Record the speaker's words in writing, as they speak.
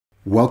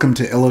Welcome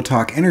to Illo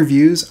Talk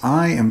Interviews.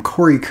 I am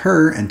Cory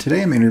Kerr, and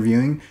today I'm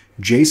interviewing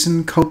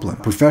Jason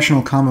Copland,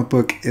 professional comic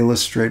book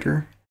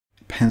illustrator,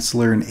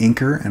 penciler and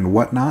inker, and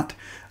whatnot.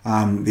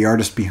 The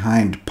artist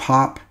behind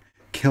Pop,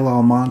 Kill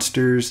All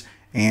Monsters,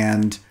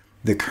 and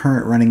the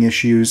current running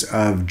issues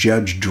of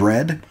Judge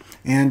Dredd.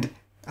 And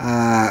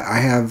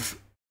I have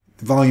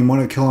Volume 1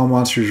 of Kill All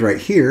Monsters right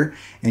here,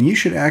 and you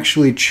should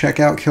actually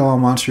check out Kill All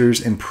Monsters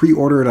and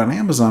pre-order it on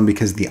Amazon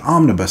because the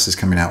omnibus is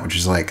coming out, which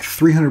is like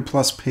 300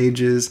 plus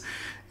pages,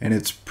 and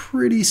it's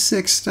pretty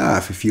sick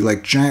stuff. If you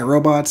like giant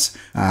robots,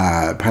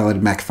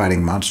 piloted mech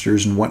fighting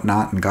monsters and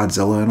whatnot, and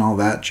Godzilla and all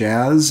that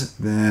jazz,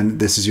 then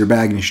this is your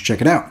bag and you should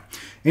check it out.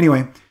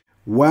 Anyway,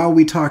 while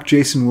we talk,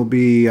 Jason will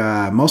be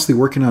mostly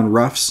working on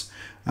roughs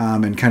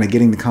and kind of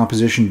getting the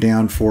composition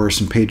down for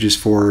some pages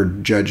for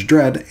Judge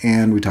Dredd,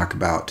 and we talk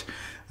about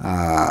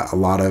a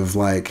lot of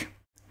like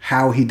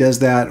how he does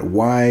that,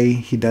 why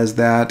he does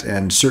that,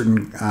 and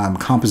certain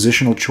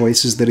compositional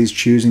choices that he's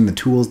choosing, the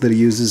tools that he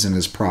uses in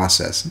his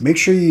process. Make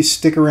sure you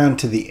stick around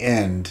to the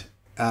end,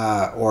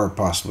 or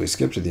possibly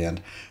skip to the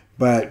end,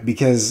 but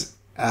because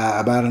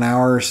about an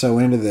hour or so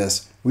into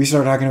this, we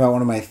start talking about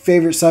one of my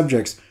favorite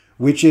subjects,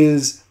 which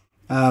is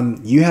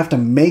you have to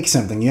make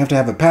something. You have to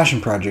have a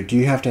passion project.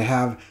 You have to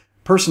have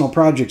personal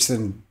projects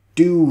and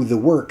do the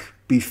work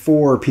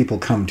before people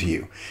come to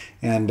you.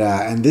 And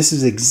this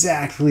is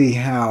exactly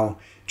how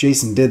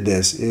Jason did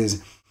this.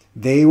 Is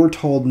they were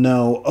told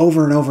no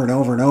over and over and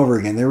over and over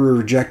again. They were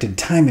rejected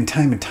time and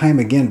time and time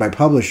again by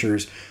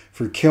publishers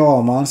for Kill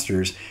All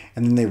Monsters.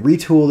 And then they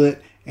retooled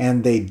it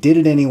and they did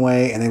it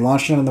anyway, and they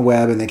launched it on the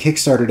web and they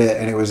kickstarted it,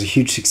 and it was a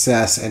huge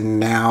success. And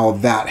now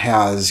that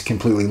has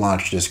completely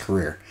launched his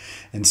career.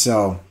 And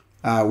so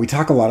we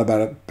talk a lot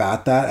about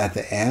that at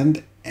the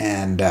end.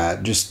 And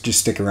just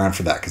stick around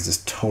for that because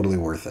it's totally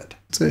worth it.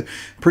 It's a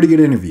pretty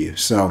good interview,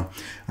 so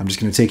I'm just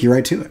going to take you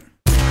right to it.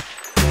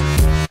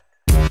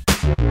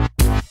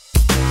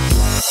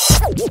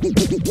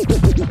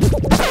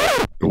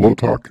 Illo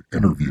Talk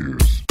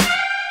Interviews.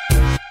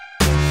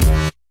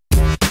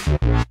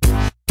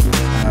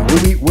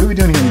 What are we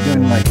doing here? Are we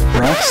doing like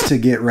roughs to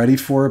get ready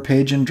for a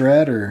page in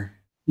Dredd, or?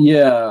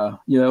 Yeah.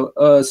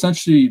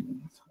 Essentially,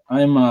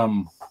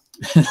 I'm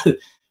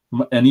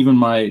and even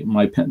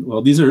my pen.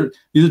 Well, these are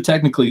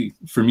technically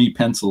for me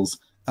pencils.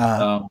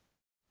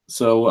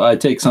 So I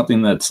take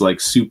something that's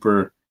like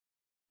super,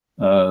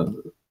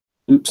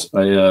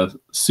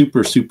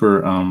 super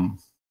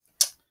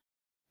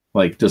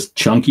like just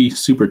chunky,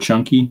 super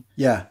chunky.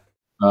 Yeah.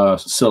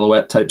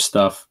 Silhouette type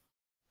stuff.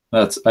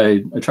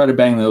 I try to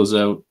bang those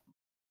out.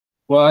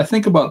 Well, I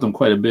think about them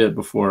quite a bit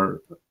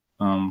before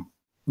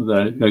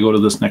that I go to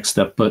this next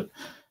step, but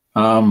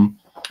and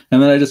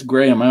then I just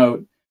gray them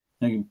out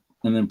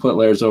and then put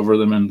layers over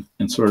them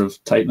and sort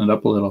of tighten it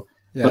up a little.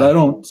 Yeah. But I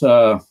don't,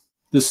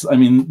 this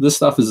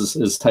stuff is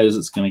as tight as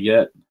it's going to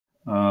get.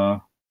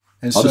 And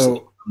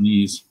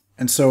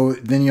so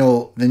then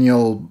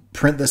you'll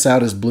print this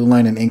out as blue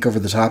line and ink over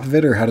the top of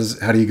it, or how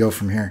do you go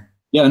from here?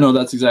 Yeah, no,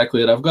 that's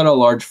exactly it. I've got a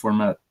large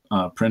format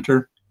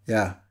printer.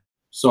 Yeah.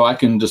 So I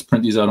can just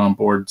print these out on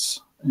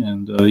boards,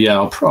 and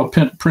I'll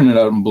print it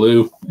out in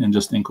blue and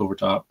just ink over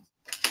top.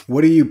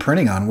 What are you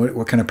printing on?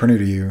 What kind of printer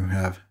do you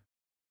have?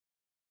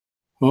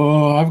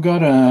 Oh, I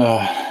got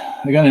an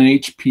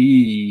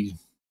HP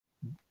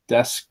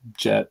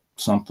DeskJet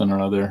something or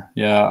other.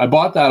 Yeah, I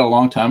bought that a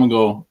long time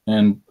ago,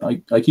 and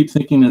I keep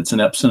thinking it's an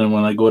Epson, and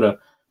when I go to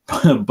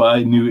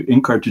buy new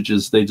ink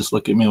cartridges, they just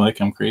look at me like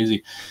I'm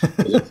crazy.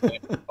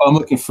 I'm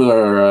looking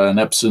for an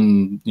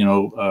Epson,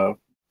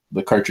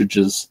 the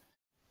cartridges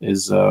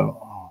is,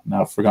 now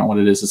I've forgotten what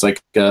it is. It's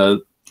like a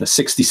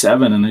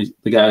 67, and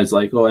the guy's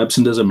like, oh,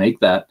 Epson doesn't make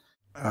that.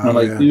 And I'm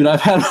like, yeah. Dude, I've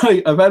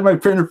had my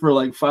printer for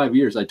like 5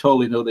 years. I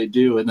totally know they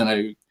do. And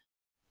then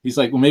he's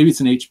like, well, maybe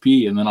it's an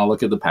HP. And then I'll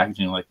look at the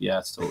packaging and like, yeah,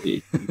 it's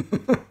totally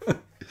HP.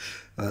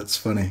 That's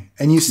funny.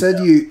 And you said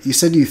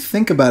you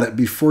think about it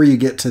before you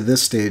get to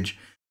this stage.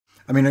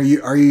 I mean, is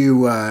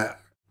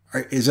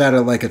that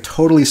a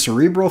totally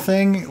cerebral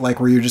thing? Like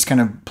where you're just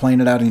kind of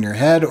playing it out in your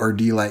head, or are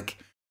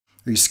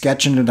you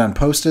sketching it on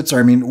Post-its?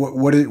 Or I mean,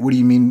 what do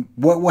you mean?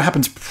 What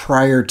happens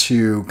prior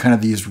to kind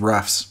of these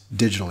roughs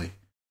digitally?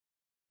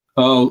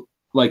 Oh,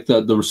 like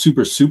the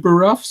super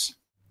roughs?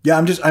 Yeah,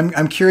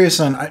 I'm curious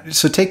on.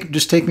 So take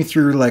me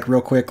through like real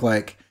quick,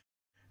 like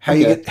how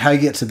you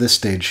get to this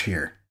stage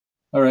here.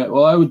 All right.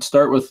 Well, I would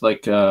start with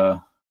like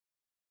I'd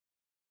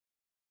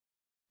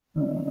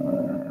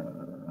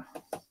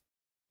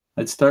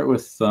start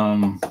with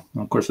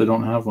of course I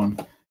don't have one.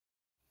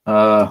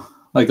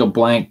 Like a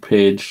blank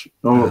page.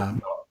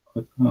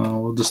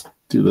 We'll just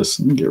do this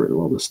and get rid of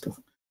all this stuff.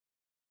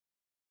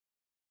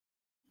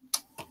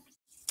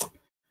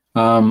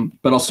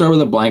 But I'll start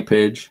with a blank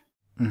page.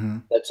 Mm-hmm.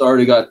 That's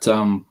already got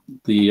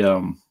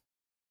the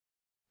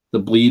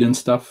bleed and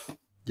stuff.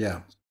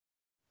 Yeah.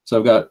 So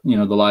I've got the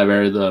live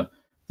area,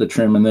 the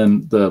trim, and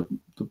then the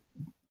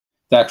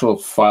actual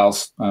file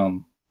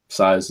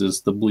size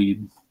is the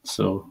bleed.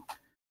 So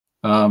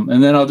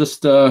and then I'll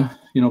just put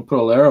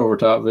a layer over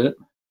top of it,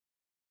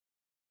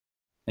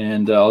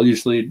 and I'll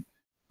usually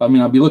I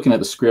mean, I'll be looking at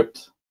the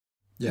script.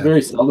 Yeah.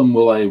 Very seldom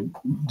will I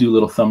do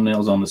little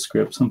thumbnails on the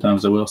script.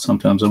 Sometimes I will,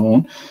 sometimes I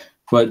won't.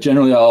 But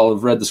generally, I'll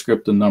have read the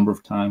script a number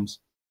of times.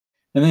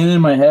 And then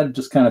in my head,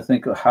 just kind of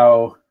think of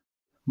how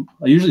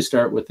I usually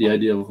start with the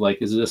idea of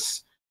like, is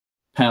this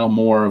panel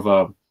more of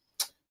a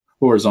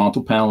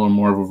horizontal panel or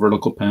more of a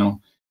vertical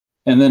panel?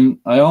 And then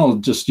I'll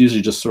just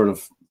usually just sort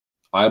of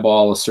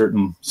eyeball a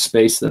certain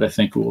space that I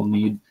think it will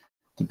need,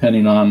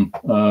 depending on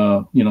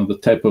the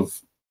type of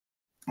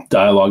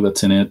dialogue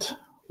that's in it,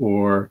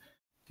 or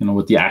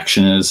what the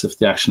action is. If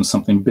the action is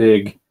something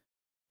big,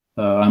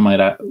 I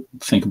might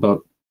think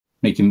about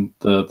making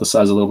the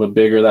size a little bit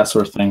bigger, that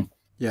sort of thing.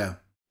 Yeah.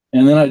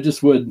 And then I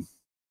just would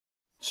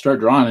start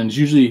drawing, and it's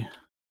usually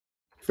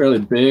fairly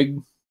big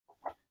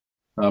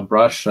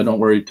brush. I don't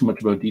worry too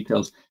much about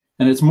details,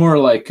 and it's more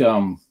like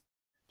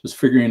just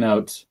figuring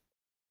out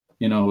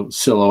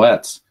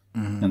silhouettes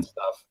and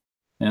stuff.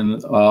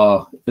 And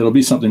it'll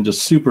be something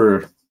just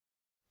super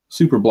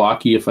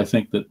blocky. If I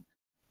think that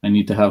I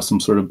need to have some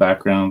sort of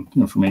background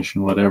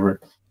information,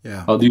 whatever,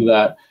 I'll do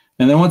that.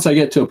 And then once I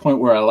get to a point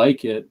where I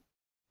like it,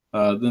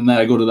 then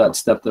I go to that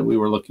step that we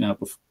were looking at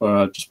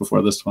just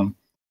before this one,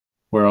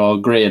 where I'll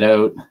gray it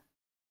out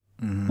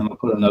and I'll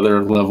put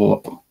another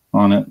level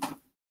on it,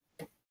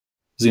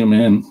 zoom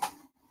in,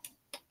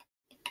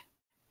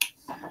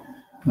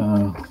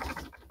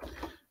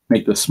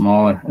 make this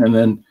smaller, and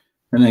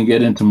then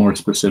get into more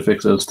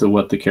specifics as to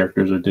what the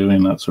characters are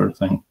doing, that sort of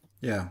thing.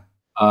 Yeah.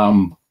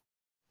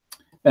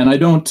 And I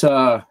don't,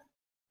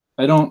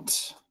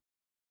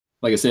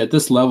 like I say, at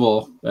this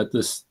level, at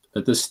this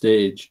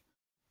stage,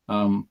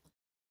 I'm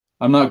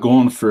not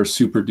going for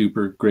super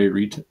duper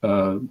great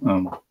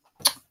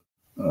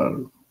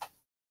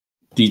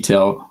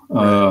detail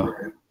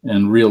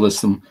and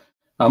realism.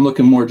 I'm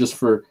looking more just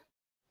for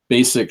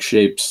basic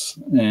shapes,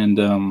 and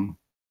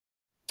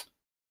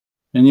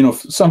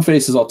some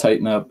faces I'll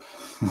tighten up,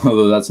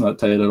 although that's not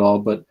tight at all.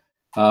 But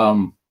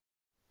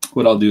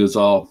what I'll do is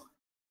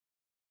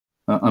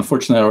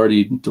unfortunately, I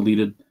already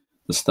deleted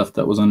the stuff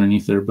that was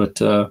underneath there, but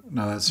no,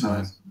 that's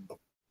fine.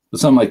 But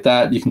something like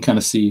that, you can kind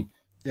of see,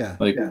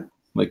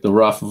 like the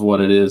rough of what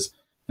it is,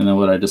 and then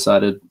what I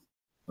decided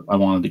I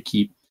wanted to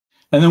keep.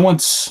 And then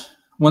once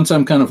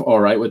I'm kind of all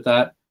right with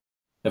that,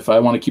 if I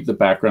want to keep the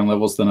background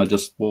levels, then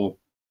we'll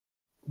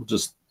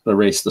just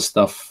erase the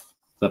stuff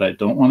that I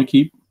don't want to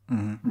keep,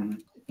 and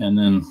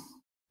then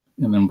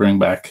bring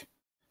back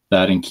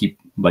that and keep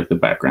like the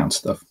background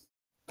stuff.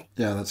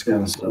 Yeah, that's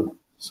cool.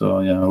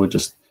 So yeah, I would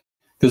just,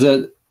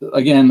 because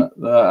again,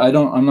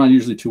 I'm not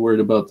usually too worried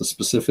about the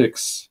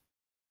specifics.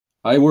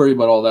 I worry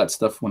about all that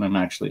stuff when I'm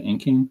actually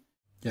inking.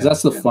 Yeah.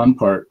 That's the fun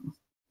part.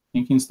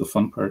 Inking's the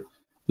fun part.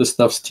 This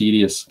stuff's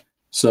tedious.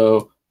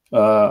 So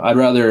I'd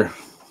rather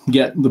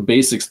get the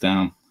basics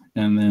down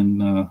and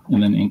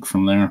then ink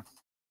from there.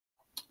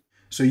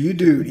 So you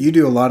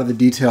do a lot of the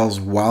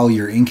details while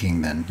you're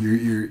inking. Then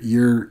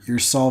you're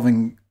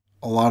solving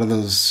a lot of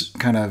those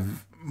kind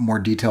of more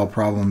detailed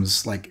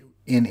problems like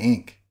in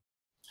ink.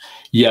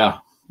 Yeah.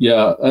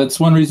 That's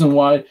one reason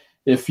why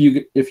if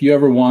you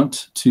ever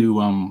want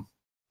to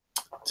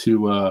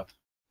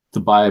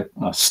buy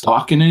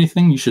stock in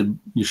anything, you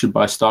should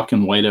buy stock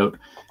in whiteout,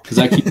 because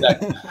I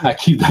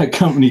keep that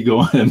company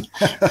going.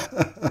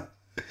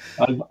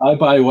 I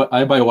buy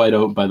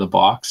whiteout by the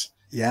box.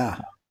 Yeah.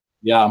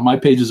 Yeah, my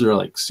pages are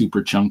like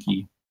super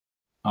chunky,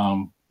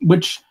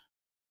 which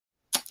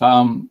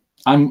I'm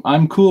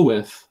cool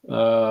with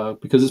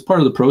because it's part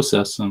of the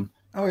process and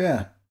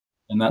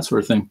that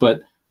sort of thing.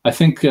 But I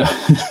think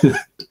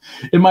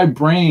in my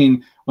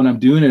brain when I'm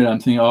doing it, I'm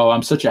thinking, oh,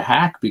 I'm such a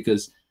hack,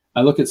 because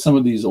I look at some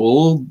of these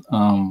old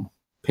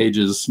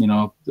pages,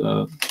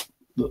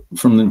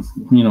 from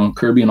the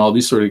Kirby and all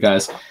these sort of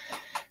guys,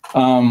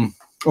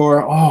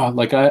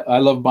 like I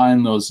love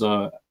buying those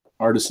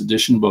artist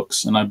edition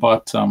books, and I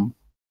bought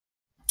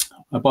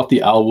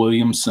the Al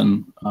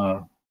Williamson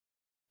what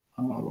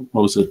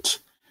was it,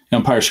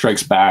 Empire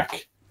Strikes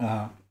Back,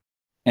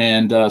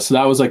 and so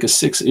that was like a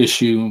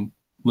 6-issue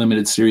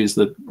limited series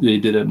that they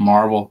did at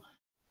Marvel.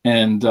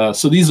 And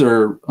so these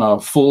are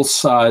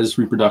full-size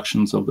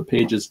reproductions of the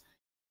pages.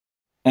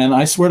 And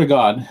I swear to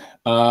God,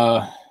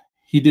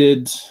 he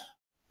did,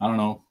 I don't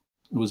know,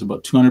 it was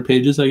about 200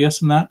 pages, I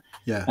guess, in that.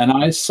 Yeah. And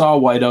I saw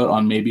whiteout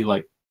on maybe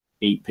like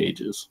 8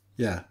 pages.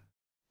 Yeah.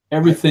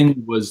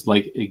 Everything was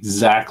like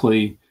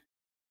exactly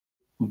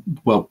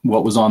what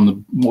was on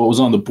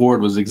the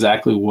board was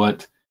exactly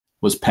what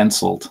was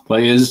penciled.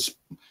 Like it's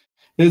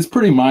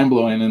pretty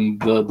mind-blowing, and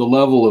the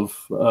level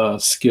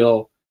of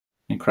skill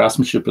and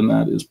craftsmanship in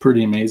that is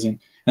pretty amazing.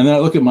 And then I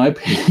look at my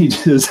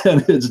pages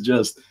and it's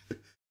just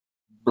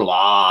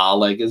blah.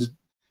 Like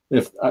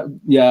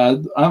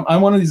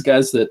I'm one of these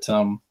guys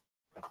that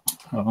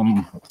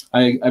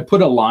I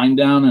put a line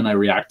down and I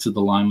react to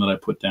the line that I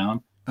put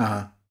down.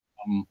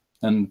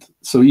 And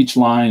so each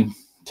line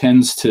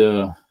tends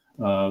to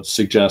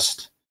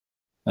suggest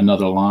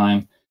another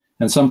line,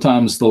 and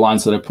sometimes the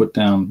lines that I put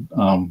down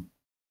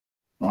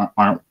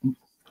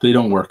they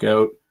don't work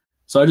out.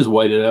 So I just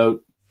white it out.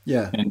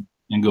 Yeah.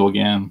 And go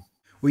again.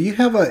 Well, you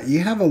have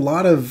a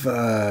lot of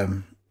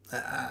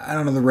I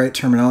don't know the right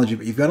terminology,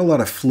 but you've got a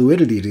lot of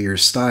fluidity to your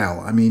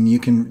style. I mean, you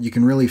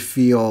can really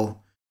feel.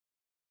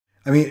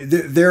 I mean,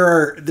 there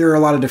are a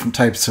lot of different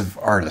types of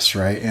artists,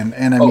 right? And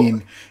I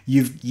mean,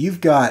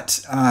 you've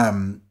got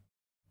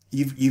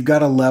you've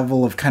got a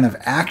level of kind of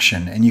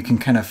action, and you can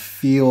kind of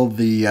feel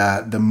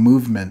the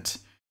movement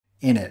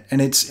in it,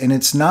 and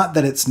it's not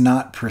that it's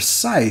not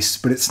precise,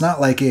 but it's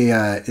not like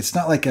a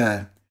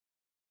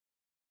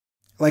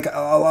like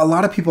a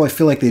lot of people, I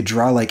feel like they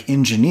draw like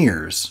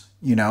engineers,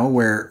 you know,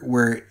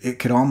 where it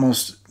could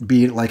almost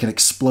be like an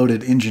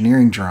exploded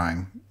engineering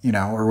drawing, you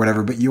know, or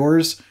whatever. But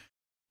yours,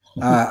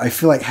 I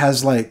feel like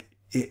has like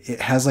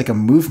it has like a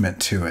movement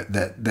to it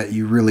that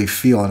you really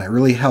feel, and it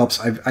really helps.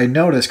 I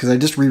noticed because I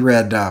just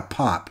reread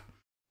Pop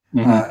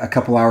a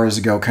couple hours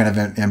ago, kind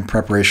of in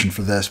preparation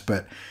for this,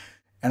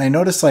 and I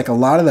noticed like a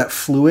lot of that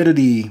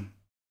fluidity,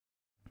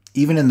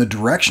 even in the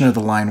direction of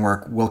the line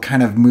work, will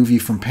kind of move you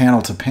from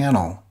panel to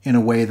panel in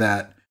a way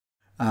that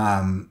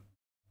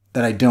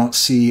that I don't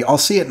see. I'll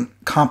see it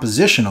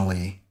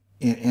compositionally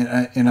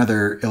in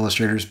other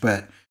illustrators,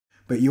 but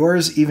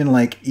yours, even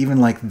like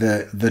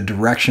the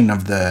direction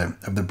of the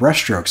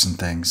brushstrokes and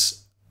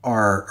things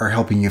are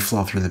helping you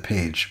flow through the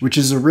page, which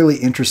is a really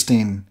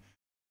interesting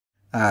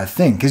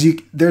thing, because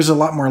there's a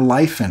lot more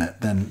life in it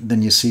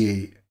than you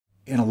see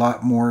in a lot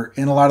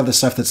of the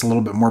stuff that's a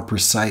little bit more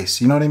precise.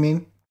 You know what I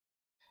mean?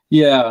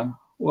 Yeah.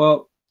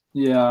 Well,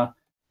 yeah.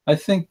 I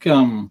think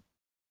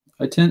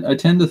I tend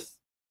to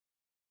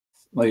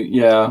like,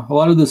 yeah, a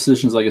lot of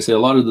decisions, like I say, a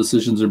lot of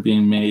decisions are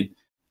being made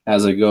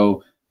as I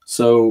go.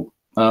 So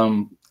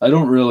I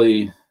don't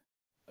really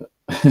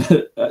I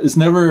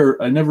never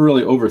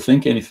really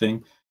overthink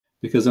anything,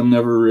 because I'm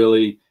never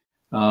really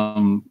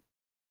I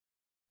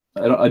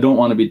don't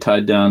want to be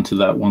tied down to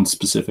that one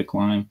specific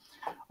line.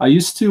 I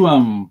used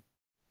to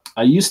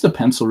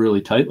pencil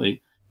really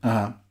tightly.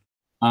 And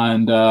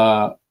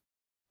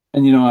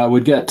you know, I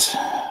would get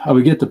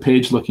the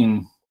page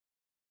looking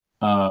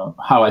how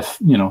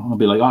I'll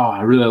be like, oh,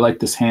 I really like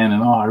this hand,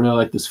 and oh, I really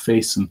like this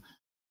face,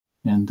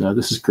 and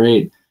this is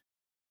great.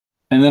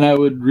 And then I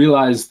would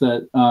realize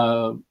that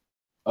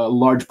a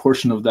large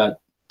portion of that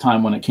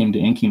time, when it came to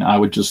inking, I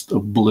would just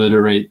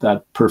obliterate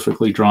that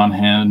perfectly drawn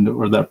hand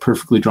or that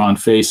perfectly drawn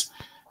face.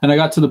 And I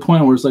got to the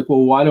point where it's like,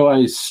 well, why do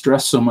I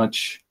stress so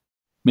much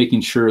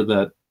making sure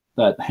that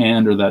that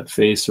hand or that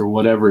face or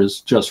whatever is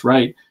just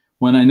right,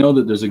 when I know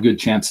that there's a good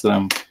chance that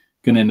I'm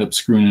going to end up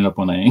screwing it up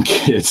when I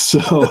ink it?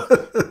 So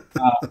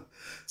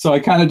so I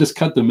kind of just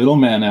cut the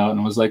middleman out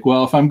and was like,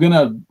 well, if I'm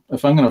gonna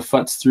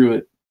futz through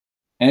it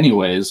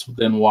anyways,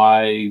 then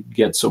why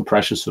get so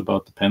precious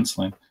about the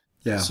penciling?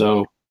 Yeah.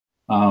 So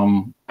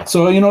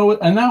you know,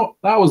 and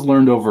that was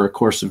learned over a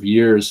course of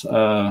years,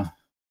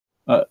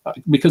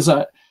 because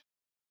I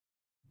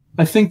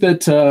think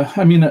that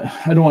I mean,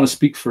 I don't want to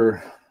speak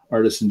for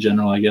artists in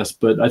general, I guess,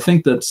 but I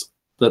think that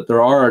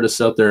there are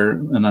artists out there,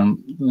 and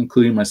I'm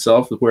including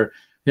myself, where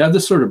you have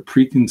this sort of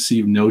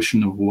preconceived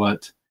notion of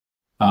what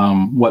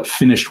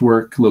finished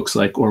work looks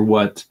like, or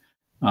what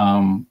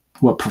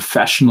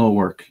professional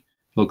work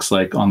looks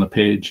like on the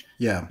page.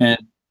 Yeah.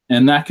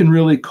 And that can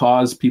really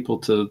cause people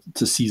to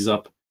seize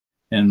up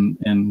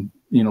and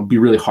you know, be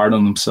really hard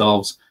on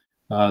themselves,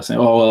 saying,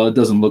 oh, well, it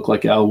doesn't look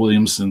like Al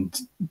Williamson,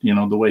 you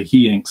know, the way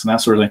he inks and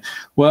that sort of thing.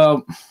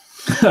 Well,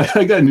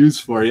 I got news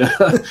for you.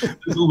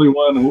 There's only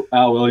one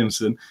Al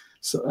Williamson.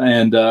 So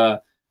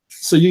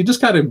you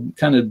just gotta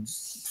kind of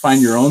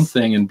find your own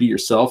thing and be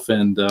yourself,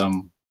 and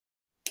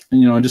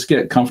you know, just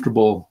get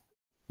comfortable,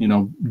 you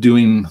know,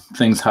 doing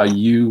things how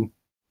you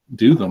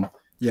do them.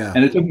 Yeah.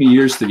 And it took me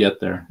years to get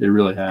there. It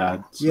really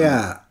had. So.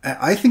 Yeah.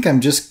 I think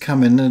I'm just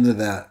coming into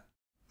that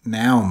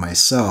now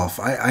myself.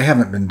 I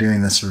haven't been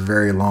doing this for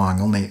very long,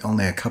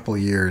 only a couple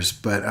years,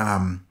 but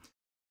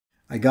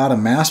I got a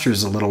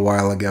master's a little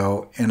while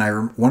ago, and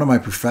one of my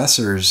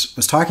professors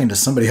was talking to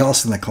somebody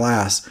else in the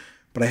class,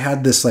 but I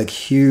had this like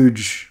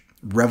huge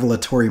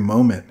revelatory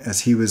moment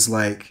as he was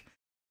like,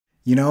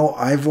 you know,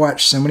 I've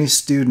watched so many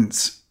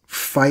students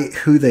fight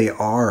who they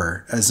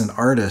are as an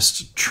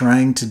artist,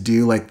 trying to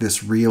do like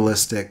this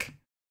realistic,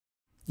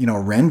 you know,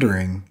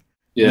 rendering.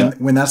 Yeah.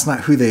 When that's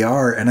not who they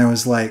are. And I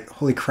was like,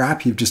 holy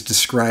crap, you've just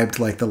described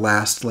like the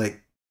last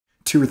like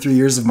 2 or 3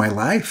 years of my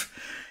life.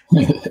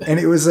 And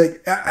it was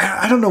like,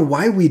 I don't know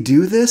why we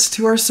do this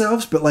to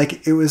ourselves, but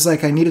like, it was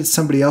like, I needed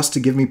somebody else to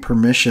give me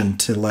permission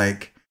to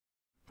like,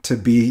 to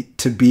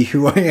be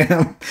who I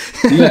am.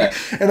 Yeah.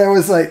 And I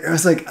was like,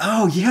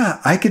 oh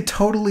yeah, I could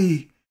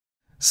totally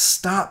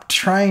stop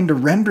trying to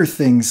render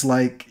things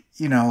like,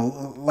 you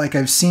know, like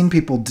I've seen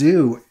people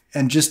do,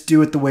 and just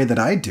do it the way that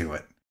I do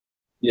it.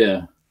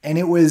 Yeah. And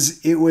it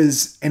was,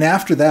 and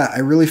after that, I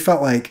really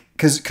felt like,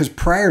 cause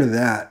prior to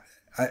that,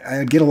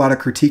 I'd get a lot of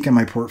critique in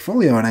my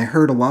portfolio, and I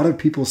heard a lot of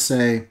people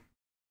say,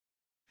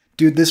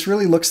 dude, this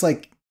really looks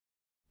like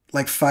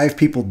 5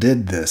 people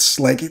did this.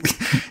 Like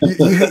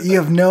you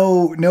have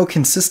no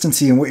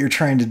consistency in what you're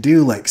trying to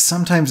do. Like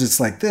sometimes it's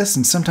like this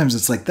and sometimes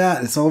it's like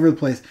that. It's all over the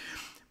place.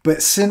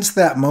 But since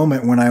that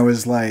moment when I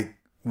was like,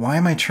 why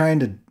am I trying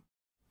to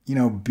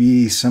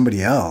be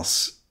somebody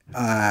else.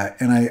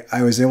 And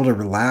I was able to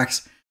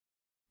relax.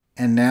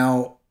 And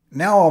now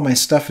all my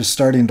stuff is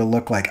starting to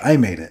look like I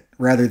made it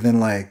rather than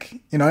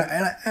like, and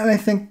I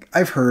think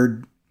I've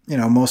heard,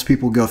 most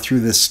people go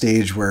through this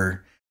stage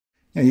where,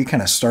 you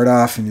kind of start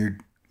off and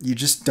you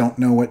just don't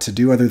know what to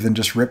do other than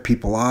just rip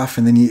people off.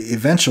 And then you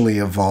eventually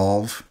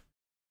evolve.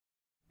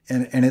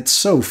 And it's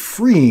so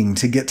freeing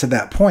to get to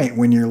that point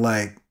when you're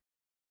like,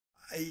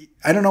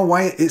 I don't know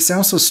why it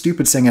sounds so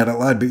stupid saying it out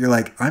loud, but you're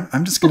like,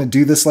 I'm just going to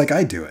do this like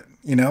I do it,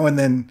 and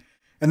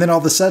then all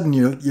of a sudden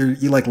you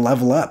like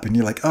level up and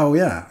you're like, oh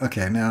yeah,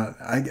 okay, now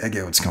I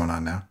get what's going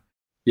on now.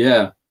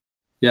 Yeah,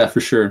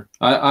 for sure.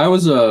 I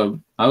was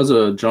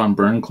a John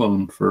Byrne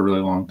clone for a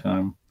really long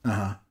time.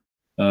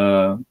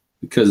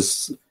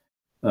 Because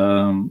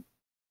and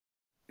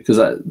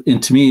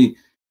to me,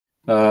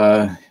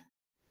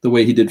 the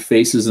way he did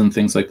faces and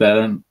things like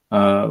that,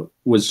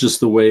 was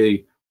just the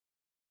way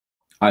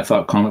I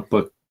thought comic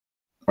book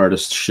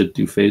artists should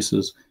do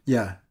faces.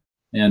 Yeah.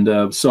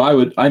 And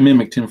so I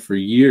mimicked him for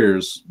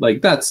years.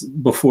 Like that's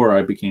before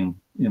I became,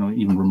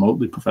 even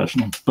remotely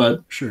professional.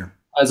 But sure,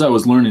 as I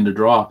was learning to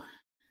draw,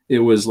 it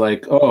was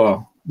like,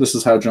 oh, this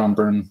is how John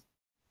Byrne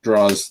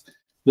draws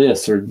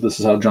this, or this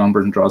is how John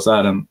Byrne draws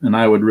that. And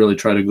I would really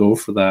try to go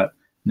for that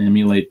and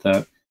emulate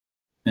that.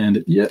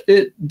 And yeah,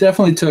 it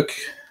definitely took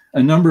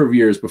a number of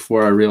years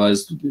before I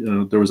realized,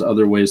 there was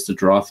other ways to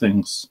draw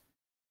things.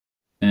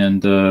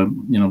 And,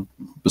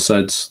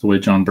 besides the way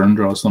John Byrne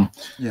draws them.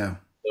 Yeah.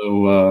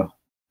 So,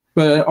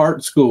 but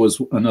art school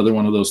was another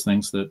one of those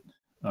things that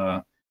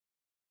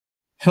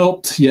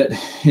helped yet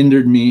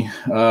hindered me,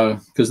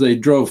 because they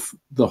drove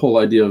the whole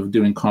idea of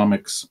doing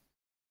comics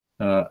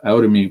out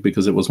of me,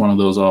 because it was one of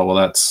those, oh, well,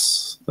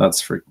 that's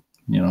for,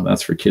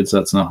 that's for kids.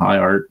 That's not high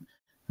art.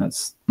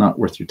 That's not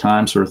worth your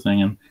time, sort of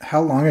thing. And how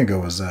long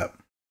ago was that?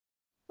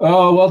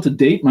 Oh, well, to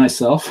date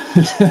myself.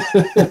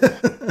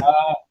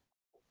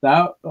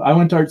 That I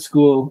went to art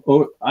school.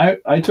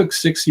 I took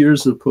 6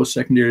 years of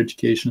post-secondary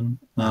education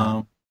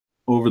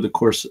over the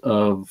course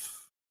of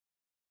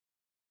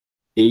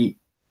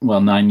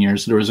 9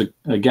 years. There was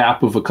a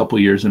gap of a couple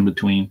years in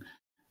between,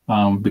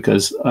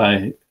 because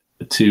to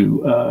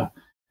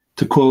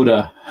quote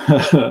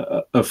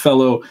a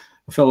fellow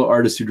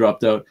artist who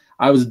dropped out,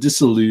 I was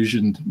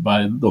disillusioned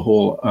by the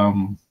whole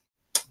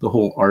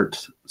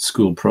art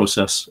school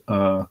process.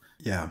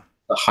 Yeah.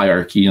 The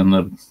hierarchy and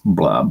the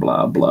blah,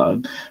 blah, blah,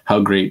 how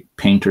great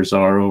painters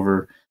are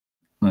over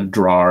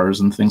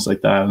drawers and things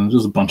like that. And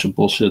just a bunch of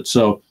bullshit.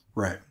 So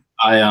right.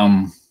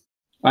 I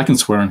can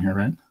swear on here,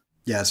 right?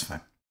 Yeah, it's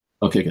fine.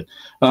 Okay, good.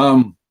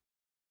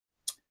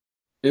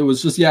 It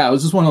was just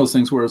one of those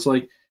things where it's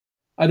like,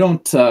 I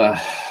didn't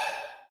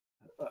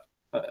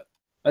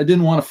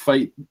want to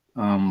fight.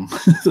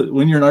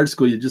 When you're in art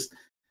school,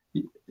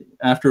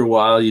 after a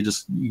while, you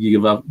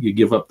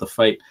give up the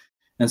fight.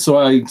 And so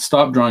I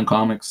stopped drawing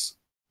comics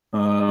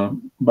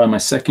by my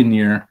second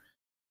year,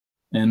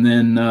 and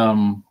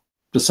then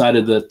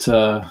decided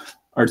that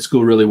art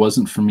school really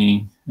wasn't for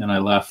me, and I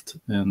left.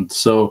 And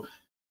so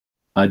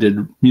I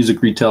did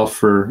music retail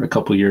for a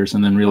couple of years,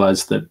 and then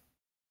realized that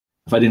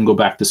if I didn't go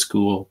back to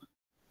school,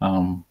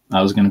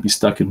 I was going to be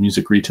stuck in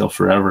music retail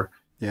forever.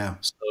 Yeah.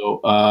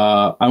 So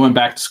I went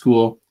back to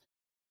school,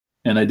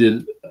 and I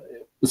did.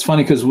 It's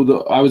funny because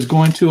I was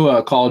going to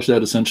a college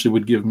that essentially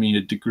would give me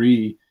a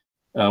degree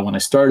when I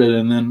started,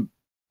 and then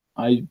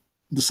I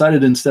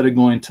decided, instead of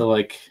going to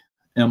like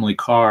Emily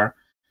Carr,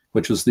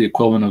 which was the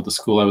equivalent of the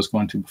school I was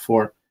going to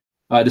before,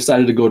 I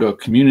decided to go to a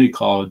community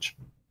college,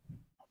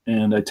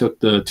 and I took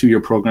the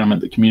 2-year program at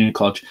the community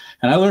college.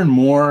 And I learned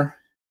more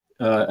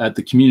at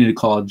the community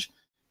college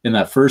in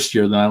that first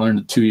year than I learned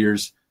at 2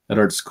 years at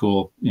art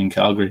school in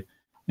Calgary.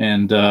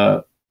 And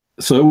so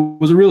it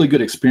was a really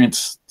good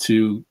experience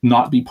to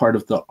not be part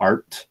of the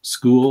art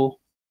school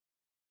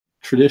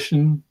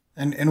tradition.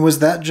 And was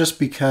that just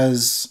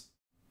because,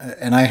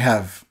 and I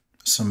have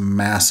some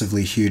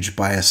massively huge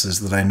biases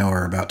that I know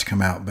are about to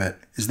come out, but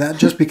is that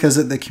just because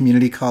at the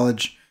community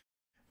college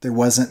there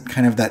wasn't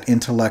kind of that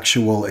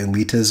intellectual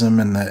elitism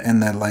and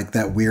that like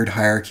that weird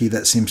hierarchy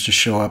that seems to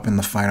show up in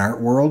the fine art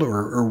world,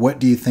 or what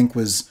do you think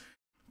was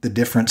the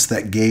difference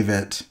that gave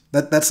it?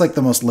 That's like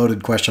the most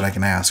loaded question I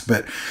can ask,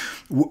 but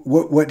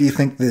what do you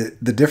think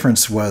the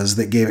difference was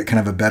that gave it kind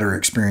of a better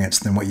experience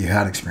than what you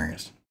had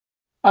experienced?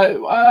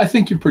 I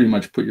think you pretty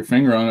much put your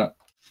finger on it.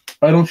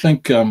 I don't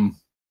think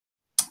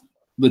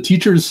the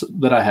teachers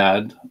that I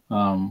had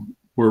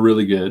were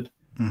really good.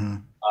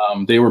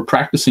 Mm-hmm. They were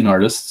practicing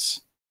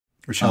artists,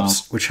 which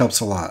helps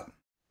a lot.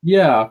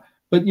 Yeah,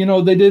 but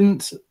they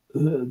didn't.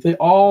 They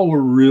all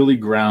were really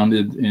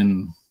grounded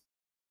in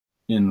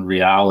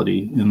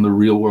reality, in the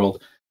real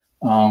world.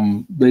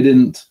 They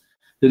didn't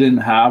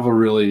have a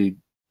really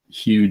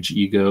huge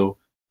ego,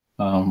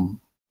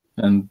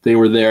 and they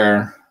were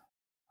there.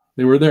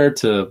 They were there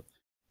to,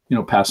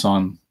 pass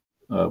on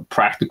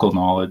practical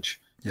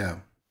knowledge. Yeah.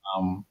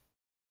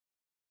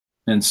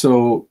 And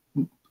so,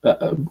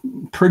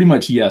 pretty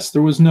much, yes,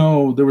 there was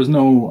no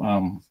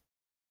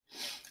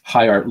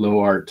high art, low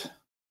art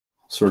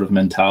sort of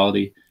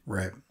mentality.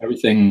 Right.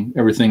 Everything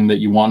that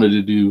you wanted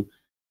to do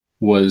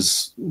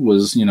was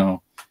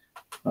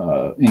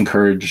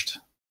encouraged.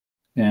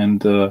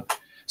 And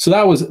so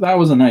that was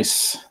a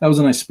nice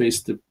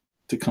space to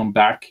come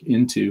back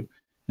into,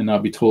 and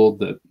not be told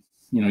that,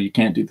 you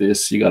can't do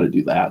this, you got to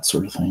do that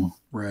sort of thing.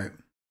 Right.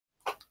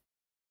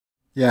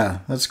 Yeah,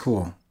 that's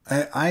cool.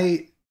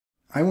 I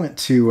went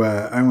to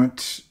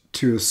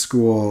a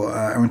school.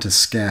 I went to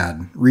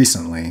SCAD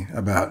recently,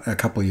 about a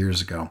couple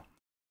years ago,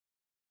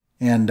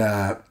 and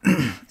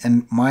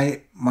and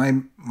my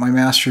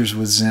master's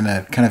was in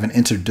a kind of an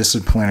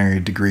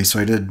interdisciplinary degree. So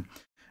I did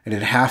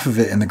half of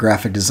it in the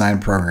graphic design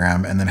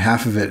program, and then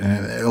half of it in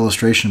an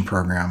illustration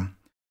program.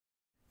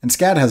 And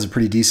SCAD has a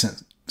pretty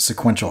decent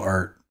sequential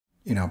art,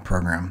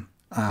 program.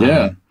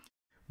 Yeah.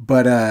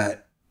 But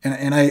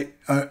and I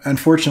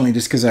unfortunately,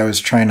 just because I was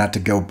trying not to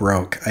go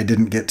broke, I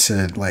didn't get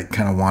to like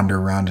kind of wander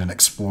around and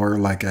explore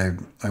like I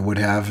would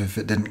have if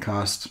it didn't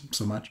cost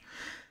so much.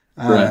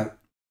 Right.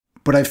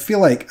 But I feel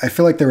like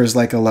there was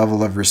like a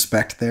level of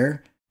respect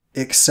there,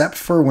 except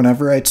for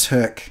whenever I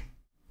took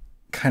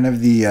kind of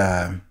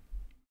the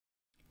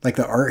like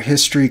the art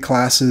history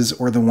classes,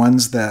 or the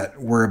ones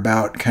that were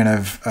about kind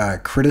of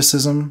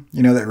criticism,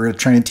 that were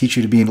trying to teach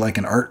you to be like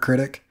an art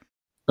critic.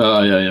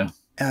 Yeah.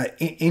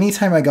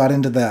 Anytime I got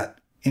into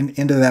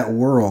that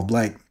world,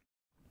 like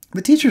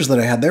the teachers that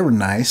I had, they were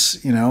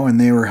nice,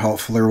 and they were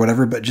helpful or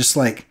whatever, but just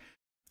like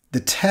the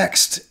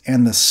text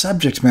and the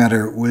subject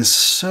matter was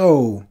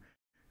so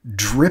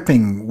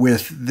dripping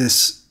with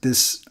this,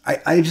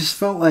 I just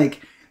felt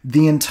like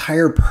the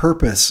entire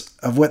purpose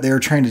of what they were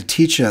trying to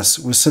teach us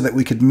was so that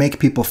we could make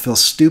people feel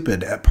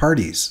stupid at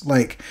parties,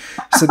 like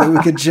so that we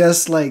could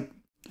just like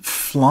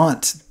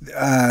flaunt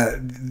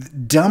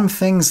dumb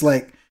things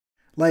like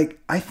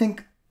I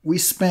think we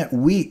spent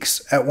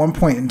weeks at one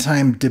point in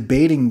time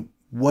debating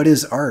what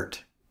is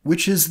art,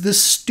 which is the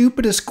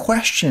stupidest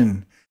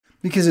question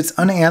because it's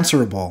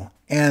unanswerable.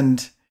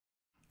 And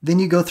then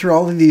you go through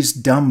all of these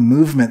dumb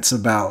movements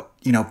about,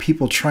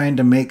 people trying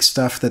to make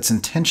stuff that's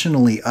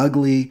intentionally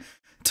ugly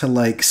to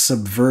like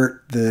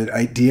subvert the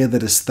idea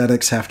that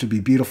aesthetics have to be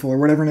beautiful or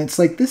whatever. And it's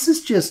like, it's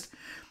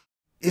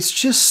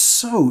just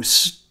so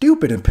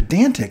stupid and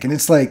pedantic. And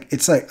it's like,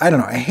 I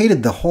don't know, I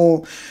hated the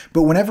whole,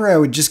 but whenever I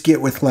would just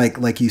get with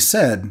like you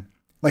said,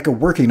 like a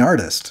working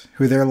artist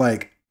who they're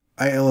like,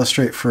 I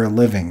illustrate for a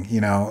living,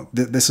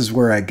 this is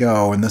where I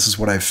go and this is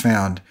what I've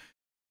found.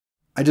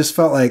 I just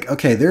felt like,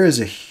 okay, there is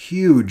a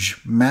huge,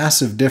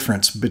 massive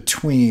difference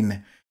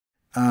between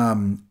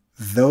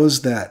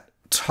those that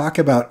talk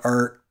about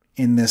art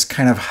in this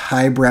kind of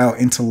highbrow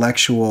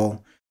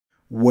intellectual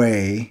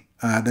way,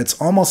 that's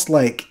almost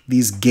like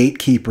these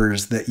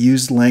gatekeepers that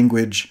use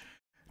language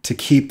to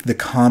keep the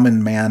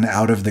common man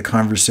out of the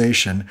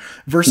conversation,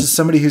 versus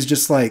somebody who's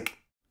just like,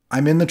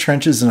 I'm in the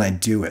trenches and I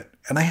do it.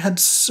 And I had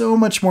so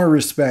much more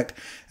respect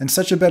and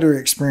such a better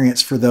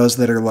experience for those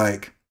that are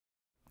like,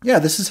 yeah,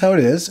 this is how it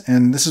is,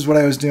 and this is what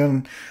I was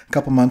doing a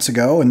couple months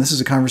ago, and this is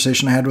a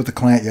conversation I had with a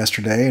client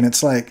yesterday, and it's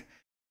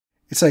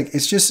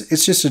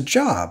just a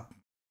job.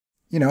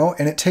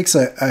 And it takes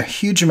a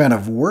huge amount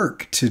of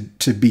work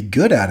to be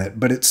good at it,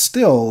 but it's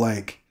still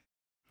like,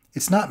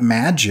 it's not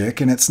magic,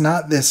 and it's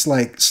not this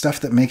like stuff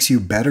that makes you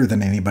better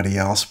than anybody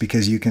else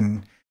because you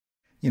can,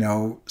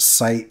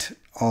 cite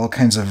all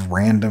kinds of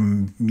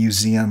random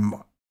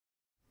museum,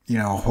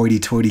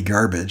 hoity-toity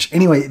garbage.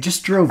 Anyway, it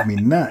just drove me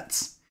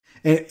nuts.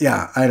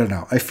 Yeah, I don't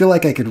know. I feel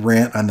like I could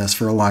rant on this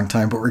for a long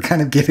time, but we're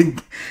kind of getting...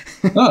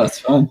 Oh, it's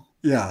fun.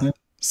 Yeah.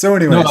 So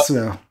anyway,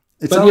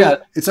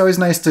 it's always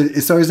nice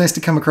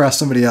to come across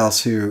somebody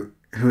else who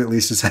at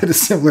least has had a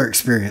similar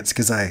experience,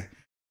 because it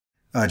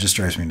just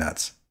drives me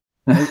nuts.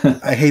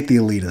 I hate the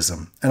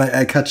elitism, and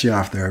I cut you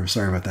off there. I'm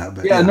sorry about that,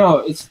 but yeah. No,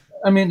 it's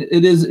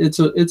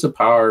a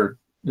power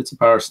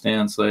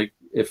stance. Like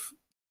if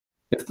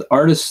the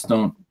artists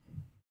don't,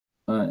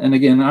 and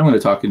again, I'm going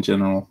to talk in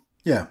general.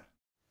 Yeah.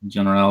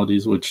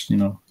 Generalities, which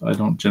I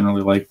don't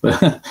generally like,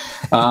 but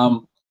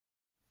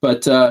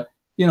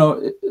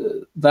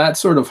that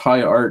sort of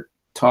high art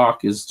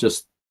talk is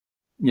just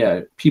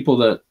people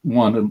that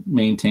want to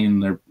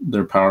maintain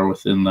their power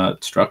within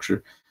that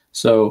structure.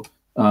 So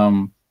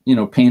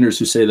painters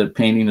who say that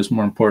painting is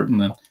more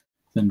important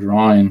than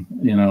drawing,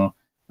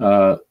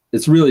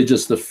 it's really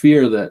just the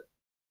fear that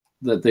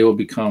they will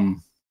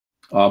become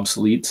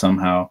obsolete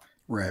somehow,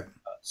 right?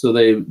 So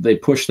they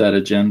push that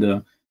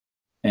agenda.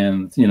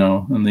 And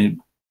and they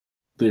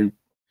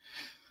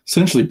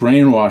essentially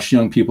brainwash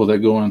young people that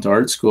go into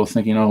art school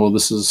thinking, oh well,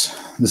 this is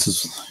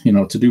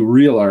to do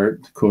real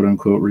art, quote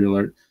unquote real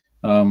art.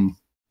 I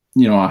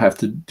have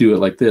to do it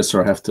like this,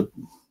 or I have to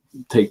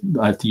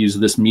use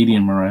this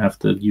medium, or I have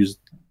to use,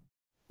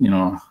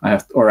 I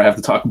have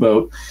to talk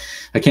about.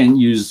 I can't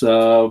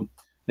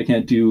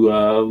do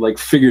like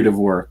figurative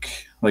work.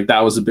 Like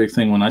that was a big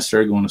thing when I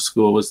started going to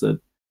school, was that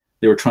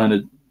they were trying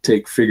to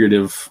take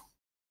figurative,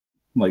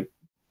 like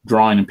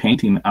drawing and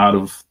painting out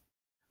of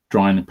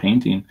drawing and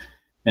painting,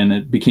 and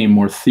it became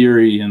more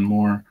theory and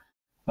more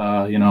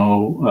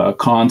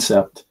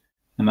concept,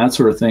 and that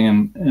sort of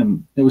thing.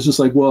 And it was just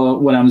like, well,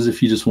 what happens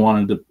if you just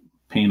wanted to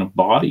paint a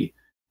body?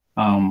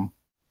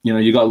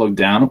 You got looked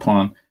down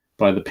upon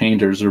by the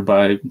painters or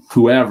by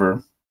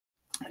whoever.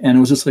 And it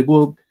was just like,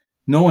 well,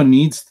 no one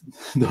needs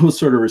those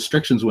sort of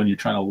restrictions when you're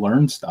trying to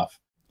learn stuff.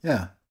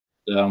 Yeah.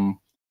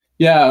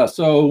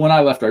 So when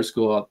I left art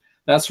school,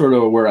 that's sort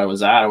of where I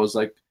was at. I was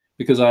like,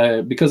 because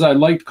I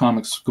liked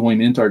comics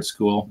going into art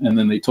school, and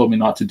then they told me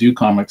not to do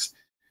comics,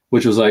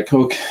 which was like,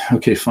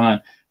 okay, fine.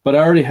 But I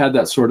already had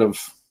that sort of,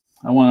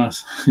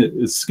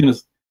 it's going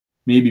to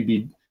maybe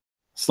be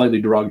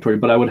slightly derogatory,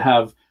 but I would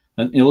have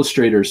an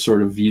illustrator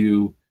sort of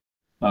view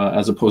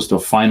as opposed to a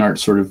fine art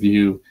sort of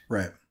view.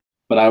 Right.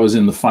 But I was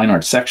in the fine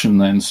art section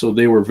then, so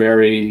they were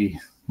very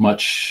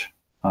much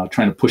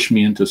trying to push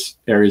me into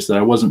areas that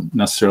I wasn't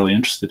necessarily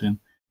interested in.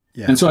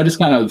 Yeah. And so I just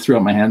kind of threw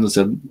up my hands and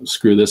said,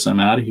 screw this, I'm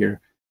out of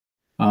here.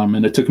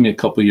 And it took me a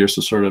couple of years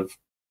to sort of,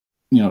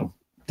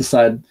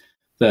 decide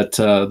that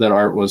that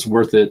art was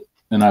worth it,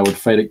 and I would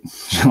fight it.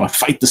 I'd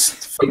fight the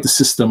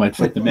system. I'd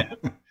fight the man.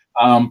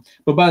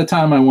 But by the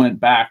time I went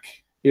back,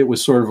 it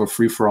was sort of a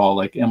free for all.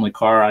 Like Emily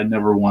Carr, I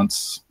never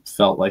once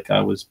felt like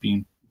I was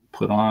being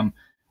put on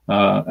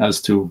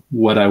as to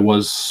what I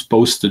was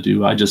supposed to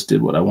do. I just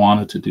did what I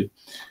wanted to do.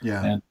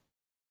 Yeah.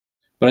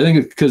 But I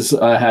think because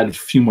I had a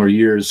few more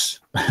years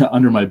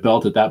under my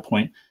belt at that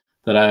point,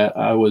 that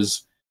I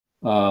was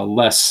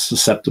less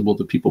susceptible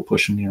to people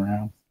pushing me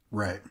around.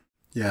 Right.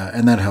 Yeah,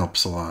 and that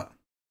helps a lot.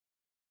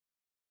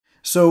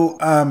 So,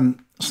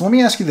 so let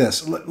me ask you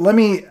this.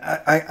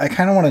 I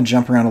kind of want to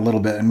jump around a little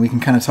bit, and we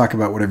can kind of talk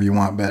about whatever you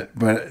want. But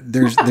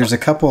there's a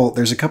couple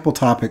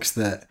topics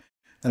that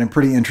I'm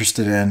pretty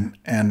interested in,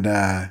 and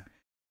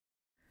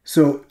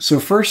so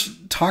first let's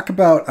talk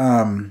about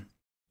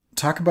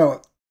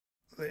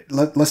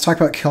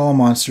Kill All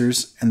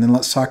Monsters, and then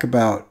let's talk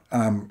about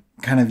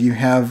kind of you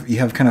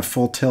have kind of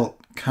Full Tilt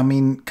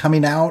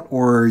coming out,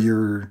 or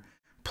you're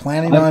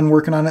planning on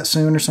working on it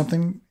soon or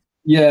something.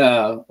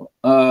 Yeah.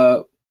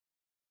 I'll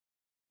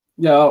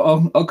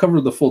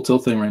cover the Full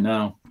Tilt thing right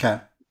now. Okay.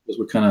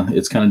 Because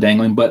it's kind of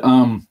dangling, but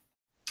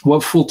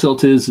what Full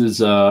Tilt is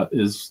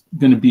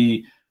going to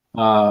be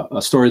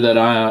a story that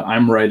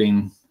I'm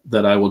writing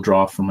that I will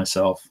draw for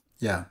myself.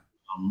 Yeah.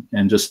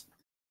 And just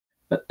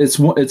it's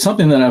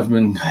something that I've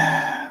been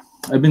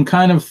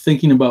kind of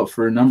thinking about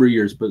for a number of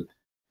years, but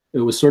it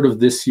was sort of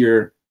this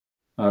year,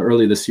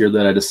 early this year,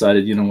 that I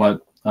decided, you know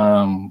what,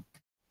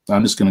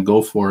 I'm just going to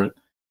go for it,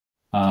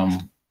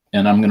 and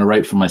I'm going to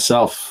write for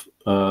myself.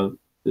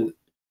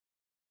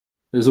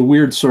 There's a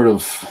weird sort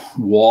of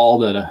wall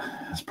that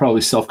it's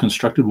probably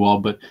self-constructed wall,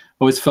 but I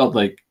always felt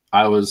like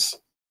I'm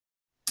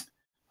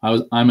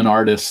an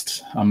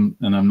artist, and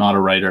I'm not a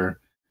writer,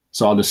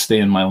 so I'll just stay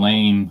in my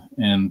lane.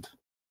 And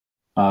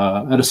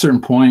at a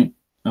certain point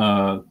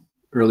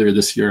earlier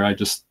this year, I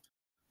just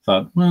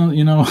thought, well,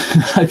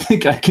 I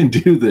think I can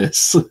do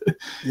this.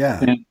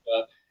 Yeah.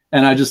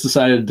 And I just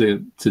decided to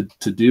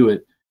do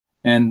it.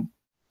 And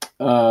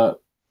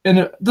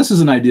this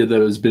is an idea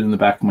that has been in the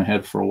back of my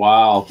head for a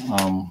while.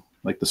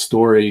 Like the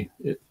story,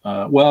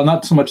 well,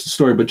 not so much the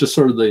story, but just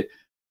sort of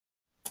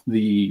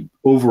the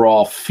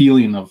overall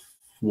feeling of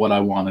what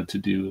I wanted to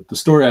do. The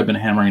story I've been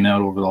hammering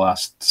out over the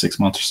last 6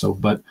 months or so,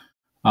 but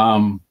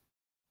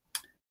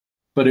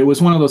it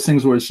was one of those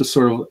things where it's just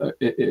sort of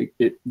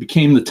it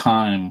became the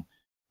time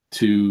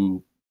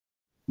to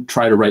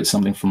try to write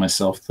something for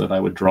myself that I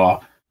would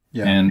draw.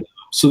 Yeah. And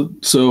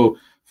so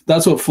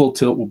that's what Full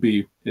Tilt will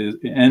be.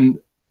 And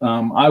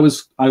I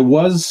was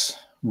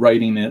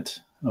writing it.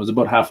 I was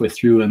about halfway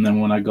through, and then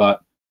when I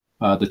got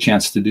the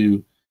chance to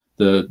do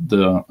the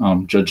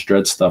Judge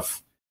Dredd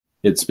stuff,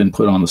 it's been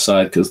put on the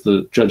side because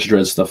the Judge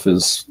Dredd stuff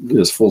is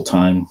full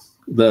time.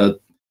 The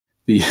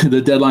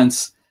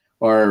deadlines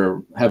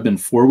have been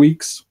 4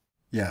 weeks.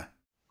 Yeah.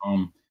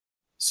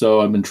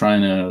 So I've been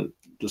trying to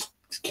just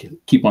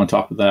keep on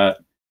top of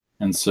that,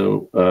 and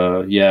so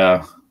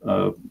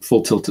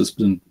Full Tilt has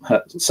been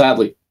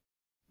sadly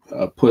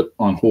put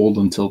on hold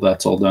until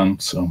that's all done.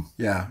 So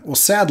yeah, well,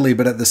 sadly,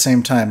 but at the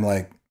same time,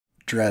 like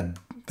Dredd,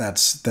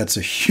 that's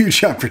a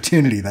huge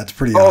opportunity. That's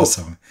pretty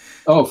awesome.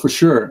 Oh, for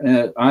sure.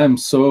 And I'm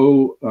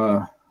so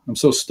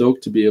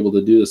stoked to be able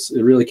to do this.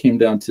 It really came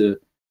down to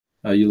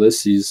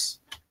Ulysses.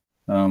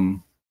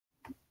 Just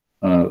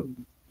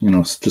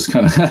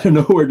kind of out of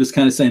nowhere, just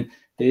kind of saying,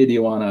 "Hey, do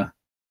you want to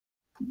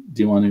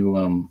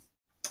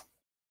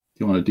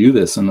do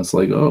this?" And it's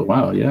like, "Oh,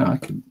 wow, yeah, I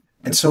could."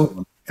 And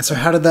so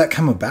how did that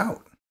come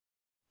about?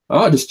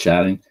 Oh, just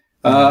chatting.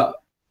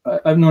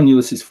 I've known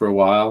Ulysses for a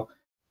while,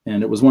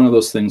 and it was one of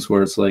those things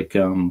where it's like, I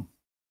don't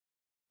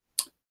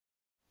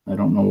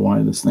know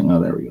why this thing.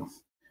 Oh, there we go.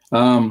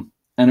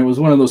 And it was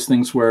one of those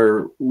things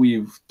where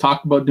we've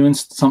talked about doing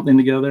something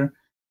together,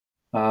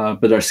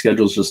 but our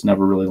schedules just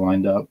never really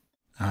lined up.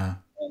 Uh-huh.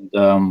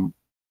 And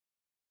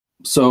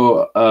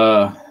so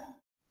I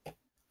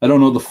don't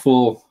know the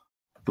full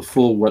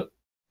what's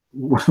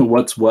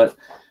what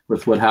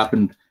with what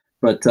happened,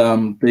 but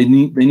they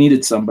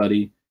needed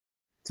somebody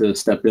to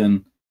step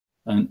in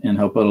and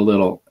help out a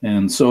little.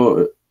 And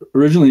so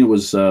originally it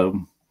was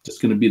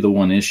just going to be the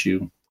one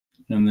issue.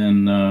 And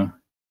then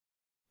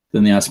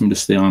they asked me to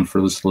stay on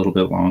for just a little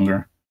bit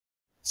longer.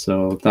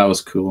 So that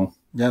was cool.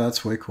 Yeah,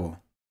 that's way cool.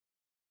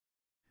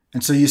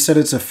 And so you said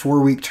it's a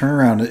 4-week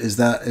turnaround. Is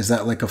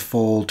that like a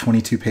full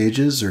 22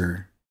 pages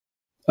or?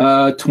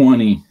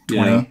 20.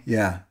 20,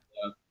 yeah.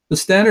 The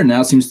standard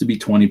now seems to be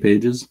 20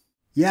 pages.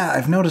 Yeah,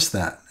 I've noticed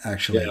that,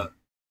 actually.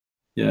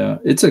 Yeah.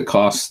 It's a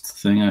cost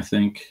thing, I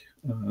think.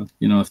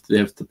 If they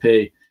have to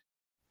pay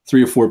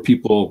 3 or 4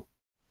 people,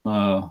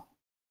 if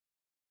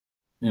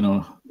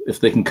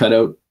they can cut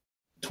out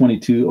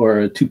 22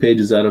 or 2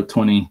 pages out of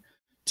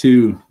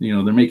 22,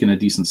 they're making a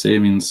decent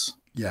savings.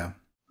 Yeah.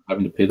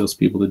 Having to pay those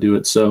people to do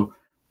it. So,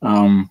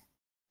 I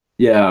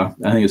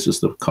think it's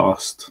just a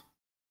cost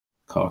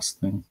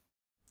thing.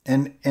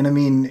 And I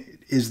mean,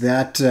 is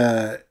that,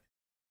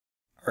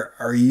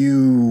 are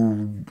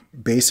you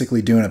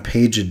basically doing a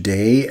page a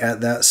day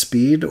at that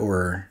speed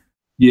or?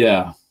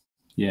 Yeah.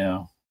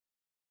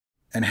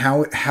 And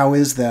how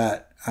is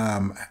that,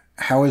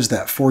 how is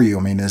that for you?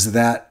 I mean, is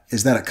that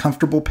a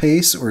comfortable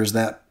pace or is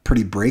that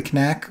pretty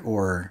breakneck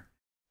or?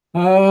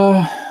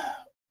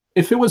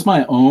 If it was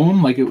my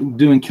own, like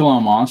doing Kill All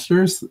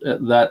Monsters,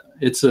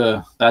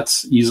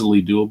 that's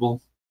easily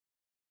doable.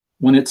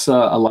 When it's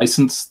a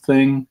licensed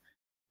thing,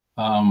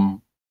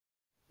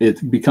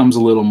 it becomes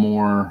a little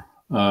more,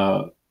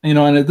 and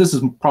this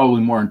is probably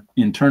more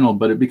internal,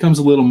 but it becomes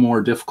a little more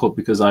difficult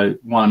because I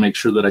want to make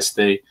sure that I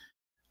stay,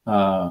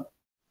 on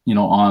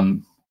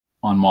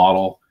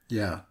model.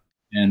 Yeah.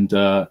 And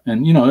do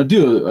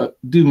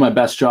my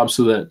best job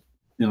so that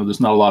there's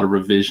not a lot of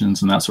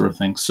revisions and that sort of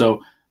thing.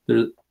 So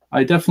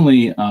I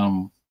definitely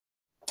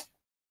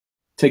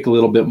take a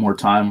little bit more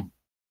time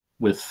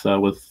with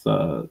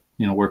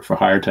work for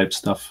hire type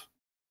stuff,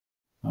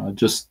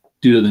 just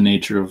due to the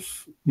nature of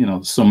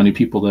so many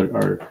people that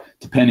are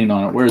depending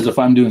on it. Whereas if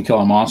I'm doing Kill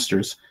All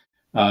Monsters,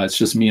 it's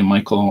just me and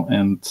Michael,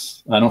 and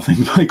I don't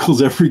think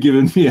Michael's ever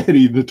given me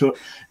any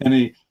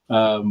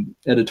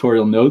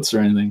editorial notes or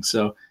anything.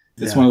 So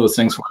it's one of those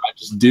things where I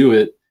just do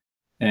it,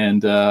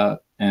 and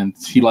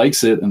he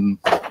likes it, and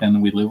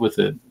we live with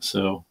it.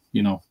 So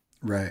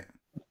Right.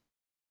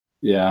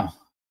 Yeah.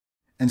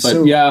 And but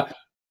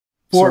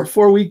so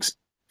 4 weeks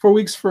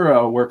for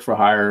a work for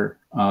hire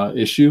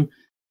issue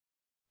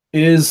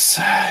is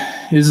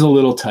a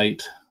little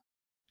tight.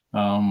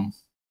 But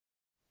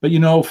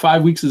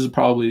 5 weeks is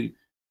probably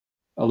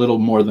a little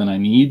more than I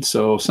need.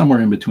 So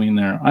somewhere in between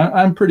there,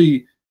 I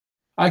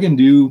can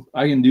do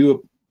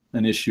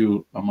an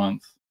issue a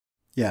month.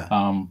 Yeah.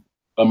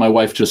 But my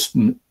wife just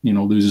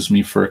loses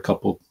me for a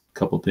couple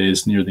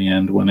days near the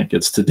end. When it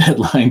gets to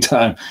deadline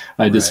time,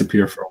 I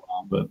disappear for a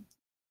while. But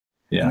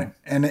yeah.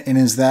 And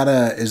is that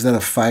a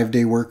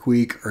 5-day work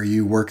week? Are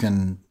you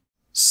working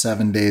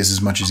 7 days as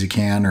much as you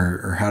can,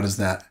 or how does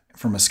that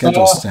from a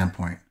schedule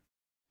standpoint?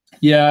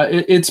 Yeah,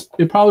 it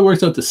probably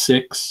works out to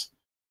 6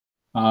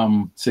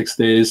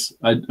 days.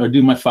 I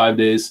do my 5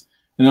 days,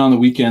 and then on the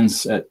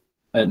weekends at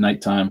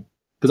nighttime,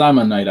 because I'm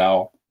a night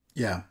owl.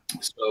 Yeah.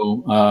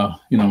 So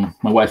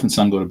my wife and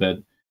son go to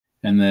bed,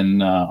 and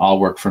then I'll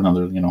work for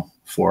another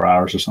 4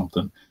 hours or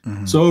something.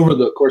 Mm-hmm. So over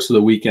the course of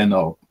the weekend,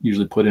 I'll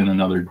usually put in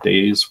another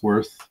day's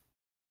worth.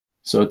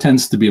 So it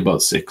tends to be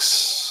about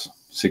 6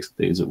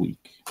 days a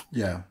week.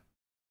 Yeah.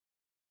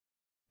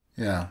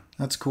 Yeah,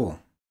 that's cool.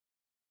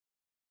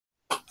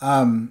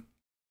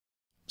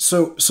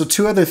 So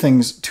two other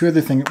things.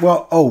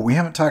 Well, we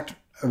haven't talked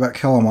about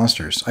Kill All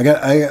Monsters. I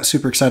got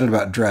super excited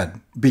about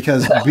Dredd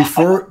because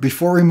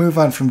before we move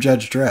on from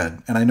Judge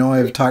Dredd, and I know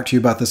I've talked to you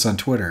about this on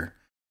Twitter,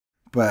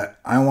 but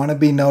I want to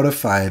be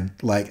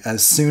notified like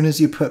as soon as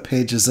you put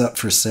pages up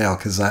for sale,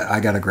 because I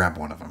got to grab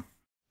one of them.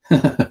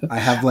 I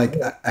have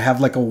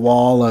a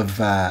wall of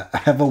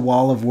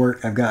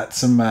work. I've got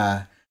some.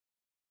 I'm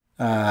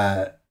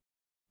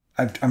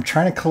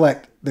trying to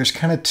collect. There's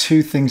kind of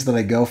 2 things that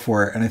I go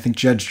for, and I think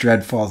Judge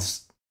Dredd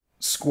falls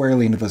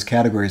squarely into those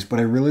categories. But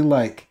I really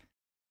like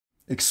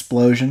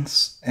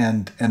explosions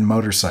and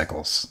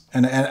motorcycles,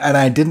 and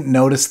I didn't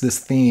notice this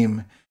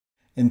theme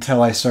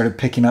until I started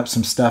picking up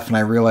some stuff, and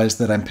I realized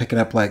that I'm picking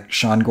up like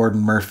Sean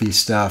Gordon Murphy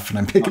stuff, and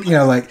I'm picking,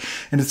 and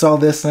it's all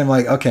this, and I'm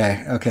like,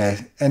 okay,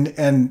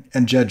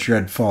 and Judge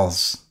Dredd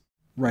falls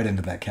right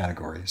into that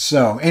category.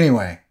 So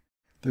anyway,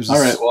 there's all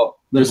right. Well,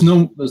 there's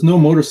no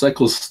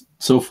motorcycles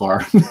so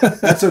far.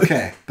 That's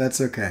okay.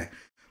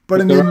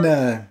 But I mean,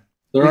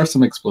 there are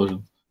some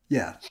explosions.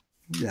 Yeah.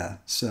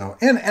 So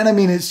and I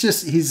mean, he's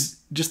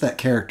just that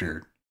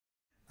character.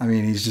 I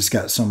mean, he's just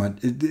got so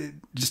much. It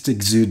just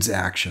exudes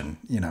action.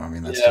 I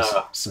mean, that's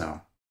just so.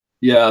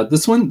 Yeah,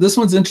 this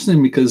one's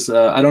interesting because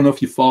I don't know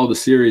if you follow the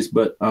series,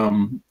 but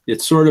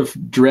it's sort of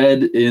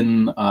Dredd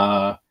in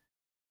a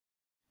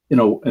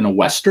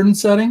Western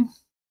setting.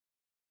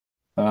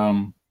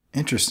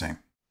 Interesting.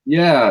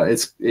 Yeah,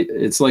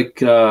 it's like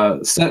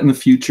set in the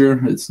future.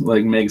 It's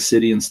like Meg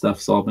City and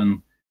stuff's all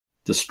been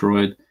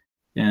destroyed,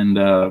 and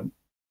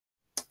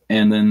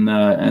then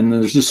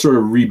there's just sort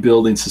of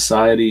rebuilding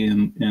society,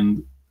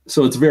 and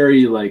so it's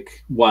very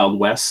like Wild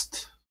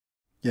West.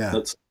 Yeah,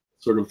 that's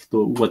sort of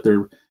what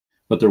they're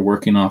they're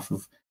working off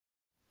of.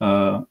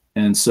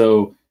 And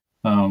so,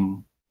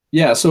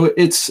 yeah, so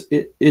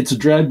it's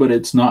dread, but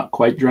it's not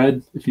quite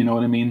dread, if you know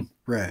what I mean.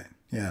 Right.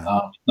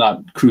 Yeah.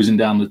 Not cruising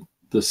down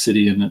the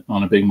city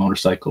on a big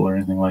motorcycle or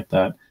anything like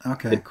that.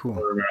 Okay, It's cool.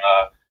 more,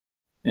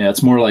 yeah,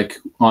 it's more like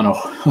on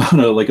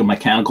a like a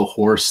mechanical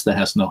horse that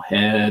has no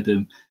head,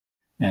 and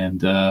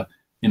they're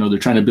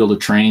trying to build a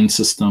train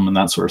system and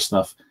that sort of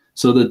stuff.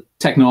 So the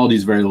technology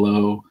is very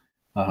low.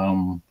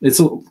 It's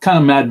kind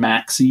of Mad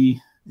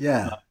Maxy.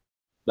 Yeah.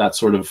 That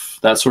sort of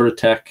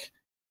tech.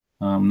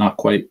 Not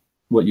quite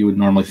what you would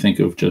normally think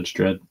of Judge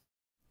Dredd.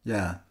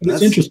 Yeah. But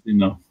it's interesting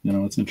though.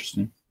 It's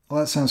interesting. Well,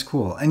 that sounds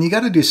cool. And you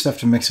got to do stuff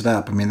to mix it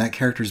up. I mean, that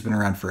character's been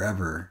around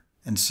forever.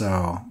 And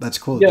so that's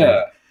cool.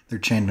 Yeah. They're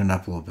changing it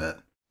up a little bit.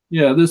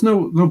 Yeah, there's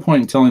no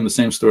point in telling the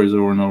same stories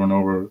over and over and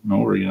over and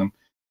over again.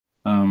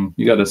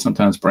 You got to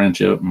sometimes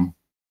branch out and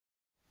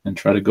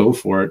try to go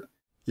for it.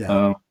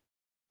 Yeah.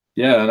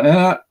 Yeah,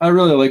 and I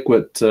really like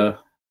what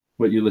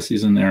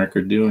Ulysses and Eric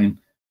are doing.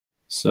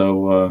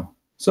 So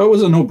it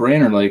was a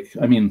no-brainer. Like,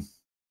 I mean,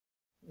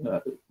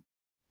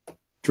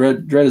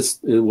 Dread is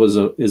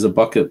a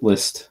bucket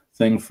list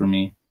thing for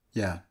me.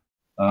 Yeah.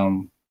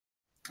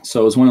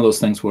 So it was one of those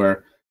things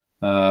where,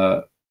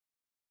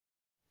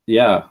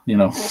 yeah,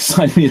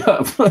 sign me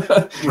up.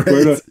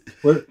 Right.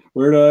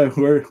 Where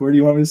do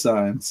you want me to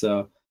sign?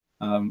 So,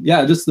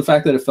 yeah, just the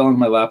fact that it fell in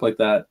my lap like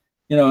that,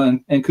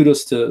 and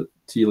kudos to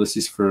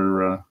Ulysses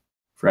for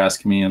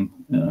asking me, and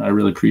I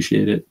really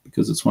appreciate it,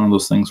 because it's one of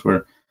those things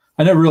where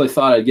I never really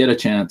thought I'd get a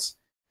chance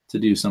to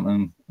do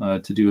something,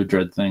 to do a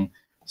Dread thing.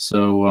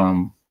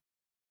 So,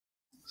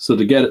 so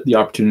to get the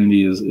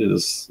opportunity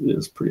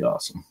is pretty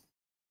awesome.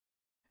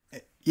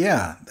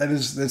 Yeah,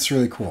 that's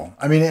really cool.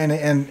 I mean,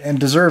 and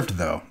deserved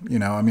though.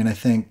 I mean, I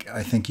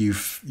think you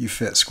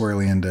fit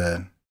squarely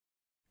into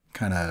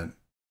kind of,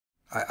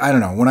 I don't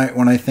know,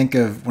 when I think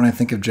of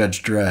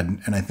Judge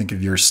Dredd and I think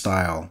of your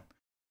style,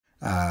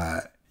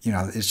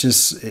 it's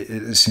just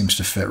it seems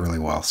to fit really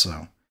well.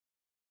 So,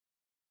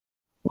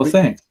 well,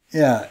 thanks.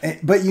 Yeah,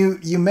 but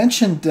you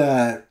mentioned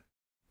that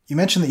you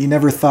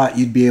never thought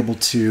you'd be able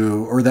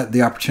to, or that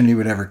the opportunity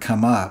would ever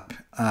come up.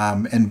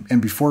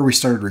 And before we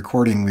started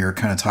recording, we were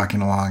kind of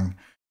talking along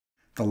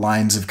the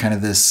lines of kind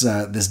of this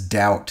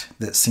doubt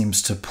that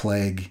seems to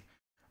plague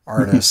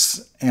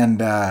artists.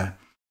 And I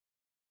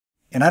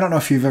don't know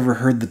if you've ever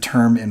heard the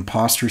term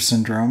imposter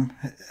syndrome.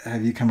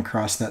 Have you come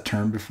across that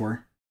term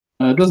before?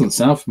 It doesn't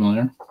sound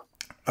familiar.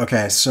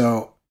 Okay,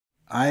 so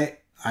I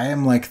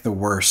am like the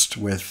worst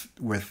with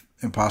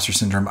imposter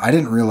syndrome. I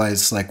didn't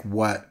realize like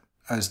what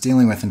I was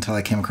dealing with until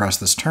I came across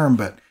this term,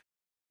 but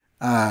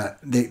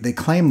they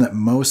claim that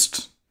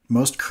most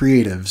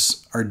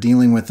creatives are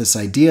dealing with this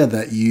idea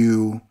that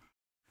you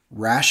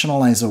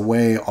rationalize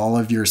away all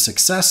of your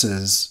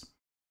successes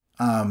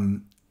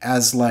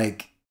as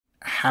like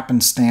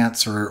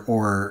happenstance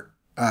or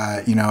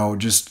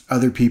just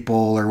other people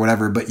or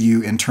whatever, but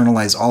you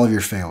internalize all of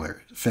your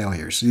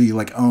failures. So you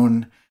like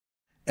own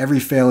every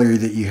failure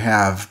that you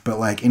have, but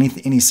like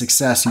any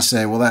success you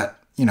say, well, that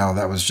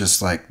was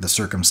just like the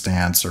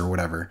circumstance or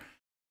whatever.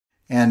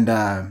 And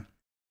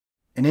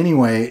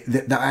anyway,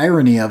 the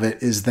irony of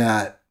it is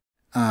that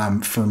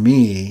for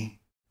me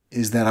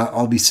is that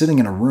I'll be sitting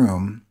in a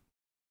room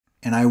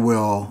and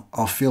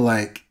I'll feel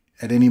like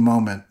at any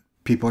moment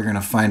people are going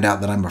to find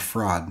out that I'm a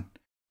fraud.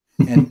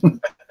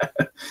 And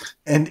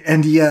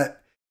and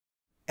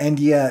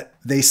yet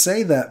they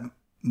say that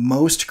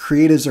most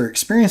creatives are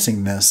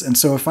experiencing this. And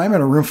so if I'm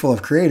in a room full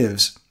of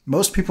creatives,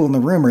 most people in the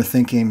room are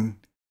thinking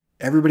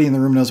everybody in the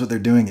room knows what they're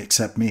doing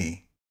except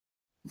me.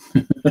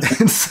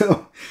 And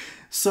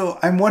so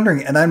I'm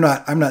wondering, and I'm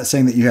not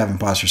saying that you have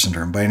imposter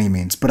syndrome by any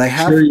means, but I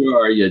have. Sure you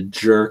are, you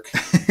jerk.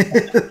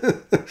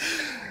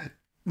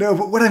 No,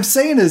 but what I'm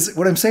saying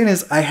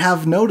is I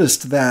have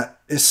noticed that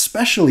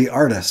especially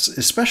artists,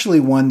 especially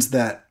ones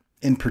that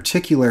in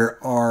particular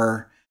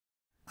are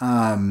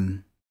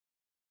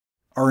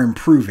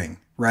improving,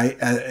 right?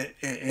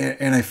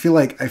 And I feel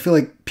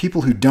like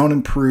people who don't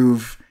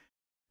improve,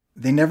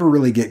 they never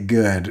really get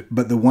good.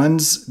 But the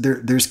ones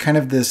there's kind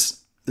of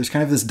this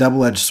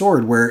double-edged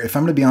sword where if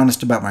I'm going to be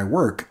honest about my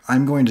work,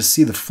 I'm going to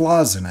see the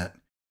flaws in it.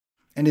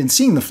 And in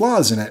seeing the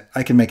flaws in it,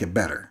 I can make it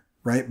better,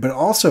 right? But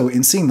also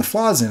in seeing the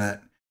flaws in it,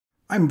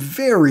 I'm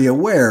very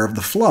aware of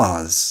the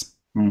flaws.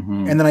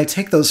 Mm-hmm. And then I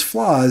take those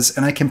flaws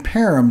and I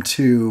compare them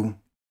to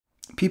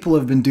people who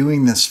have been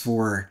doing this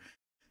for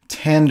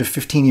 10 to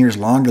 15 years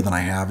longer than I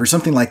have or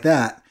something like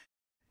that.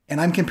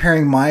 And I'm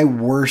comparing my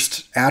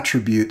worst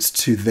attributes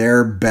to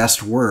their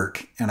best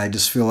work. And I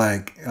just feel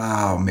like,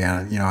 oh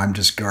man, I'm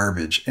just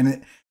garbage.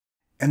 And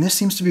this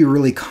seems to be a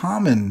really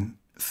common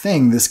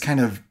thing, this kind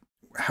of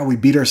how we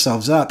beat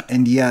ourselves up.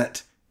 And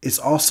yet it's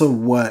also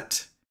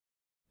what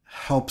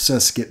helps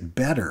us get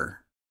better.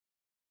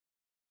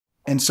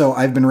 And so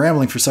I've been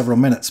rambling for several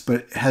minutes,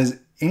 but has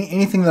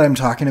anything that I'm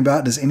talking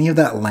about, does any of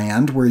that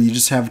land where you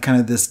just have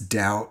kind of this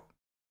doubt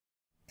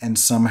and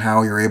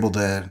somehow you're able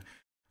to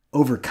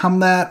overcome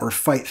that or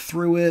fight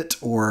through it,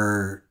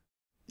 or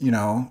you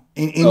know,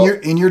 Well,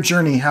 in your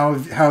journey, how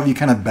have you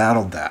kind of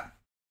battled that?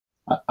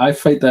 I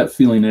fight that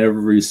feeling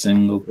every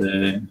single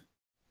day.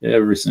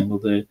 Every single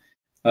day.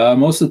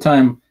 Most of the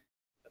time,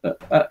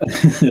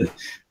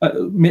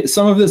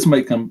 some of this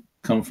might come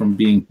from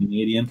being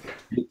Canadian,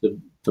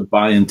 to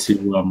buy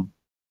into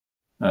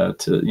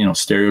to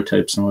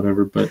stereotypes and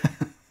whatever. But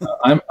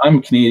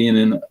I'm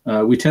Canadian,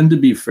 and we tend to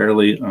be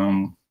fairly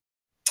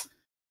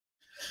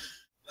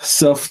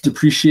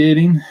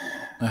self-depreciating.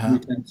 Uh-huh.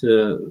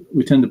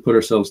 We tend to put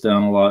ourselves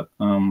down a lot,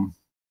 and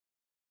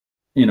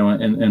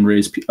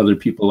raise other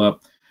people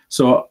up.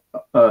 So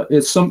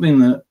it's something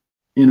that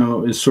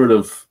is sort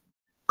of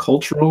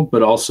cultural,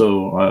 but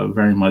also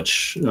very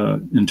much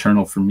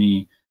internal for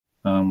me.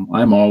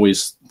 I'm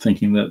always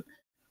thinking that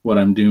what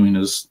I'm doing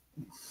is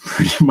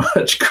pretty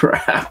much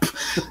crap,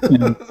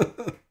 and,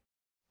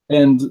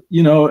 and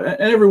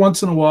every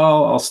once in a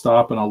while I'll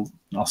stop and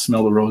I'll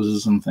smell the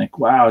roses and think,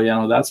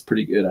 wow, that's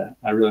pretty good.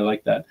 I really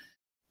like that.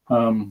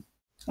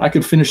 I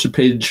could finish the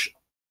page,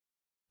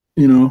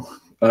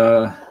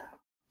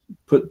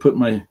 put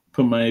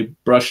my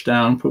brush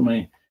down, put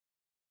my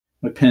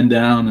pen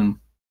down, and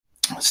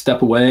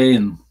step away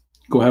and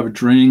go have a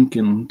drink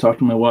and talk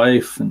to my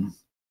wife and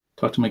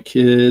talk to my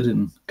kid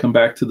and come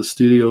back to the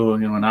studio,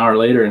 an hour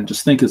later, and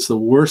just think it's the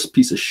worst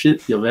piece of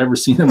shit you've ever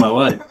seen in my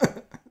life.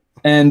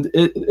 And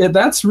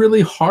that's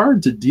really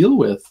hard to deal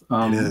with.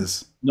 It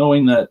is.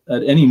 Knowing that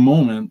at any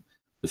moment,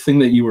 the thing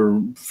that you were,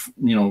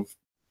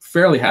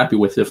 fairly happy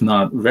with, if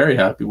not very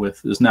happy with,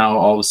 is now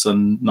all of a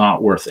sudden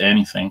not worth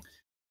anything.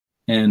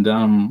 And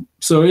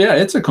so, yeah,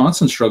 it's a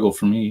constant struggle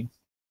for me.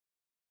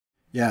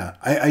 Yeah,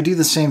 I do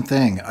the same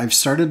thing. I've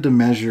started to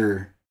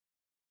measure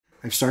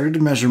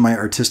my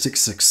artistic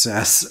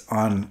success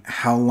on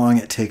how long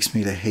it takes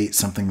me to hate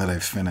something that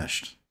I've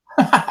finished.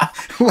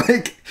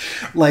 like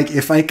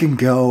if I can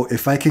go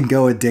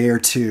a day or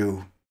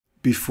two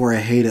before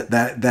I hate it,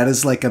 that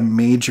is like a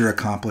major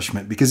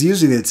accomplishment, because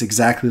usually it's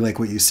exactly like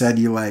what you said.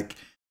 You like,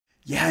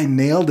 yeah, I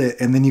nailed it.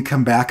 And then you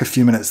come back a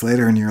few minutes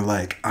later and you're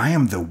like, I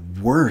am the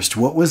worst.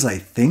 What was I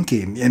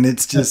thinking? And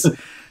it's just,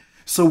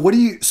 so what do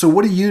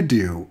you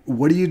do?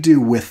 What do you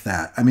do with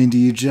that? I mean, do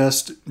you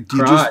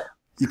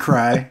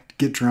cry,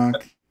 get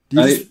drunk?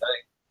 I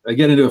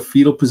get into a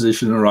fetal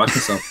position and rock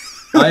myself.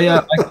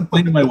 I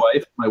complain to my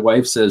wife. My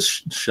wife says,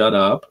 shut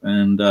up.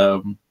 And,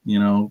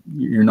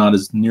 you're not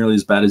nearly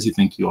as bad as you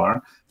think you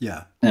are.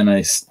 Yeah. And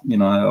I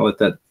let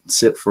that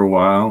sit for a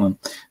while. And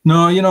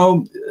no,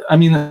 I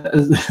mean,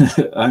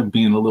 I'm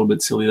being a little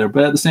bit silly there,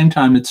 but at the same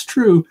time, it's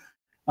true.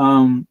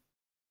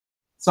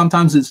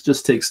 Sometimes it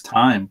just takes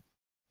time,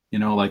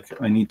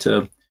 like I need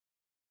to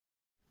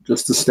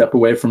step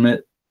away from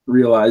it,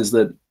 realize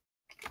that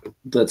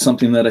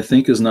something that I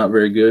think is not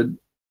very good,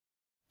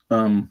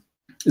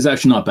 is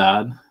actually not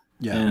bad.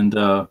 Yeah. And,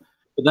 but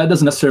that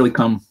doesn't necessarily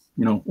come,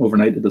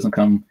 overnight. It doesn't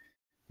come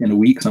in a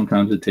week.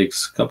 Sometimes it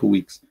takes a couple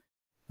weeks.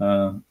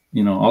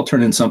 I'll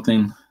turn in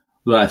something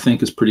that I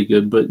think is pretty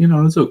good, but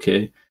it's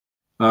okay.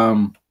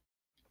 And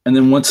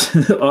then once,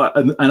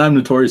 and I'm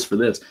notorious for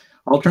this,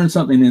 I'll turn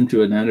something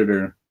into an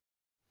editor,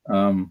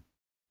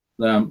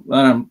 that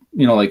I'm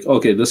like,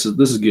 okay, this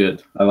is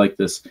good. I like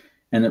this.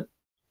 And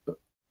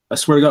I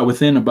swear to God,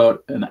 within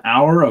about an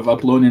hour of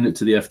uploading it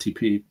to the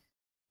FTP,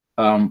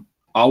 I'll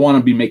want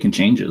to be making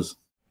changes.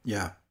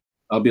 Yeah.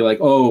 I'll be like,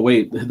 oh,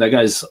 wait, that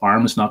guy's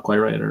arm is not quite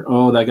right. Or,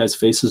 oh, that guy's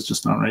face is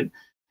just not right.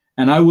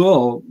 And I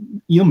will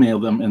email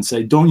them and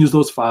say, don't use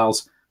those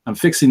files. I'm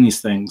fixing these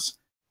things.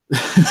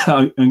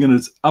 I'm going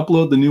to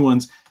upload the new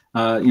ones,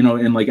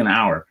 in like an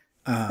hour.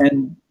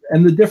 And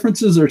the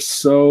differences are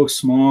so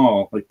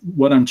small. Like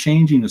what I'm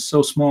changing is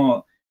so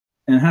small.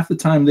 And half the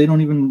time they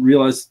don't even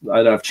realize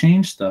that I've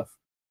changed stuff.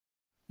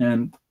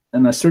 And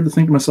I started to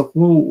think to myself,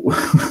 whoa,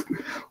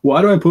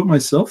 why do I put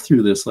myself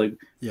through this? Like,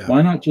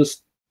 Why not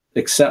just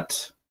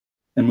accept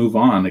and move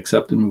on?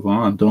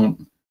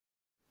 Don't,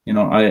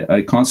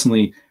 I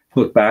constantly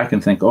look back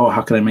and think, oh,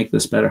 how can I make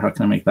this better? How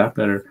can I make that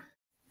better?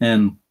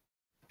 And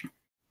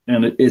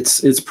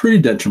it's pretty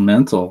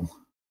detrimental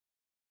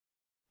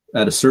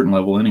at a certain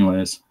level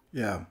anyways.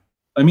 Yeah.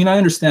 I mean, I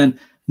understand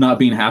not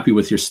being happy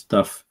with your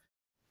stuff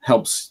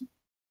helps,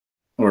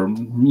 or,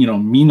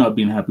 me not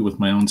being happy with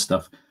my own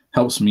stuff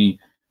helps me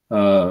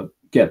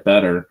get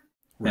better.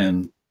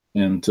 Right.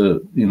 and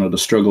to, to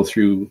struggle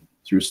through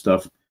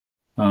stuff.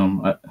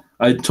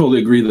 I totally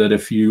agree that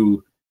if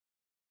you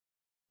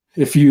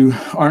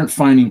aren't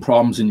finding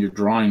problems in your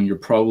drawing, you're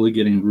probably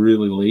getting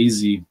really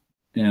lazy,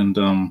 and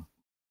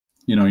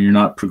you're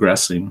not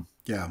progressing.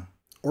 Yeah.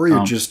 Or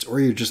you're just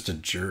a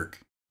jerk.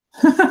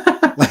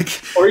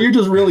 Or you're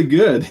just really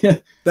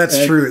good.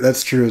 That's true.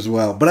 That's true as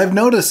well. But I've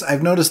noticed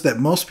that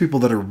most people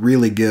that are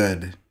really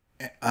good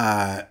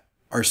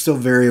are still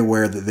very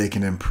aware that they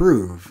can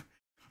improve.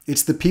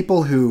 It's the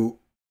people who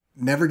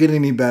never get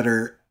any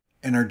better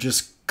and are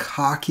just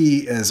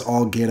cocky as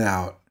all get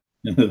out.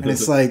 And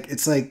it's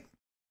like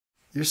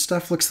your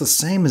stuff looks the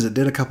same as it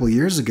did a couple of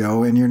years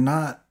ago, and you're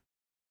not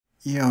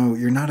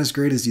as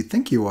great as you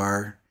think you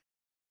are.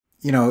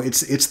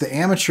 it's the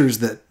amateurs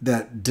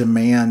that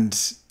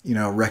demand,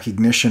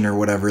 recognition or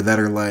whatever, that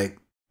are like,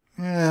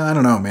 I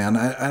don't know, man.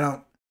 I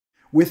don't,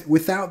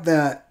 without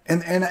that,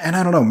 and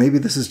I don't know, maybe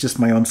this is just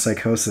my own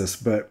psychosis,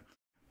 but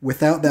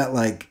without that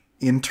like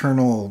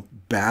internal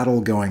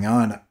battle going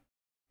on,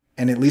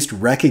 and at least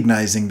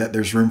recognizing that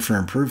there's room for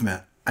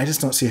improvement, I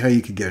just don't see how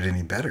you could get it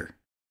any better.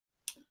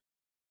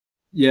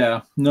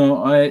 Yeah,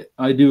 no,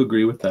 I do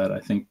agree with that. I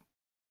think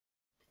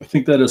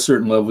that at a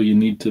certain level you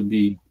need to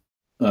be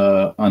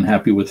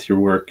unhappy with your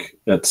work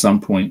at some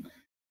point.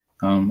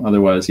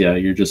 Otherwise, yeah,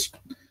 you're just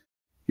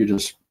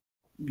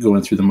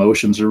going through the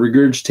motions or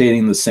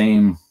regurgitating the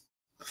same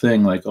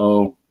thing. Like,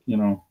 oh,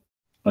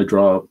 I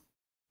draw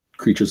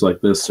creatures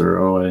like this, or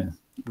oh,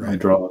 I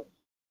draw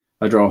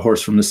a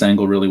horse from this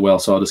angle really well,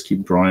 so I'll just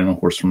keep drawing a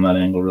horse from that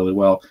angle really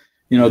well.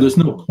 There's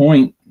no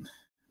point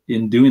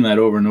in doing that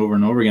over and over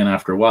and over again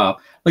after a while.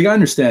 Like, I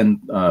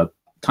understand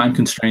time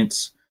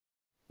constraints.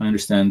 I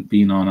understand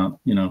being on a,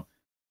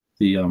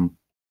 you're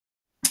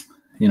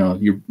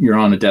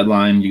on a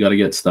deadline, you got to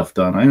get stuff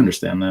done. I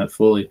understand that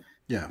fully.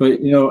 Yeah. But,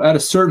 at a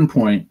certain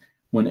point,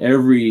 when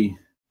every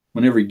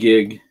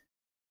gig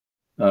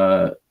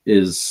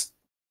is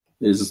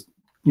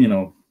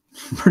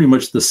pretty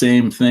much the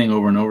same thing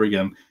over and over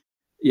again,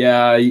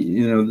 yeah,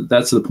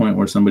 that's the point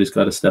where somebody's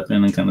got to step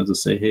in and kind of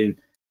just say, hey,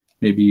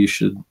 maybe you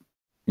should,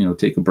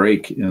 take a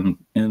break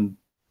and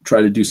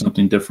try to do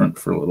something different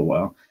for a little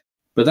while.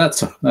 But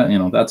that's a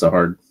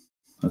hard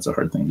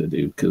thing to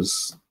do,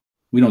 because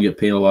we don't get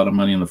paid a lot of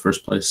money in the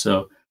first place.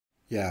 So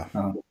yeah,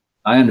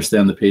 I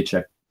understand the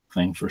paycheck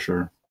thing for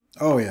sure.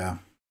 Oh yeah.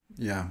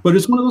 Yeah. But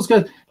it's one of those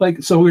guys,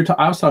 like, so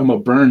I was talking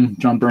about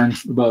John Byrne,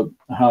 about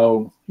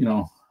how,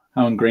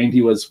 how ingrained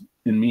he was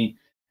in me.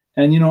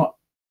 And,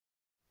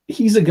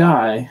 he's a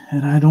guy,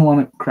 and I don't want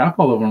to crap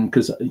all over him,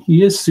 because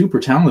he is super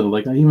talented.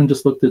 Like, I even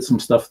just looked at some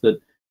stuff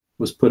that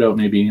was put out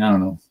maybe, I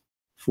don't know,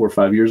 4 or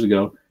 5 years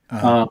ago.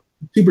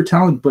 Super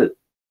talented, but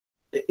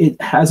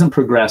it hasn't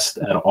progressed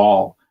at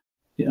all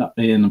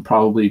in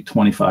probably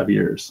 25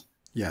 years.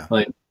 Yeah.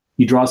 Like,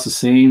 he draws the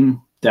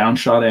same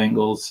downshot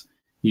angles.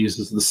 He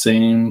uses the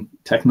same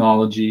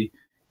technology.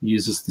 He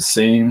uses the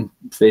same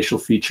facial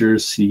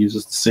features. He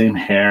uses the same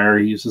hair.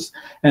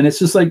 And it's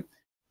just like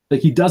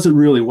he does it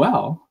really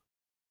well,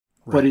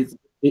 right.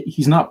 But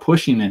he's not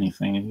pushing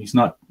anything, and he's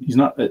not.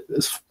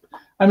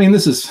 I mean,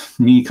 this is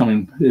me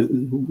coming.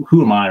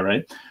 Who am I,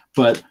 right?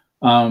 But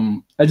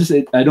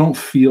I don't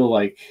feel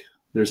like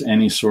there's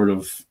any sort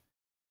of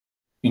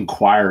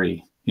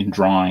inquiry in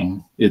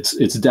drawing. It's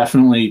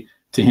definitely,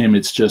 to him,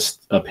 it's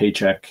just a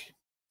paycheck.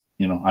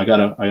 I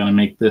gotta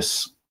make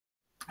this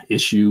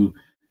issue,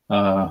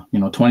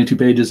 22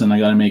 pages, and I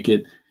gotta make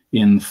it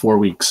in 4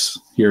 weeks.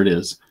 Here it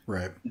is.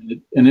 Right.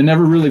 And it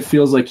never really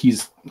feels like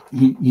he's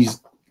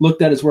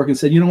looked at his work and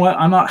said, you know what,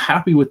 I'm not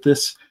happy with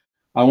this.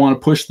 I want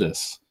to push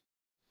this.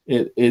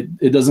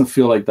 It doesn't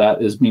feel like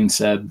that is being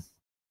said,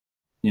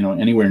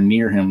 anywhere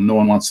near him. No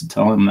one wants to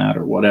tell him that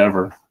or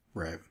whatever.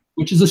 Right.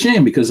 Which is a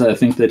shame, because I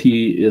think that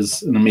he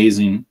is an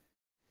amazing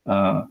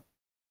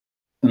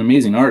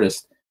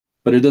artist,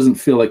 but it doesn't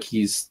feel like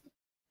he's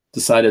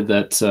decided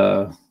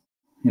that,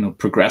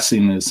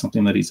 progressing is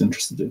something that he's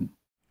interested in.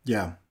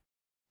 Yeah.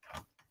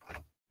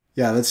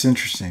 Yeah, that's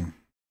interesting.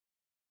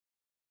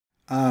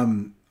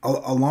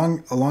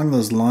 Along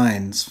those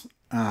lines,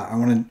 I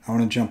want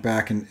to jump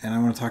back and I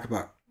want to talk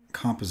about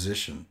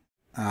composition.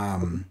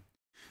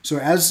 So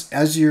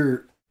as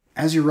you're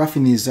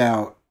roughing these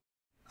out,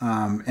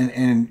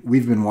 and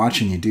we've been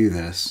watching you do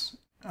this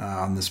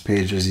on this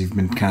page as you've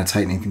been kind of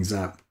tightening things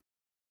up.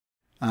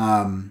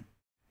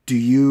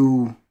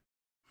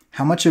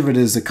 How much of it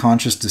is a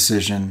conscious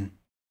decision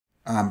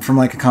from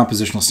like a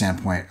compositional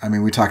standpoint? I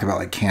mean, we talk about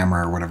like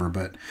camera or whatever,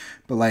 but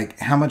like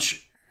how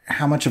much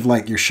of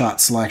like your shot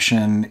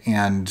selection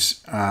and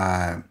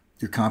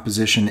your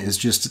composition is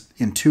just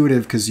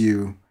intuitive because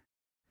you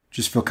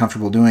just feel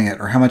comfortable doing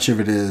it, or how much of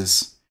it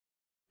is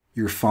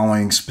you're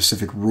following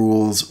specific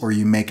rules, or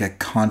you make a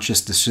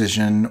conscious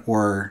decision,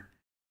 or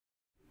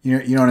you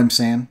know what I'm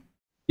saying?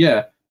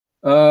 Yeah.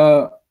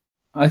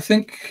 I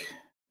think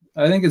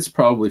it's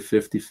probably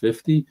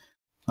 50-50.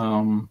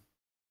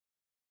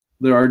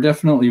 There are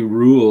definitely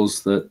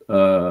rules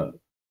that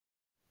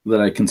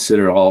I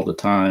consider all the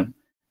time.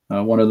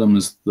 One of them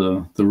is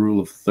the rule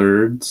of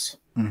thirds.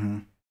 Mm-hmm.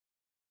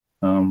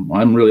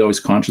 I'm really always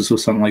conscious of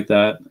something like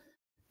that,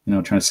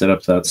 trying to set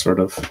up that sort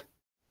of,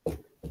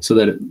 so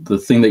that the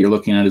thing that you're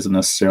looking at isn't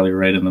necessarily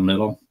right in the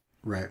middle,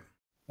 right,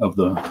 of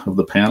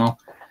the panel.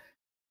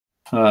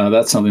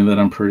 That's something that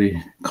I'm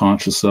pretty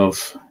conscious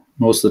of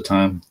most of the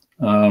time.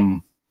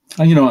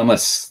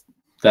 Unless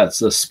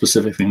that's a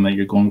specific thing that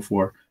you're going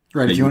for.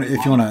 Right. If you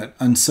want to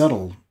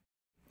unsettle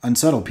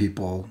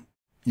people,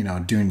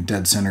 doing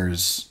dead center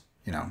is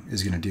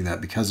going to do that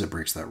because it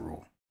breaks that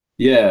rule.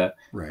 Yeah.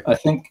 Right. I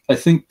think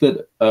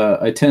that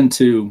I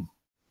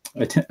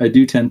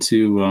do tend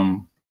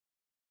to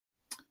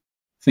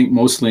think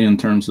mostly in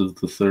terms of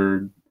the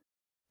third.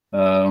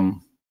 Now,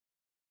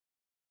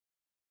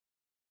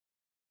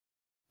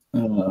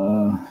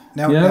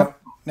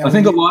 Now, I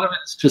think a lot of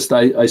it's just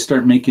I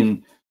start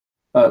making.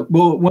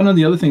 Well, one of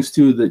the other things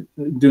too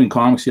that doing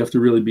comics, you have to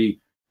really be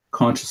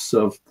conscious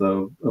of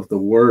the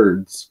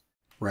words,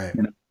 right.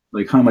 you know,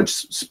 like how much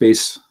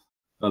space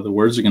the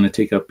words are going to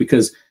take up,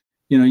 because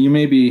you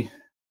maybe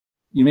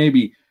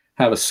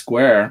have a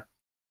square,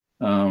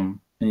 and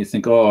you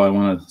think, oh, I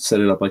want to set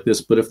it up like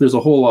this, but if there's a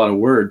whole lot of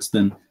words,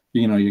 then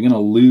you're going to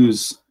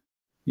lose.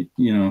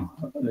 You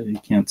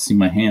can't see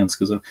my hands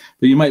but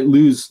you might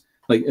lose.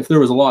 Like if there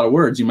was a lot of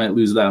words, you might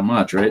lose that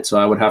much, right? So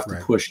I would have to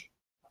push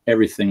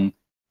everything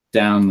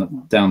down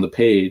the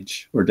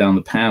page or down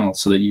the panel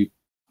so that you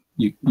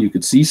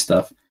could see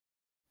stuff.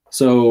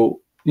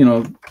 So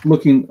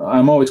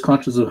I'm always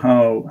conscious of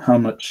how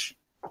much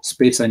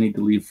space I need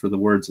to leave for the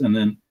words, and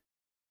then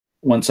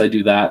once I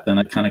do that, then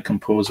I kind of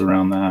compose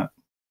around that.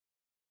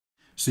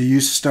 So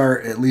you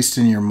start, at least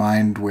in your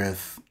mind,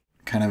 with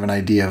kind of an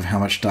idea of how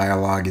much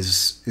dialogue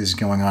is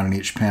going on in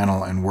each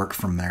panel and work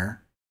from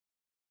there.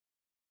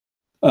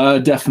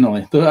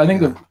 Definitely. I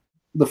think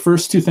the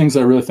first two things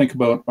I really think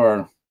about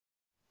are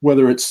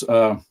whether it's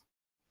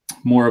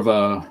more of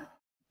a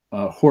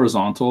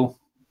horizontal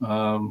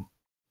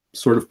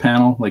sort of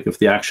panel, like if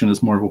the action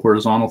is more of a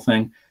horizontal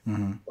thing,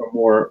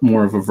 or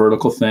more of a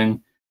vertical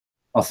thing.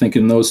 I'll think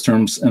in those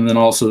terms, and then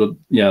also,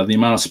 the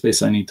amount of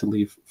space I need to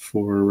leave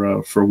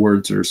for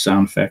words or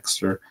sound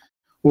effects,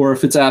 or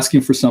if it's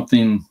asking for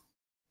something,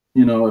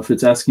 if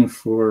it's asking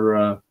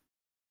for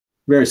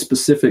very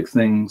specific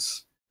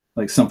things,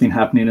 like something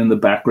happening in the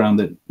background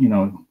that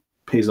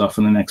pays off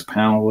in the next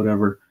panel,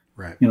 whatever.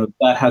 Right.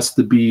 That has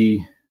to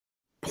be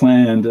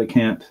planned. It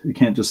can't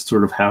just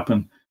sort of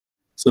happen.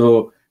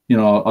 So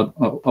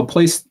I'll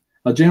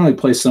generally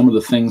place some of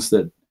the things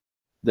that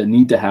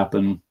need to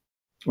happen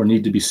or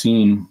need to be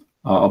seen.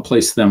 I'll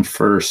place them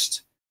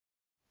first,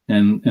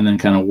 and then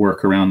kind of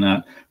work around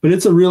that. But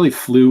it's a really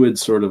fluid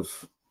sort of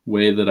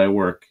way that I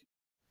work.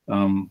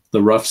 The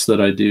roughs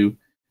that I do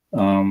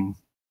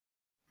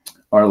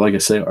are, like I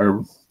say,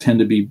 tend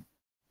to be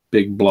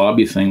big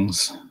blobby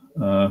things.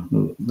 I'm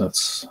in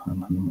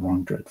the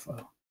wrong dread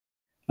file.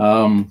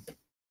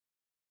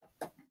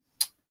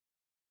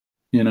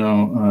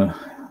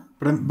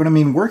 But I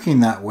mean,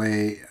 working that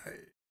way,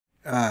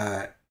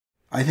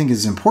 I think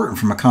is important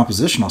from a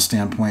compositional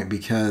standpoint,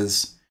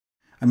 because,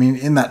 I mean,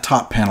 in that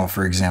top panel,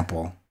 for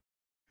example,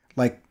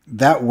 like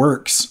that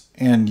works,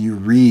 and you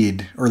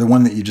read, or the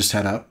one that you just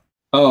had up.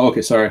 Oh,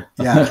 okay, sorry.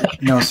 Yeah,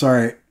 no,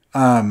 sorry.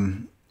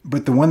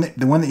 But the one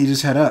that you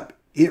just had up,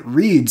 it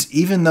reads,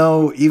 even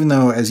though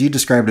as you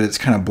described it, it's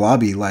kind of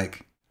blobby.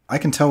 Like I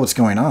can tell what's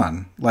going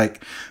on.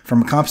 Like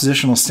from a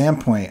compositional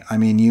standpoint, I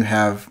mean, you've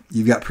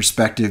got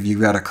perspective,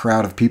 you've got a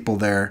crowd of people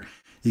there.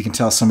 You can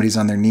tell somebody's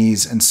on their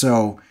knees, and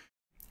so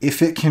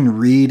if it can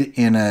read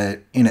in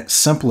its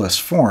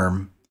simplest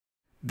form,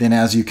 then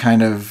as you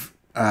kind of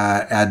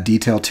add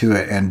detail to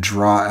it and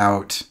draw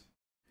out,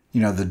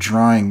 the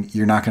drawing,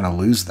 you're not going to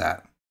lose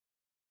that.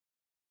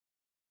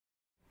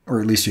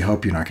 Or at least you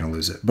hope you're not going to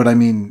lose it. But I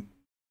mean,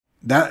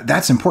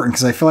 that's important,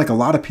 because I feel like a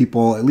lot of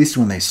people, at least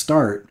when they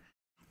start,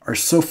 are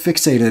so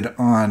fixated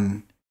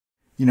on,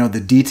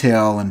 the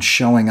detail and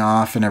showing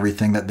off and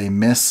everything, that they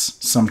miss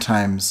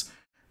sometimes,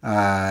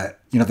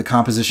 the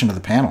composition of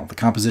the panel, the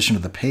composition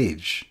of the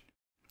page.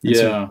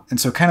 And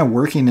so kind of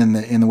working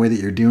in the way that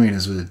you're doing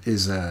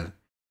is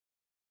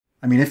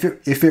I mean,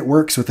 if it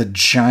works with a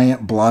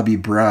giant blobby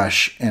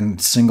brush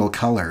and single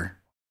color,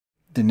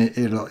 then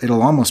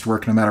it'll almost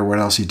work no matter what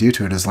else you do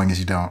to it, as long as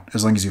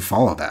you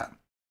follow that.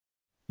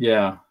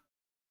 Yeah.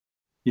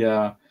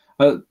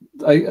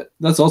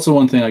 That's also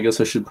one thing I guess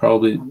I should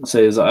probably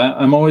say is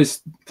I'm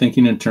always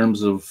thinking in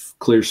terms of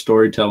clear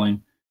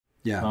storytelling.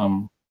 Yeah.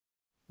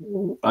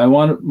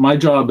 My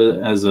job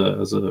as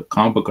a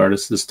comic book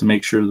artist is to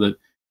make sure that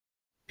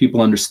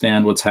people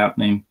understand what's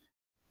happening.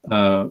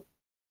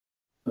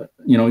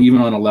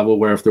 Even on a level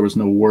where if there was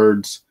no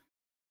words,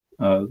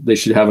 they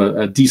should have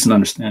a decent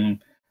understanding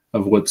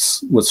of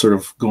what's sort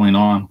of going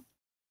on.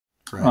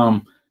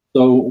 Right.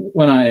 So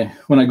when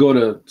I go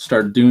to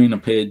start doing a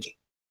page,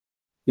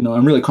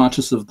 I'm really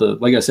conscious of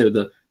like I said,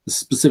 the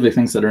specific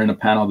things that are in a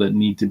panel that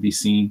need to be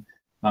seen.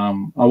 I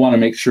want to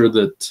make sure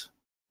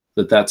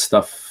that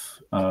stuff,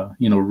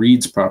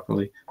 reads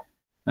properly.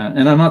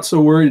 And I'm not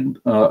so worried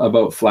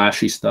about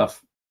flashy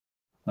stuff,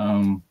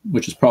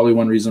 which is probably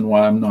one reason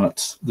why I'm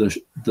not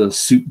the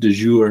suit du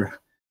jour,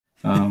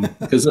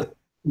 because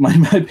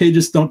my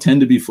pages don't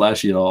tend to be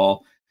flashy at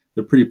all.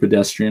 They're pretty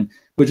pedestrian,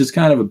 which is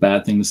kind of a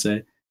bad thing to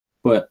say.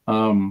 But,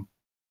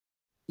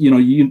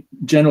 you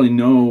generally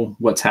know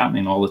what's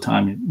happening all the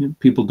time.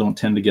 People don't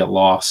tend to get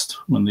lost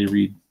when they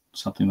read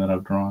something that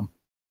I've drawn.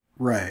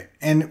 Right.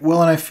 And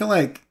I feel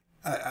like,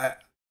 I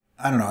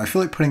don't know, I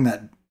feel like putting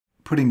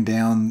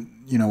down,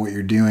 what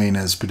you're doing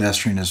as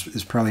pedestrian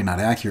is probably not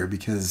accurate,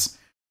 because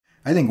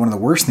I think one of the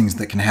worst things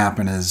that can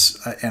happen is,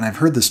 and I've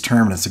heard this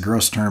term, and it's a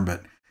gross term,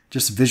 but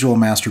just visual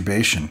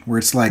masturbation, where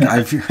it's like,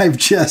 I've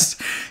just,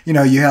 you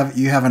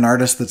have an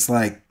artist that's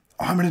like,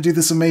 oh, I'm going to do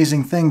this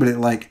amazing thing, but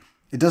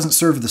it doesn't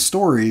serve the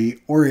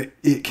story, or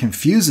it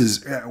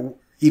confuses,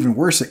 even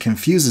worse, it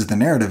confuses the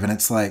narrative, and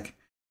it's like,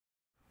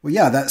 well,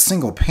 yeah, that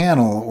single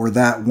panel or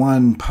that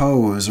one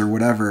pose or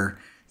whatever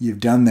you've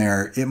done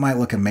there, it might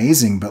look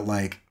amazing, but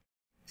like,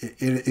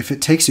 if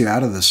it takes you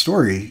out of the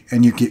story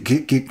and you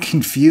get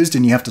confused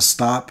and you have to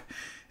stop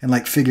and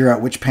like figure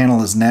out which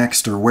panel is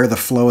next or where the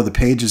flow of the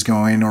page is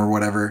going or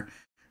whatever,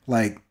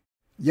 like,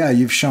 yeah,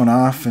 you've shown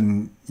off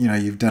and, you know,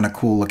 you've done a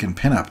cool looking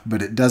pinup,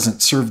 but it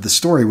doesn't serve the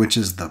story, which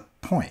is the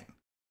point.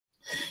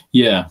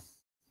 Yeah.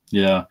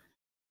 Yeah.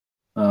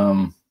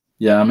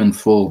 Yeah, I'm in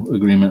full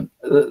agreement.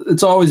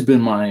 It's always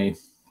been like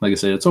I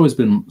say, it's always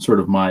been sort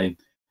of my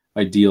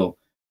ideal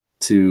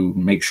to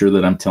make sure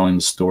that I'm telling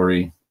the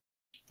story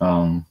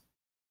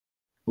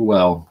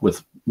well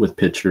with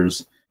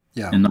pictures,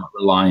 and not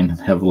relying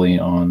heavily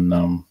on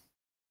the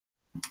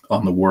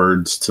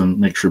words to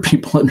make sure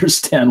people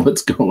understand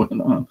what's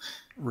going on.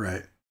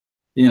 Right.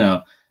 You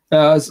know,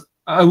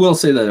 I will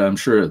say that I'm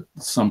sure at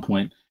some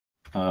point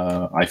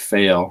I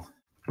fail,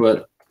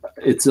 but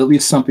it's at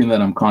least something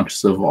that I'm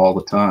conscious of all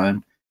the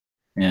time,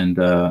 and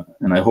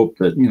I hope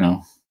that, you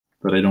know,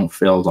 that I don't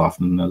fail as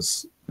often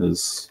as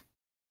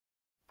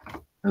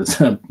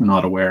I'm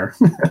not aware.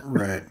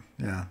 Right.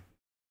 Yeah.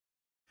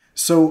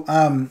 So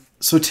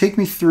so take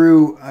me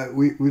through.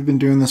 We've been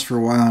doing this for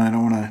a while, and I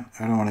don't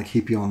want to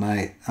keep you all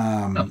night.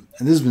 And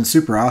this has been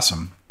super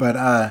awesome.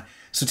 But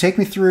so take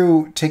me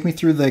through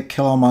the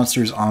Kill All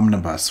Monsters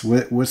omnibus.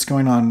 What's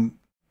going on?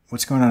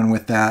 What's going on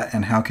with that,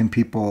 and how can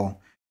people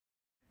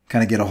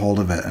kind of get a hold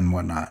of it and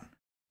whatnot?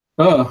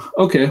 Oh,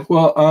 okay.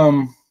 Well,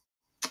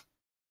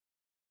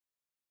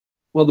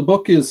 the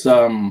book's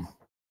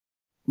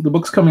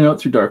coming out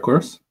through Dark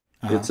Horse.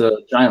 Uh-huh. It's a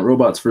giant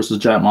robots versus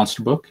giant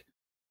monster book.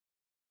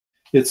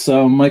 It's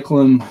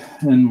Michael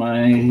and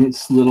my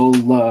little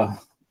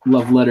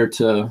love letter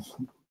to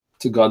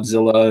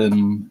Godzilla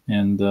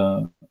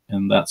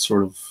and that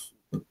sort of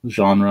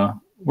genre.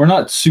 We're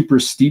not super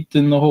steeped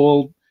in the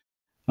whole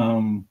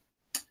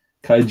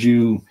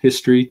kaiju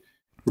history.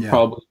 We're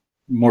probably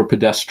more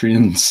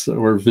pedestrians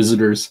or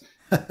visitors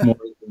more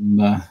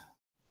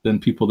than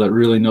people that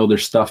really know their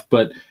stuff.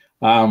 But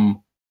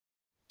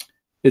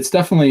it's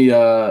definitely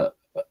a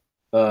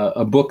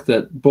book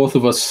that both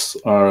of us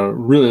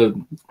really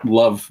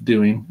love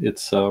doing.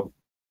 It's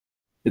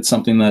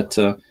something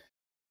that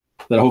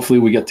hopefully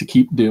we get to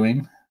keep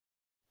doing,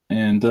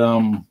 and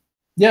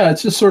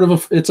it's just sort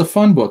of it's a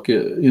fun book.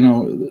 You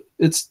know,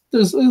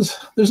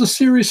 there's a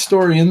serious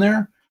story in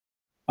there,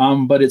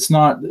 but it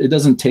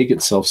doesn't take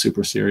itself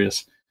super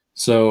serious.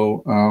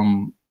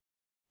 So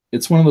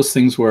it's one of those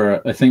things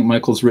where I think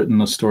Michael's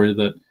written a story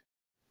that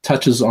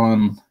touches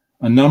on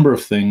a number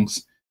of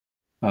things.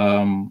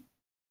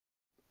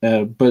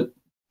 But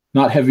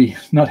not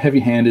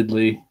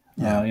heavy-handedly,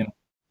 you know,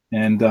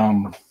 and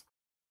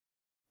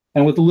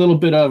with a little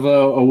bit of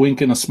a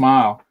wink and a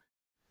smile,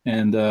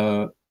 and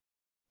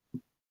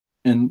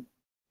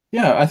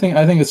yeah, I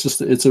think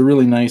it's a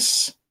really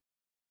nice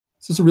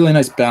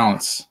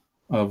balance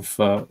of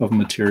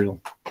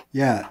material.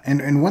 Yeah,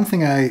 and one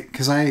thing I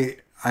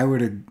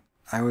would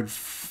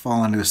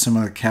fall into a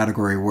similar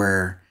category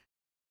where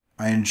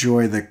I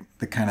enjoy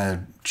the kind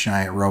of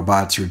giant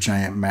robots or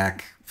giant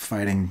mech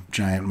fighting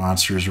giant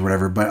monsters or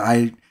whatever, but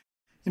I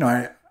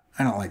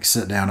don't like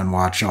sit down and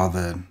watch all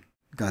the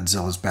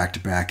Godzillas back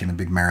to back in a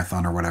big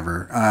marathon or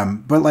whatever.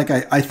 But like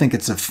I think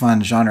it's a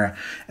fun genre.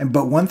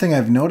 But one thing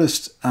I've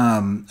noticed,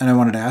 and I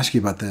wanted to ask you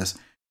about this,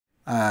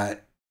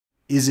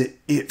 is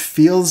it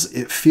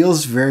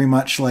feels very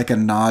much like a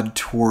nod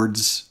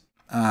towards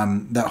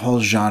that whole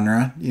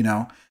genre, you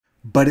know,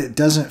 but it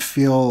doesn't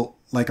feel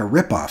like a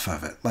ripoff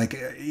of it. Like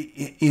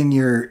in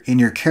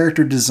your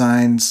character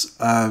designs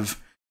of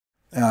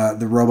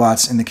the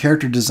robots and the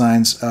character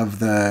designs of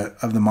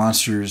the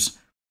monsters,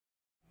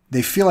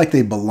 they feel like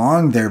they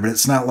belong there, but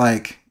it's not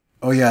like,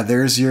 oh yeah,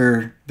 there's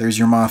your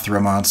Mothra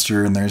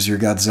monster and there's your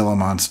Godzilla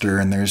monster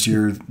and there's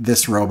your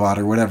this robot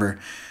or whatever.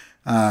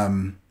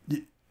 And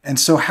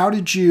so how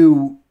did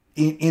you,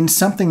 in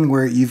something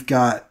where you've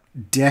got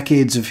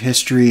decades of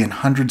history and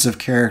hundreds of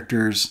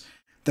characters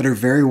that are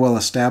very well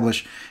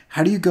established,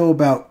 how do you go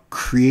about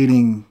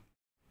creating,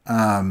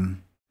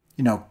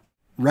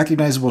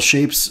 recognizable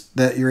shapes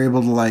that you're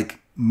able to like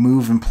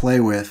move and play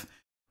with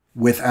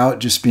without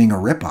just being a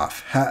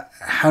ripoff?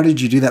 How did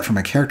you do that from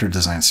a character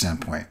design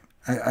standpoint?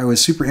 I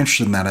was super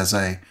interested in that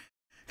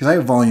because I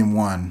have volume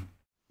 1.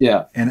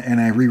 Yeah. And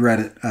I reread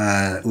it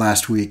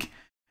last week.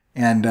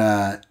 And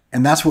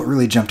that's what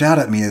really jumped out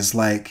at me is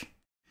like,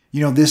 you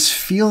know, this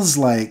feels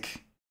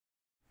like,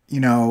 you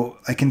know,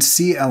 I can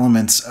see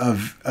elements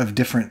of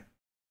different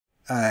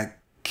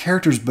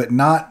characters, but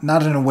not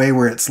in a way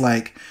where it's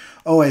like,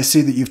 oh, I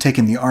see that you've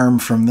taken the arm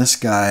from this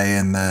guy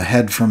and the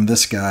head from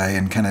this guy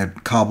and kind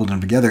of cobbled them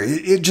together.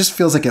 It just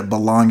feels like it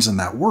belongs in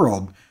that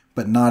world,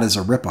 but not as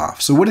a ripoff.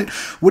 So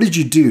what did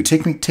you do?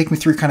 Take me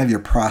through kind of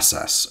your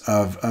process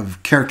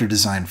of character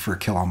design for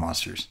Kill All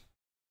Monsters.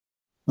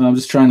 I'm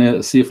just trying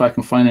to see if I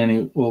can find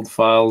any old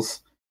files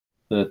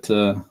that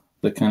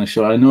kind of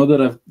show. I know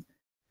that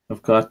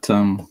I've got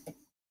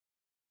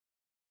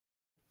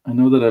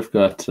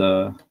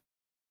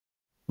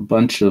a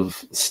bunch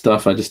of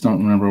stuff. I just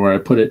don't remember where I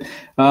put it.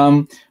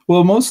 Well,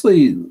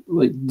 mostly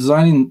like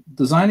designing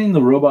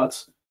the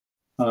robots.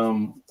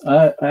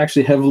 I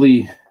actually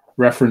heavily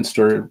referenced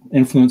or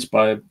influenced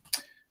by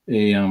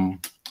a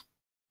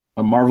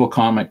Marvel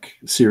comic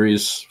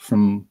series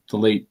from the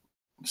late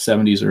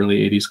 70s,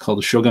 early 80s called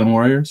the Shogun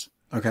Warriors.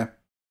 Okay.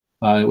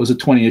 It was a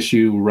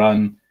 20-issue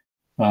run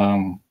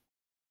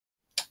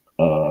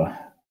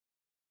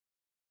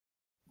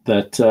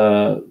that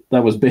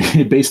was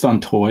based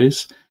on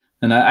toys.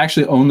 And I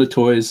actually owned the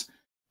toys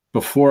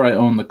before I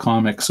owned the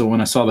comic. So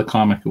when I saw the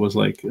comic, it was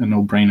like a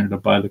no-brainer to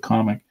buy the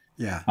comic.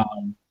 Yeah.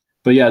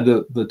 But yeah,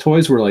 the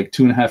toys were like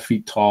 2.5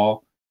 feet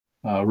tall,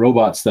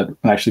 robots that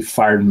actually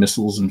fired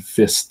missiles and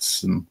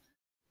fists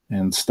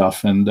and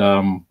stuff. And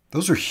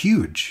those are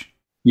huge.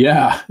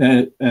 yeah,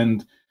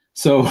 and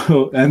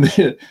so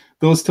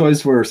those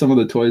toys were some of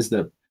the toys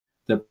that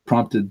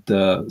prompted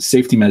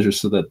safety measures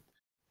so that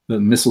the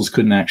missiles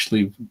couldn't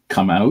actually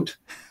come out,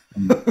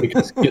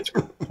 because kids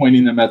were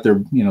pointing them at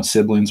their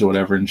siblings or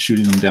whatever and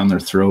shooting them down their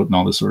throat and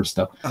all this sort of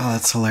stuff. Oh,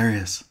 that's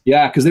hilarious.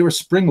 Yeah, because they were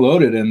spring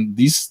loaded and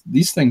these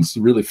things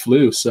really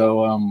flew.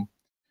 So,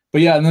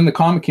 but yeah, and then the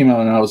comic came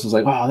out and I was just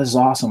like, wow, this is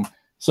awesome.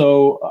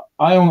 So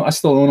I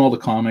still own all the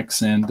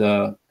comics, and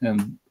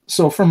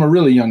so from a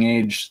really young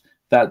age,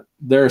 that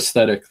their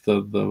aesthetic,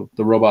 the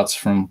robots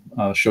from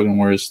Shogun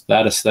Warriors,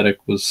 that aesthetic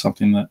was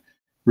something that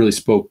really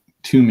spoke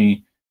to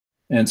me.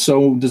 And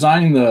so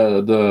designing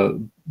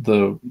the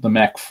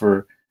mech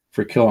for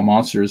Kill All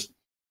Monsters,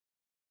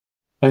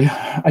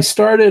 I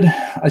started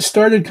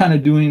kind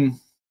of doing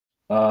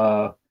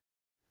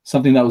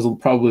something that was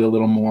probably a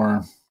little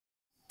more,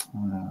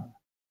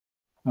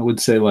 I would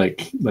say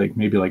like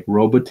maybe like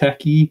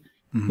Robotech-y,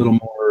 a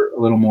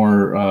little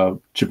more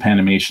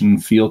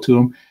Japanimation feel to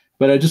them.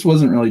 But I just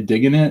wasn't really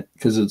digging it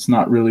because it's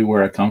not really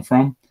where I come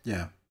from.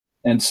 Yeah.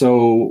 And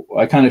so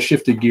I kind of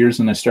shifted gears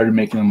and I started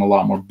making them a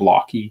lot more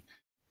blocky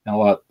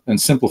and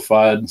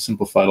simplified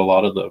a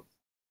lot of the,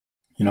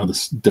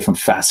 the different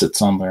facets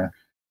on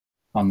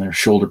their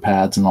shoulder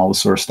pads and all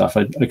this sort of stuff.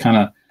 I kind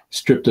of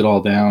stripped it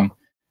all down.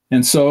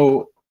 And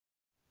so,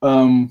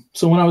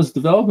 so when I was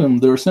developing them,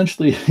 they're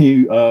essentially,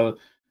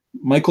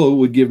 Michael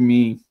would give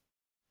me,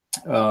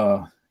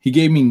 he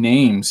gave me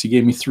names. He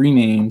gave me 3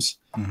 names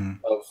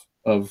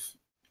of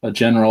a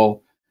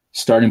general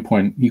starting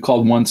point. He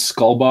called one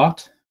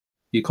Skullbot,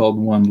 he called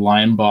one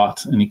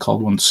Lionbot, and he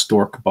called one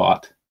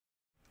Storkbot.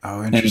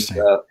 Oh, interesting.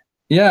 And,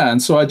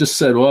 and so I just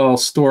said, well,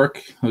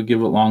 Stork, I'll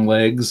give it long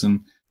legs,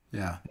 and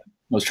yeah, I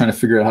was trying to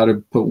figure out how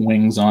to put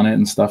wings on it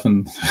and stuff,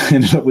 and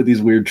ended up with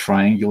these weird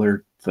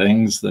triangular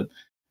things that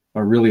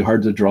are really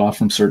hard to draw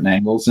from certain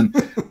angles. And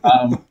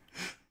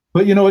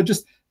but it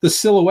just, the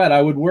silhouette,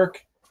 I would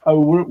work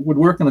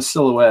on a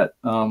silhouette.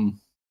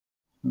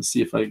 Let's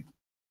see if I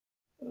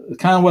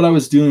kind of what I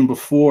was doing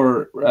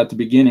before at the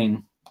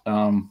beginning,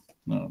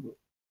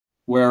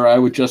 where I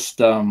would just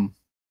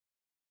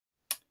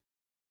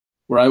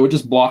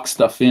block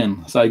stuff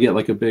in. So I get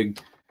like a big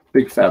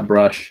fat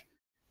brush,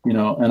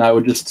 and I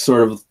would just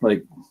sort of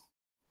like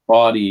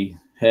body,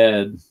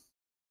 head,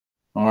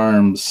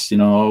 arms,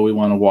 we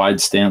want a wide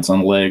stance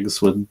on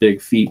legs with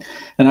big feet.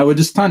 And I would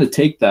just kind of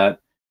take that,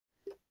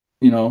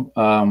 it's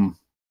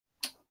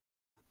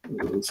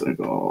like,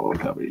 oh,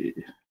 copy.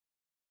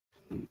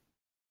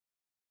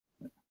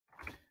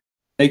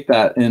 Take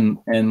that and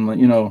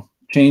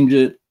change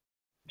the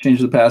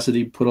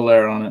opacity, put a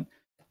layer on it,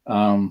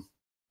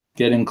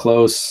 get in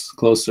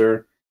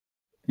closer,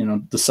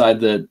 decide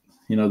that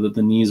that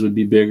the knees would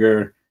be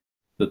bigger,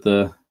 that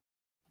the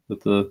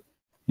the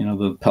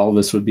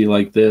pelvis would be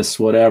like this,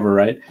 whatever,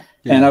 right?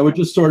 Yeah. And I would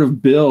just sort of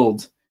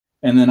build,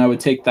 and then I would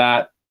take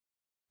that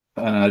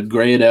and I'd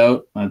gray it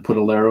out, I'd put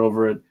a layer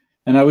over it,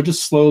 and I would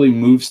just slowly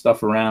move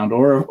stuff around.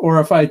 Or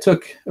if I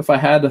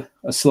had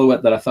a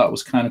silhouette that I thought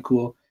was kind of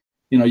cool,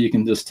 you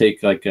can just take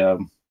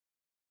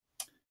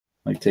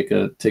take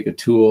a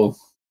tool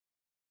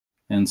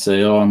and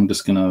say, oh, I'm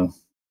gonna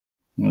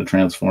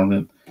transform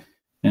it,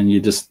 and you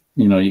just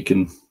you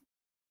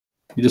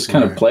just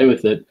kind of play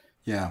with it.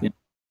 Yeah.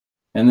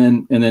 And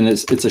then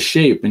it's a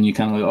shape, and you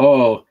kind of like,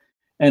 oh,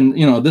 and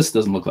this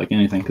doesn't look like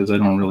anything because I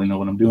don't really know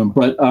what I'm doing,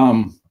 but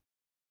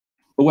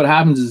what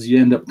happens is you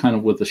end up kind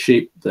of with a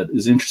shape that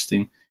is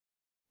interesting,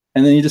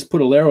 and then you just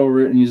put a layer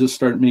over it, and you just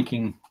start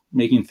making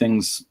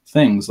things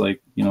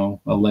like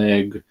a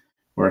leg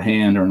or a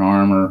hand or an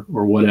arm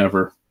or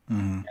whatever.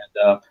 And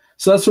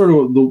so that's sort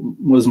of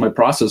was my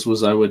process.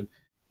 Was I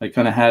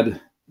kind of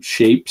had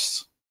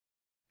shapes,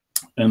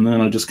 and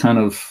then I just kind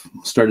of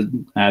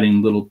started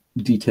adding little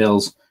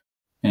details,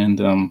 and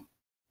and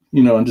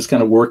just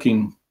kind of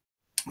working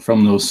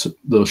from those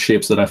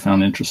shapes that I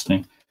found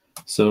interesting.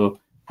 So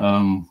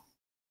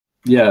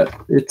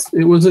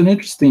it was an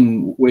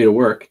interesting way to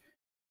work.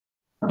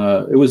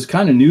 It was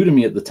kind of new to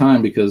me at the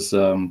time because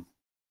I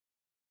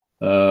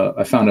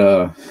found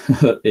a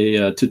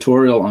a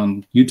tutorial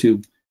on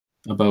YouTube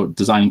about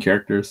designing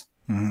characters.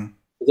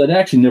 I'd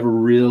actually never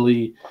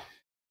really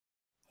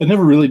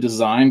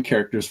designed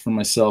characters for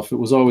myself. It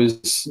was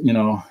always,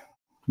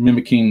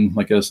 mimicking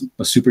like a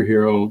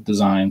superhero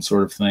design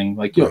sort of thing,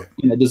 like Right.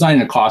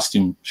 designing a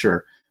costume,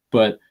 sure,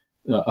 but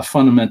a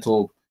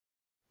fundamental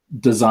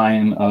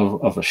design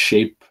of a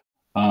shape.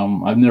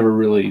 I've never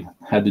really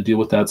had to deal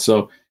with that,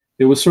 so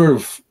it was sort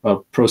of a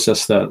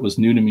process that was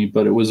new to me,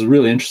 but it was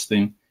really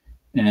interesting,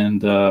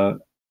 and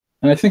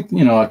I think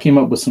I came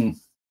up with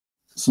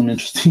some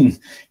interesting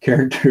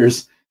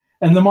characters,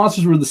 and the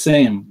monsters were the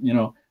same.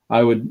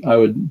 I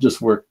would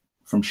just work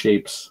from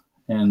shapes,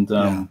 and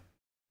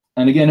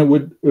and again,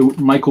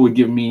 Michael would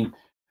give me.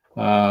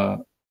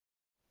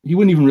 He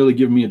wouldn't even really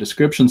give me a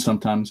description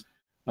sometimes.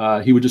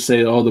 He would just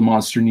say, "Oh, the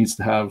monster needs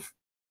to have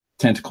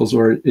tentacles,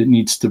 or it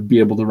needs to be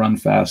able to run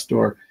fast,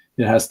 or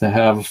it has to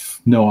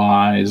have no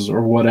eyes,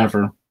 or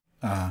whatever."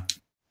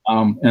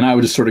 And I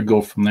would just sort of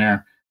go from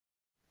there.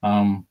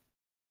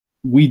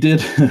 We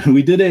did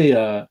we did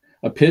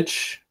a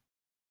pitch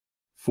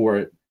for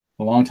it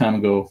a long time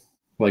ago,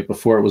 like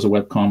before it was a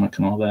webcomic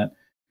and all that,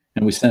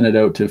 and we sent it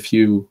out to a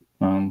few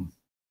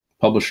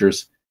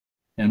publishers,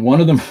 and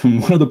one of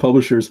the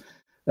publishers,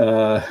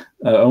 I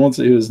won't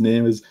say who his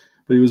name is,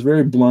 but he was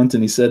very blunt,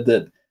 and he said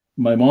that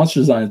my monster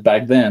designs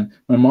back then,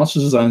 my monster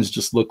designs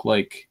just look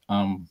like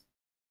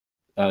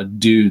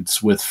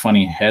dudes with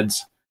funny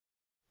heads,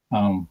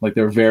 like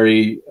they're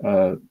very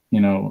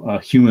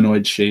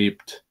humanoid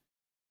shaped,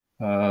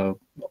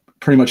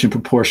 pretty much in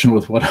proportion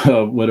with what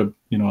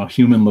a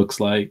human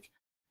looks like,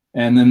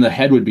 and then the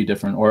head would be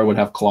different, or it would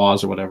have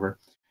claws or whatever,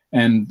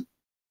 and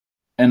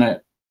I,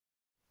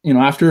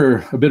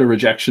 after a bit of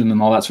rejection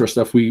and all that sort of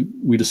stuff, we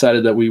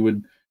decided that we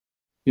would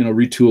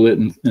retool it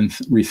and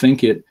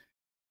rethink it,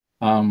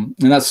 and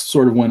that's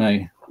sort of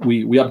when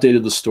we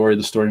updated the story.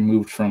 The story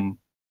moved from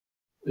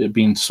it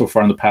being so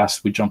far in the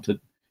past, we jumped it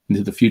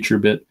into the future a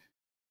bit,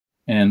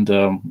 and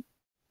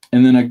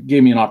then it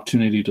gave me an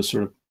opportunity to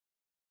sort of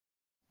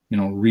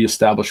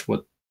reestablish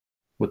what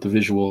the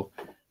visual,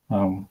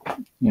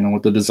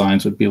 what the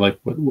designs would be like,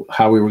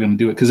 how we were going to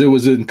do it, because it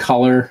was in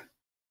color.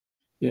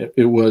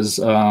 It was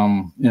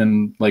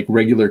in like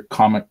regular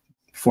comic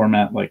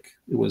format, like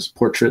it was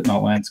portrait,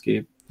 not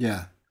landscape.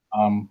 Yeah.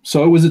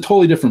 So it was a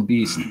totally different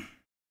beast.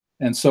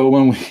 And so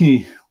when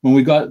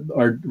we got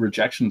our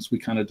rejections, we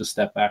kind of just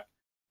stepped back,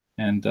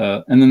 and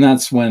then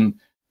that's when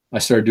I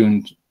started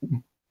doing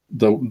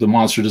the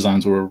monster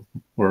designs were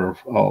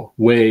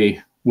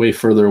way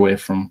further away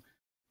from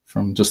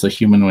just a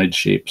humanoid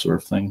shape sort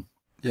of thing.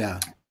 Yeah.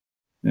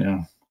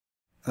 Yeah.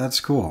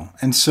 That's cool.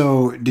 And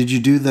so did you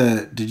do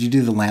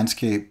the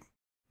landscape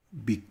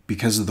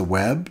because of the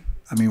web?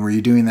 I mean, were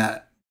you doing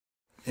that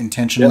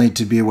intentionally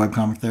to be a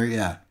webcomic there?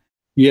 Yeah.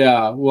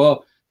 Yeah.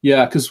 Well,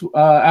 yeah. Cause,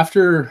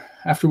 after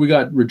we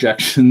got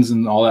rejections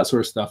and all that sort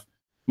of stuff,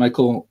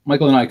 Michael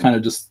and I kind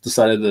of just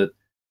decided that,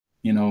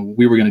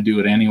 we were going to do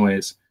it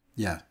anyways.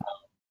 Yeah.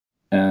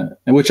 And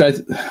which I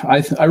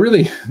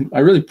really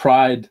I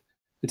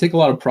take a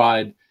lot of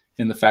pride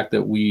in the fact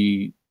that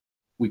we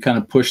kind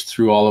of pushed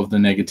through all of the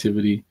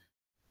negativity,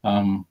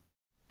 and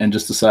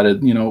just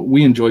decided,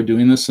 we enjoy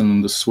doing this,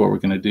 and this is what we're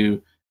going to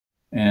do,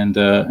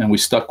 and we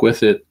stuck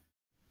with it.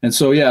 And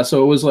so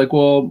so it was like,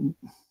 well,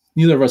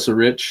 neither of us are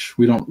rich.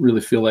 We don't really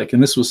feel like,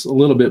 and this was a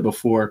little bit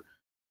before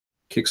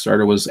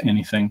Kickstarter was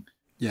anything.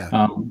 Yeah.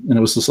 And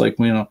it was just like,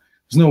 there's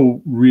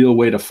no real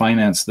way to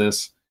finance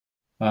this,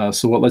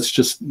 so let's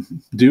just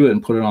do it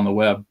and put it on the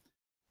web,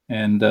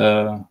 and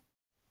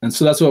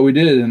so that's what we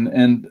did,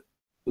 and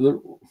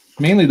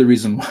mainly the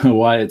reason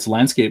why it's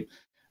landscape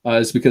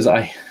is because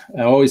I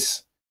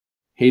always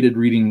hated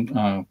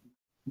reading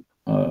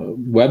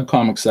web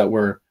comics that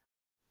were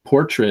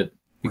portrait,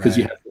 because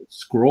you had to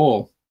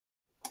scroll,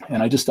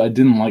 and I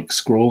didn't like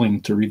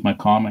scrolling to read my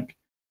comic.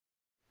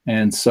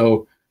 And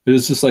so it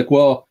was just like,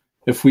 well,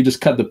 if we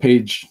just cut the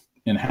page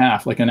in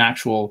half, like an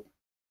actual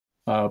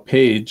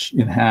page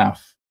in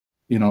half,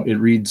 it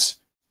reads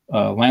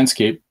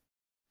landscape,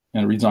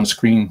 and it reads on a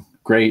screen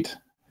great,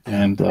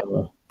 and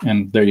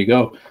there you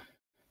go.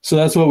 So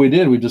that's what we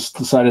did. We just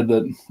decided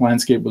that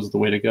landscape was the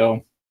way to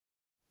go.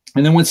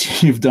 And then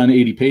once you've done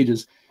 80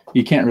 pages,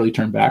 you can't really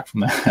turn back from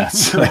that.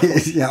 So,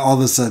 yeah, all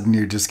of a sudden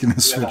you're just going to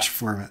switch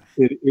format.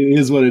 It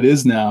is what it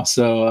is now.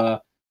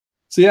 So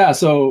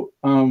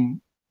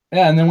and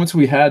then once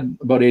we had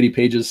about 80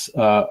 pages,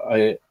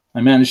 I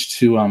managed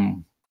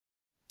to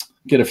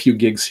get a few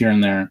gigs here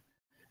and there.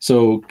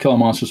 So Kill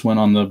Monsters went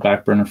on the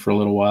back burner for a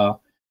little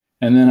while,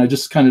 and then I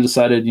just kind of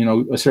decided,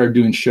 I started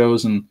doing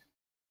shows, and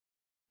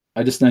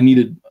I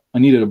needed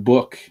a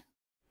book,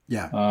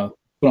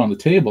 put on the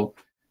table.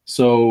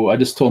 So I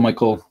just told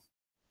Michael,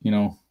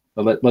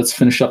 let's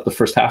finish up the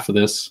first half of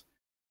this,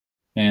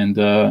 and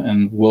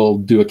we'll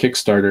do a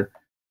Kickstarter.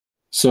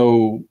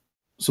 So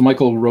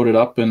Michael wrote it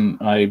up, and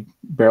I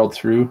barreled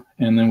through,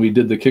 and then we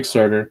did the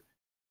Kickstarter.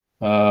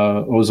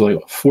 It was like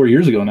 4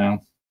 years ago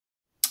now,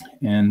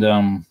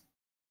 and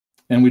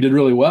we did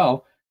really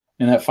well,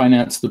 and that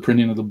financed the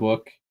printing of the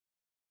book.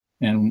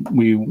 And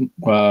we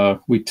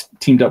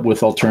teamed up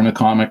with Alterna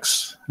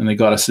Comics, and they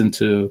got us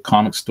into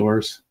comic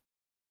stores.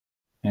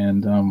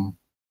 And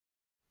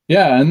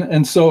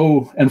and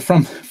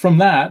from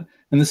that,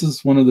 and this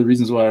is one of the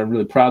reasons why I'm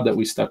really proud that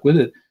we stuck with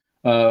it.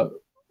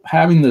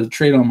 Having the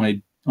trait on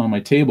my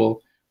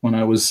table when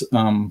I was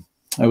at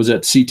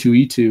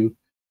C2E2,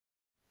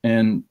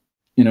 and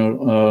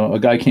a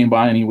guy came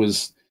by and he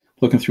was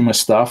looking through my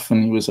stuff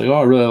and he was like, "Oh,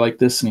 I really like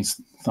this," and he's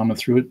thumbing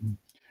through it. And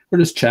we're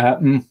just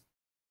chatting,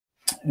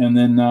 and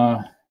then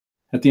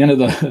at the end of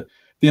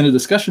the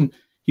discussion,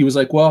 he was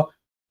like, "Well,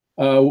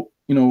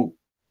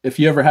 if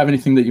you ever have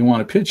anything that you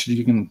want to pitch,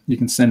 you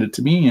can send it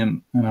to me."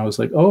 And I was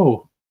like,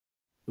 "Oh,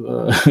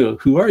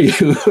 who are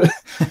you?"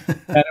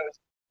 And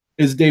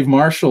it's Dave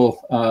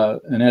Marshall,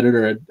 an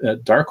editor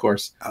at Dark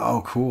Horse.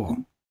 Oh,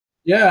 cool.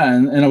 Yeah,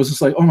 and I was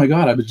just like, "Oh my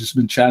God!" I've just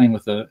been chatting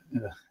with a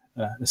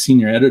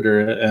senior editor,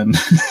 and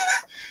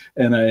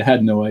and I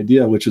had no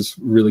idea, which is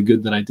really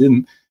good that I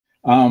didn't.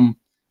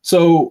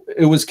 So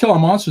it was Kill All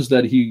Monsters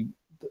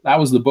that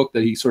was the book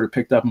that he sort of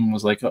picked up and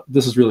was like, "Oh,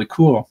 this is really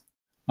cool."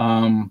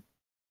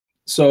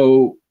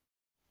 So,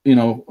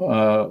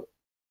 I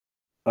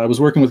was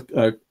working with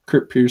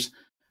Kurt Pierce,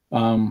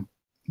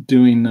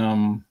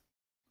 doing.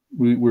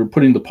 We were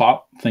putting the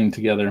pop thing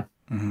together,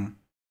 mm-hmm.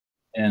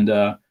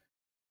 and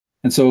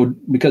so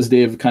because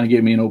Dave kind of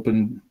gave me an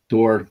open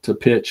door to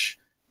pitched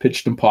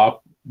and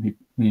pop,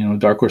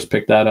 Dark Horse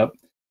picked that up,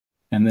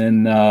 and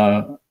then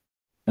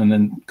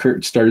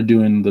Kurt started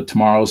doing the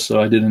Tomorrows,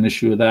 so I did an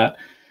issue of that.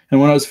 And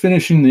when I was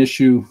finishing the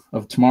issue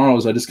of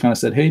Tomorrows, I just kind of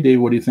said, "Hey, Dave,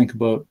 what do you think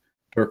about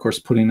Dark Horse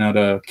putting out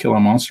a Kill a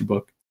Monster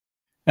book?"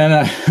 And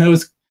I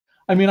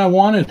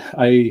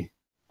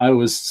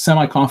was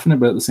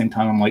semi-confident, but at the same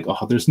time, I'm like,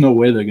 "Oh, there's no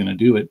way they're going to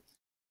do it."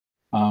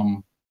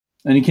 And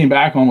he came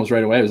back almost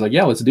right away. I was like,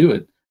 "Yeah, let's do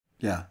it."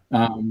 Yeah.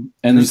 And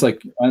he's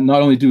like,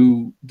 not only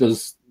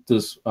does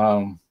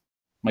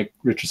Mike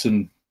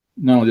Richardson,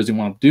 not only does he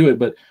want to do it,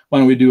 but why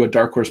don't we do a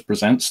Dark Horse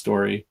Presents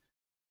story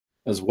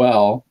as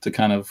well to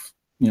kind of,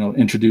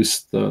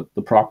 introduce the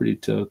property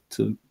to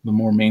the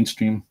more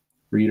mainstream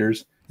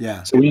readers.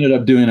 Yeah. So we ended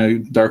up doing a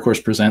Dark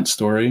Horse Presents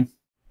story,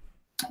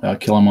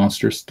 Kill a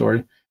Monster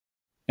story.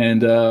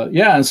 And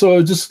and so it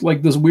was just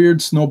like this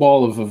weird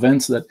snowball of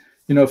events that,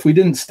 if we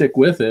didn't stick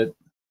with it,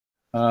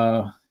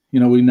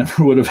 we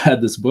never would have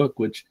had this book,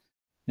 which,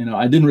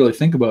 I didn't really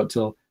think about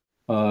till,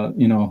 I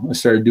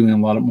started doing a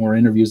lot of more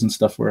interviews and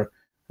stuff where I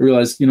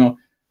realized,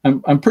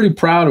 I'm pretty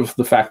proud of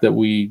the fact that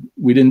we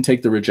didn't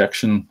take the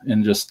rejection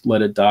and just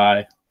let it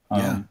die.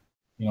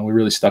 We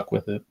really stuck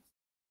with it.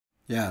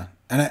 Yeah.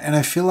 And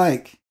I feel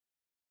like,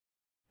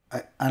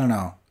 I don't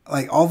know,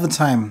 like all the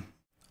time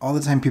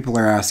people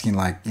are asking,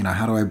 like,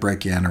 how do I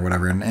break in or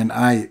whatever. And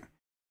I,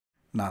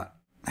 not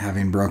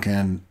having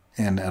broken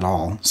in at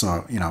all.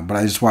 So, but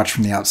I just watch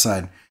from the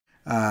outside.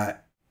 And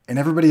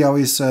everybody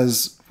always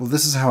says, well,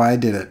 this is how I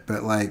did it,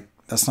 but like,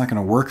 that's not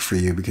going to work for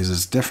you because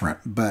it's different.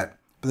 But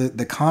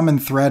the common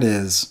thread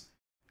is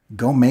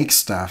go make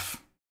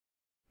stuff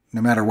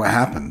no matter what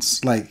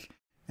happens, like,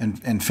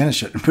 and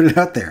finish it and put it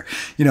out there,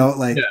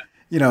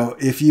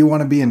 if you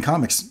want to be in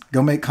comics,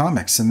 go make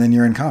comics and then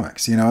you're in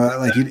comics, you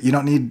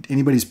don't need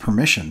anybody's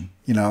permission,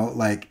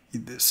 like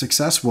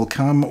success will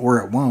come or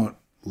it won't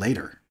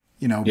later,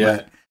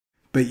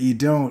 but you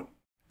don't,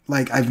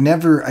 like, I've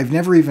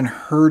never even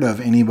heard of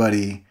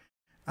anybody,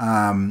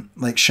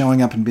 like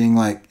showing up and being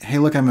like, "Hey,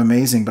 look, I'm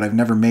amazing, but I've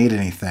never made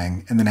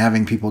anything." And then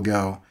having people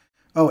go,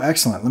 "Oh,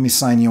 excellent. Let me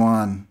sign you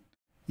on,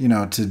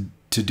 to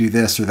do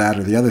this or that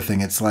or the other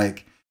thing." It's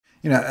like,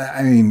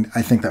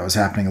 I think that was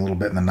happening a little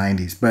bit in the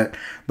 90s, but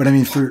I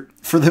mean,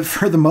 for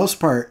the most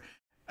part,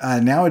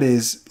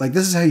 nowadays, like,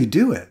 this is how you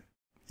do it,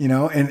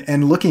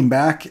 and looking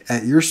back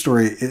at your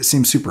story, it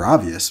seems super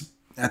obvious.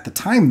 At the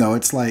time though,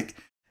 it's like,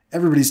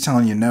 everybody's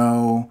telling you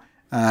no,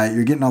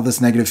 you're getting all this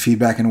negative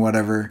feedback and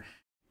whatever.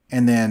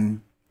 And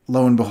then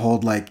lo and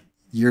behold, like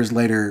years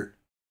later,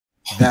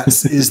 that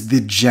is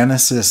the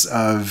genesis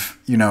of,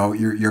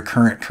 your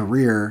current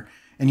career.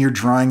 And you're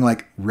drawing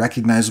like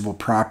recognizable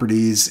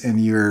properties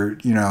and you're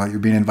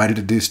being invited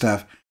to do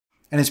stuff.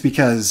 And it's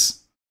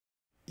because,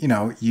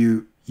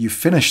 you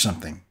finish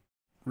something.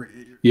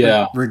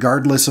 Yeah.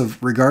 Regardless of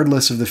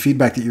the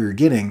feedback that you were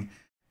getting,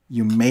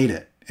 you made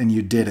it and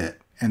you did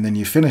it. And then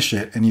you finished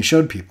it and you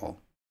showed people.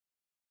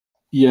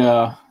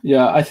 Yeah.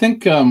 Yeah. I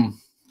think that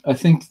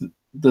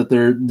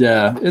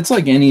it's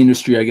like any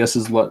industry, I guess,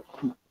 is what,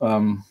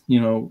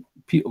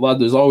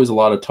 there's always a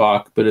lot of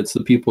talk, but it's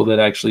the people that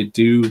actually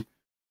do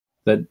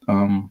that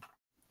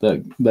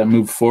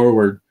move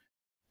forward.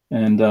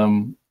 And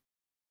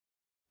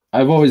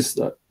I've always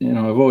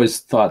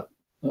thought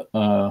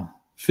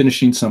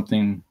finishing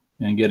something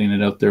and getting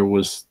it out there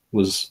was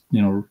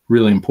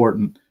really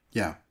important.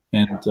 Yeah.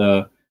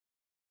 And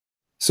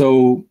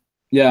so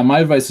yeah, my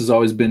advice has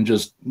always been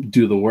just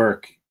do the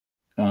work.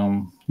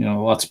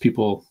 Lots of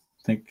people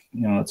think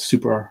it's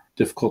super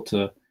difficult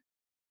to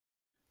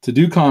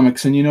do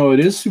comics, and it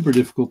is super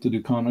difficult to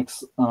do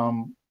comics.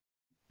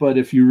 But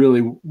if you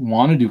really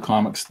want to do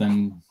comics,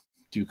 then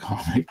do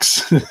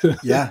comics.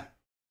 Yeah.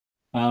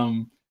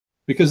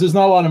 Because there's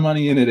not a lot of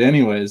money in it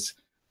anyways.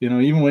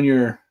 Even when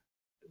you're,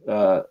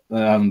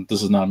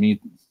 this is not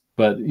me,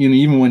 but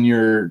even when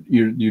you're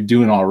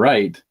doing all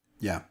right.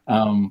 Yeah.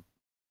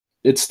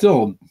 it's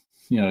still,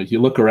 you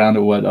look around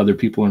at what other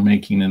people are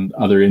making in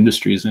other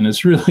industries, and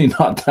it's really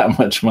not that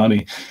much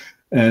money.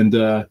 And,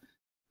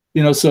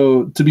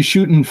 so to be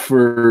shooting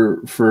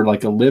for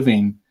like a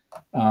living,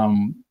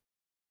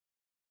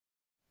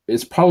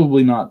 it's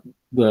probably not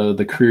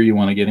the career you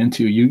want to get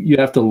into. You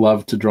have to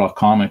love to draw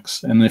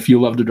comics. And if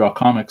you love to draw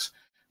comics,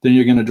 then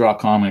you're going to draw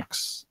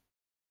comics,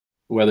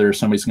 whether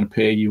somebody's going to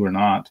pay you or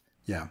not.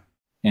 Yeah.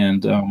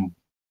 And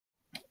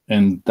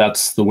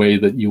that's the way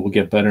that you will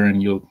get better,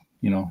 and you'll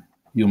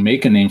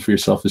make a name for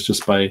yourself, is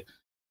just by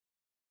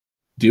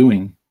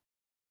doing.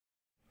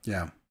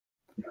 Yeah.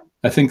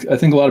 I think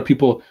a lot of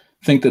people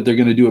think that they're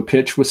going to do a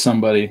pitch with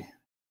somebody,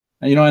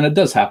 and it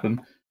does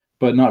happen,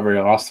 but not very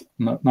often.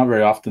 Not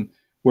very often,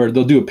 where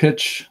they'll do a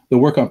pitch, they'll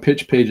work on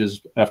pitch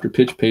pages after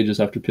pitch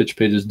pages after pitch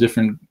pages,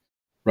 different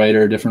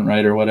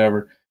writer,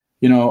 whatever,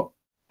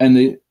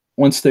 and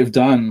once they've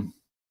done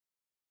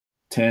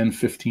 10,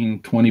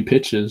 15, 20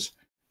 pitches,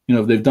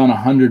 if they've done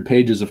 100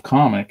 pages of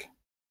comic,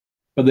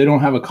 but they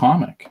don't have a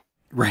comic.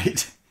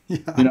 Right. Yeah.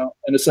 And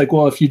it's like,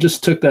 well, if you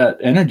just took that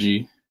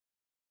energy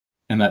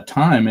and that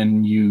time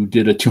and you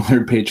did a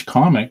 200-page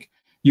comic,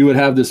 you would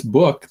have this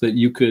book that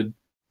you could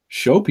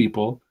show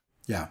people.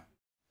 Yeah.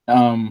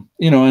 And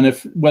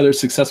if whether it's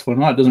successful or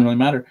not, it doesn't really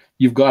matter.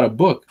 You've got a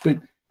book, but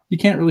you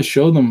can't really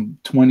show them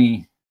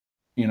 20,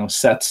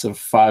 sets of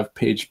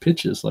 5-page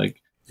pitches.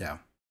 Like, yeah,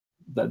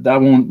 that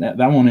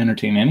won't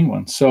entertain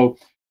anyone. So,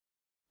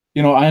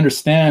 I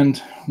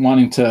understand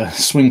wanting to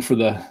swing for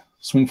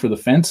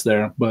the fence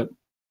there, but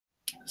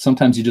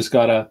sometimes you just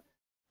gotta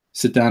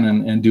sit down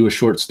and do a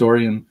short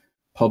story and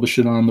publish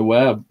it on the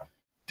web.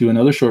 Do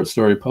another short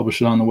story,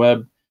 publish it on the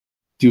web.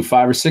 Do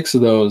 5 or 6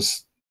 of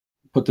those,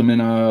 put them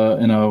in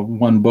a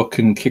one book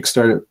and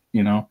kickstart it.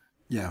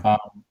 Yeah.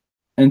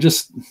 And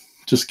just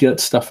get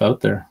stuff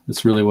out there.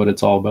 That's really what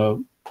it's all about.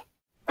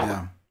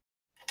 Yeah.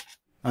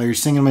 Oh, you're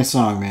singing my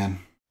song, man.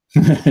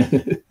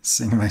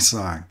 Singing my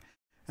song.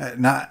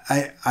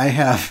 I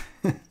have.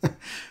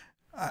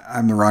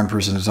 I'm the wrong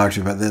person to talk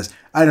to about this.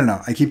 I don't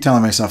know. I keep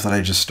telling myself that I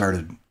just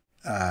started.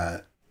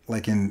 I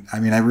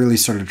really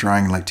started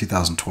drawing in like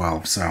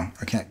 2012, so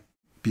I can't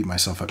beat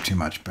myself up too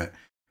much. But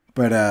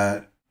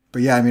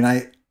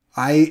yeah.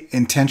 I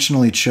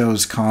intentionally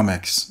chose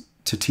comics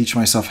to teach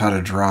myself how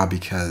to draw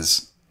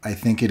because I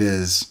think it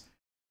is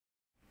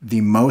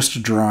the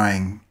most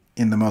drawing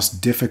in the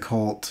most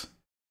difficult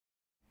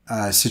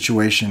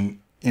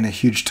situation in a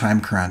huge time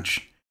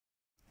crunch.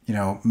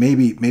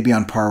 Maybe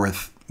on par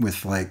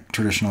with like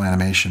traditional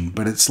animation,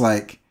 but it's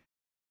like,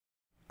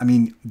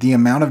 the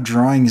amount of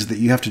drawings that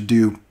you have to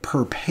do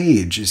per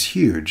page is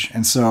huge.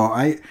 And so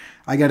I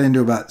got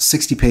into about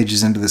 60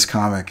 pages into this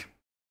comic.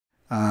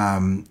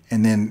 And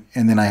then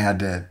I had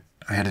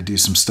to do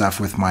some stuff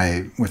with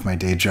my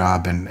day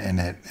job, and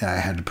I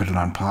had to put it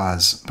on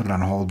pause, put it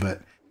on hold.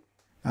 But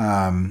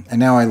and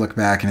now I look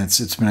back, and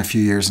it's been a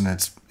few years, and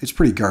it's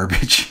pretty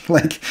garbage.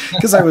 Like,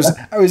 because I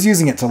was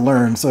using it to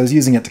learn, so I was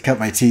using it to cut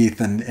my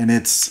teeth, and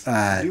it's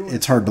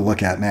hard to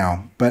look at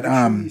now. But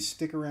you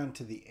stick around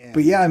to the end.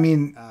 But yeah,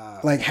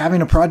 like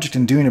having a project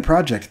and doing a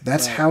project,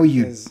 that's how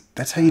you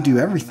do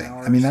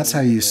everything. That's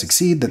how you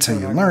succeed. That's how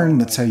you learn.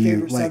 That's how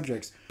you like.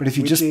 But if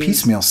you just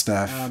piecemeal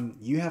stuff,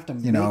 you have to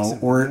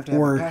or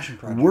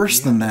worse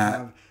than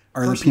that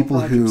are the people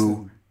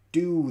who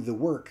do the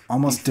work,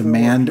 almost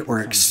demand or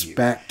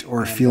expect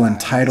or feel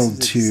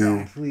entitled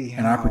to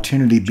an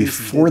opportunity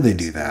before they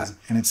do that.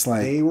 And it's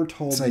like, they were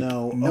told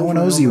no one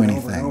owes you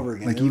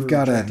anything. Like, you've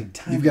got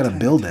to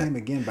build it.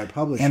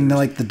 And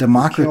like the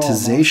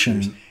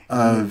democratization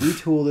of,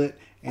 retooled it.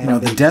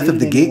 the death of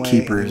the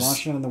gatekeepers.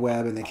 Launched it on the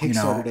web, and they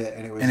kickstarted it,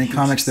 and it was. And in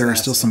comics, there are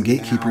still some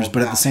gatekeepers,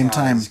 but at the same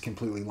time,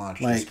 completely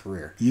launched like, his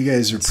career. You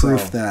guys are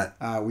proof that.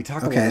 We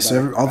talk. Okay,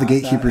 so all the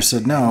gatekeepers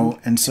said no,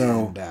 and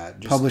so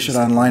publish it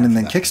online and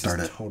then kickstart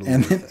it,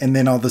 and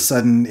then all of a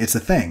sudden it's a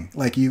thing.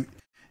 Like, you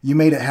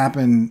made it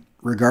happen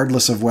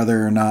regardless of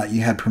whether or not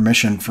you had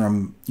permission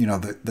from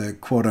the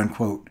quote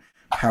unquote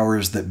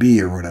powers that be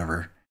or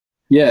whatever.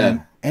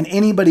 Yeah, and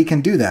anybody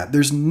can do that.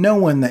 There's no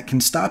one that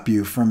can stop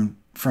you from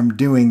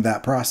doing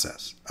that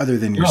process other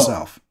than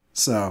yourself.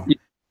 So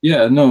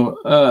yeah, no,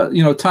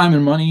 time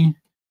and money,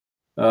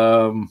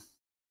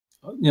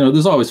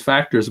 there's always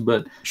factors,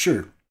 but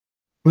sure.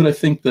 But I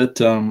think that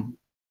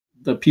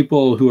the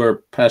people who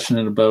are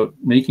passionate about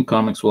making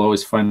comics will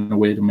always find a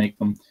way to make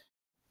them.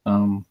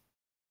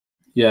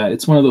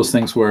 It's one of those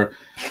things where,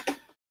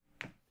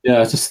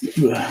 it's just,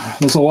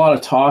 there's a lot of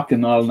talk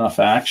and not enough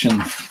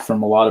action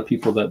from a lot of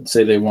people that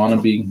say they want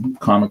to be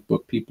comic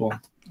book people,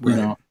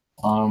 right.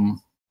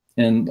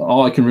 And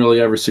all I can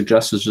really ever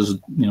suggest is just,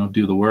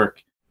 do the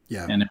work,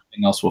 and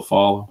everything else will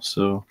follow.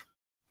 So,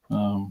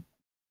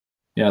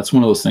 it's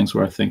one of those things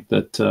where I think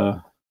that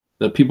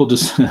that people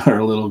just are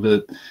a little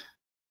bit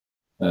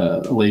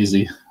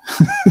lazy.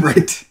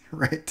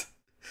 Right.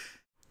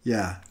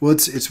 Yeah. Well,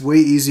 it's way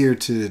easier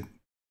to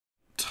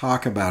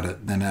talk about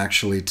it than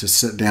actually to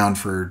sit down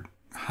for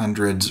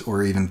hundreds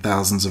or even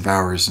thousands of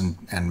hours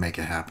and make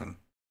it happen.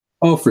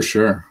 Oh, for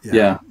sure.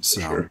 Yeah.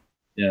 So. For sure.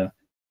 Yeah.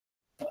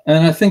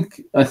 and I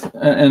think,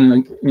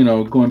 and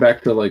going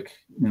back to like,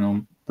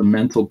 the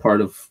mental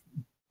part of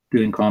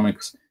doing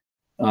comics,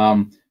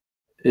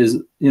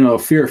 is, a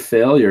fear of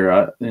failure.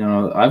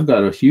 I've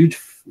got a huge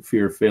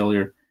fear of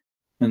failure,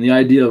 and the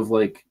idea of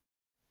like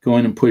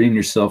going and putting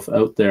yourself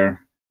out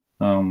there,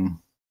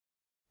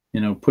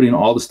 putting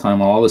all this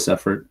time, all this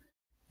effort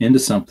into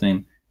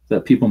something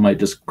that people might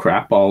just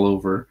crap all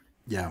over.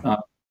 Yeah.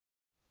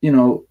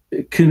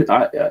 It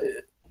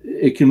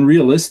can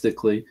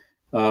realistically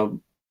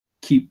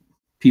keep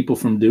people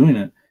from doing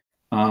it.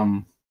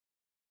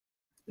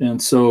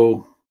 And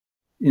so,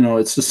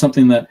 it's just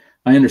something that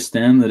I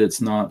understand that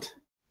it's not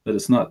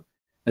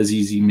as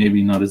easy,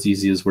 maybe not as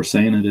easy as we're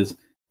saying it is.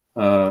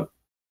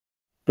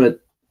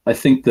 But I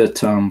think that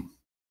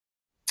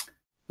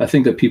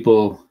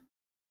people,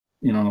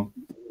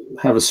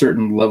 have a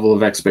certain level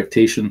of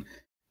expectation,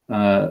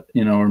 or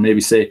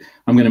maybe say,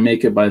 I'm going to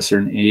make it by a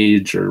certain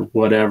age or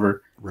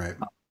whatever. Right.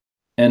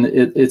 And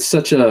it's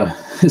such a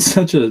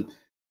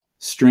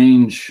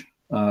strange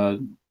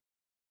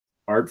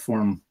art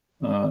form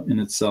in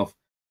itself,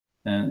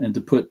 and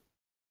to put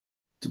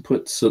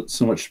so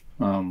much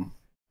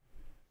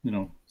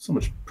so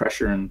much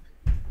pressure and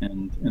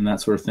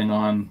that sort of thing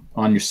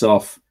on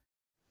yourself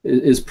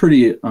is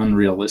pretty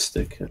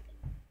unrealistic.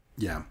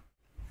 Yeah.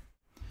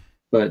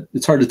 But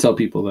it's hard to tell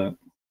people that.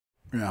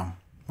 Yeah.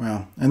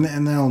 Well,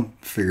 and they'll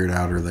figure it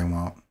out or they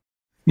won't.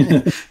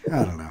 I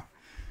don't know.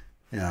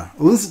 Yeah.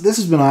 Well, this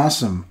has been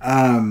awesome.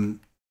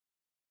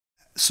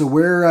 So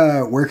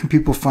where can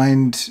people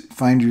find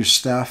your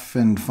stuff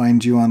and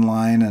find you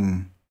online?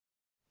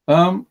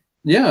 And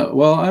yeah,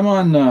 well, I'm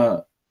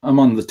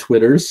on the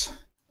Twitters,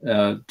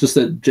 just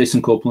at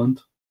Jason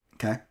Copland.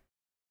 Okay.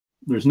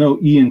 There's no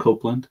E in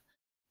Copland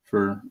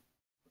for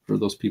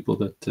those people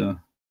that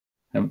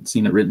haven't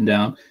seen it written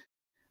down.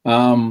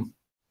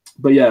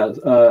 But yeah,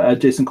 at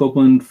Jason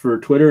Copland for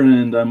Twitter,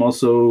 and I'm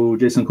also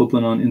Jason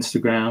Copland on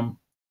Instagram,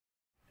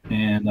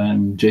 and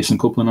I'm Jason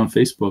Copland on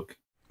Facebook.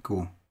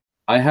 Cool.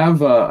 I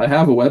have a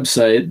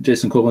website,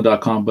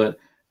 jasoncopland.com, but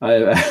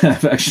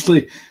I've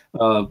actually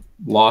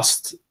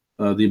lost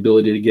the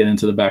ability to get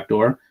into the back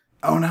door.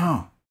 Oh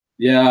no.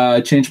 Yeah,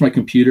 I changed my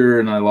computer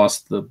and I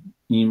lost the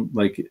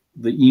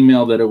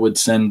email that it would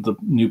send the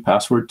new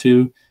password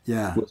to.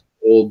 Yeah. With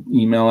old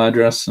email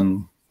address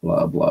and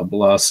blah blah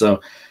blah. So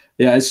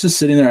yeah, it's just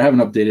sitting there. I haven't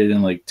updated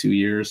in like 2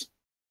 years.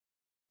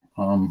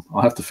 I'll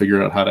have to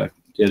figure out how to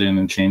get in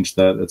and change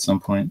that at some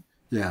point.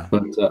 Yeah.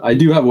 But I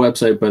do have a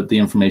website, but the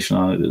information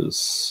on it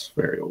is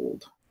very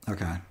old.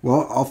 Okay.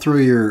 Well, I'll throw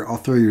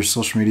your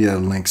social media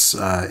links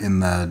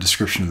in the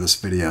description of this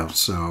video.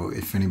 So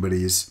if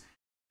anybody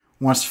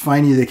wants to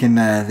find you, they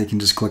can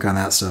just click on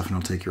that stuff and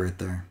it'll take you right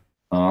there.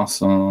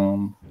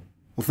 Awesome.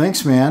 Well,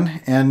 thanks,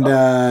 man.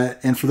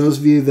 And for those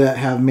of you that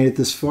have made it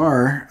this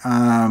far,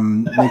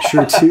 make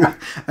sure to.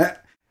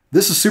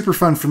 This is super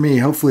fun for me.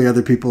 Hopefully,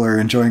 other people are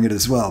enjoying it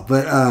as well.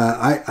 But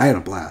I had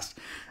a blast.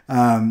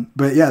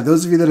 But yeah,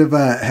 those of you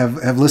that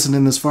have listened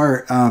in this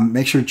far,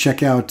 make sure to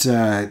check out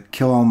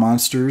Kill All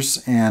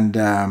Monsters and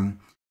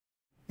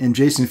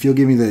Jason, if you'll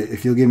give me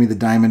the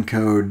diamond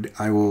code,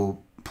 I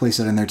will place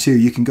that in there too.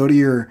 You can go to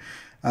your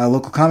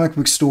local comic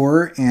book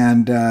store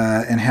and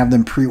have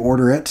them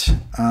pre-order it.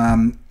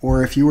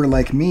 Or if you were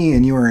like me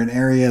and you are in an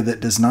area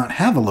that does not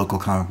have a local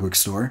comic book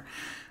store,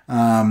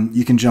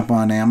 you can jump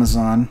on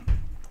Amazon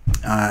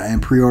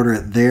and pre-order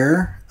it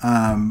there.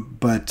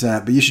 But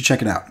you should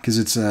check it out because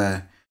it's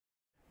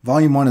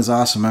Volume 1 is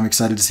awesome. I'm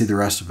excited to see the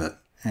rest of it,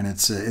 and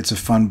it's a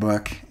fun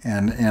book,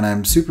 and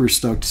I'm super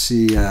stoked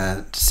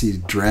to see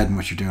Dread and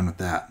what you're doing with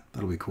that.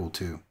 That'll be cool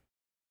too.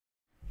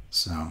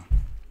 So,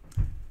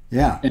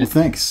 yeah. Well,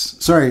 thanks.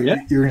 Sorry, yeah.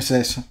 You were gonna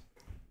say something.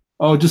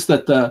 Oh, just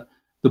that the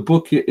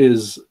book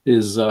is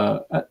it's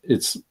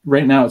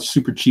right now it's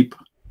super cheap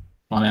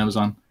on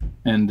Amazon,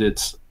 and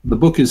the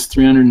book is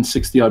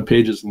 360 odd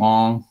pages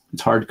long.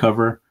 It's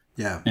hardcover.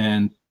 Yeah.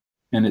 And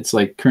it's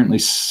like currently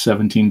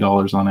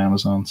 $17 on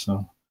Amazon.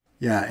 So.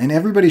 Yeah, and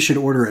everybody should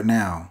order it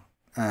now.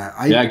 Get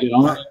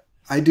on it.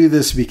 I do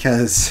this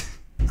because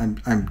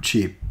I'm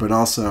cheap, but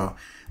also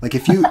like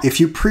if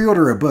you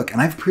pre-order a book, and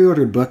I've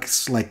pre-ordered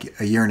books like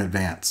a year in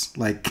advance.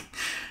 Like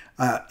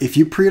if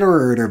you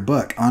pre-order a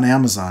book on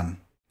Amazon,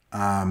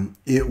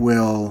 you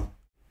will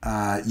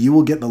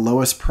get the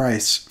lowest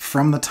price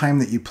from the time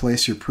that you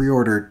place your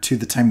pre-order to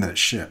the time that it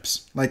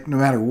ships. Like no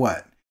matter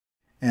what.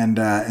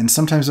 And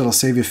sometimes it'll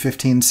save you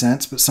 15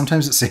 cents, but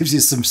sometimes it saves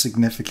you some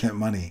significant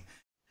money.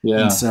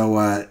 Yeah. And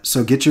so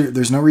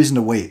there's no reason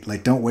to wait.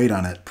 Like, don't wait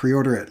on it.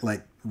 Pre-order it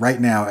like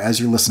right now as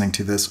you're listening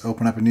to this.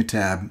 Open up a new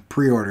tab,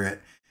 pre-order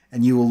it,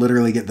 and you will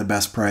literally get the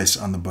best price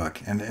on the book.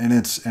 And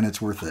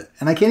it's worth it.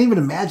 And I can't even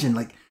imagine,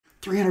 like,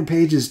 300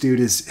 pages, dude,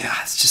 it's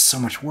just so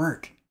much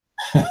work.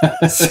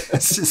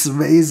 It's just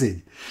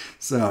amazing.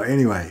 So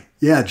anyway,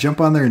 yeah, jump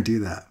on there and do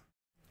that.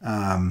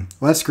 Well,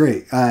 that's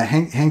great.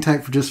 Hang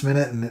tight for just a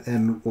minute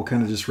and we'll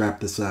kind of just wrap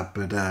this up.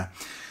 But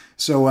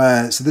so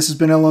this has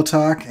been Illo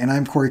Talk, and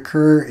I'm Cory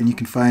Kerr, and you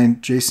can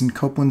find Jason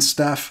Copland's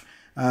stuff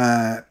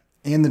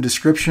in the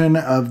description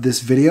of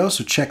this video.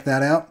 So check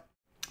that out.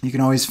 You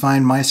can always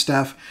find my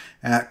stuff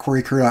at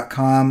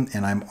corykerr.com,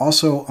 and I'm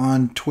also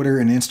on Twitter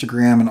and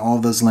Instagram, and all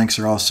of those links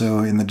are also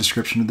in the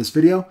description of this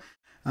video.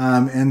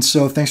 And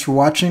so thanks for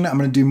watching. I'm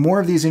going to do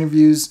more of these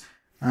interviews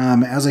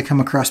as I come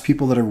across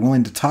people that are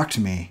willing to talk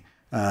to me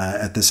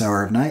at this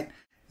hour of night.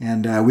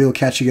 And we will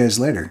catch you guys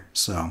later.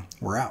 So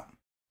we're out.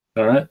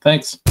 All right.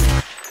 Thanks.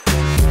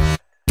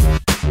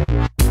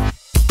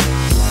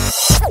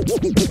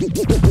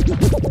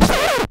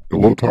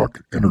 Illo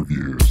Talk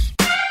Interviews.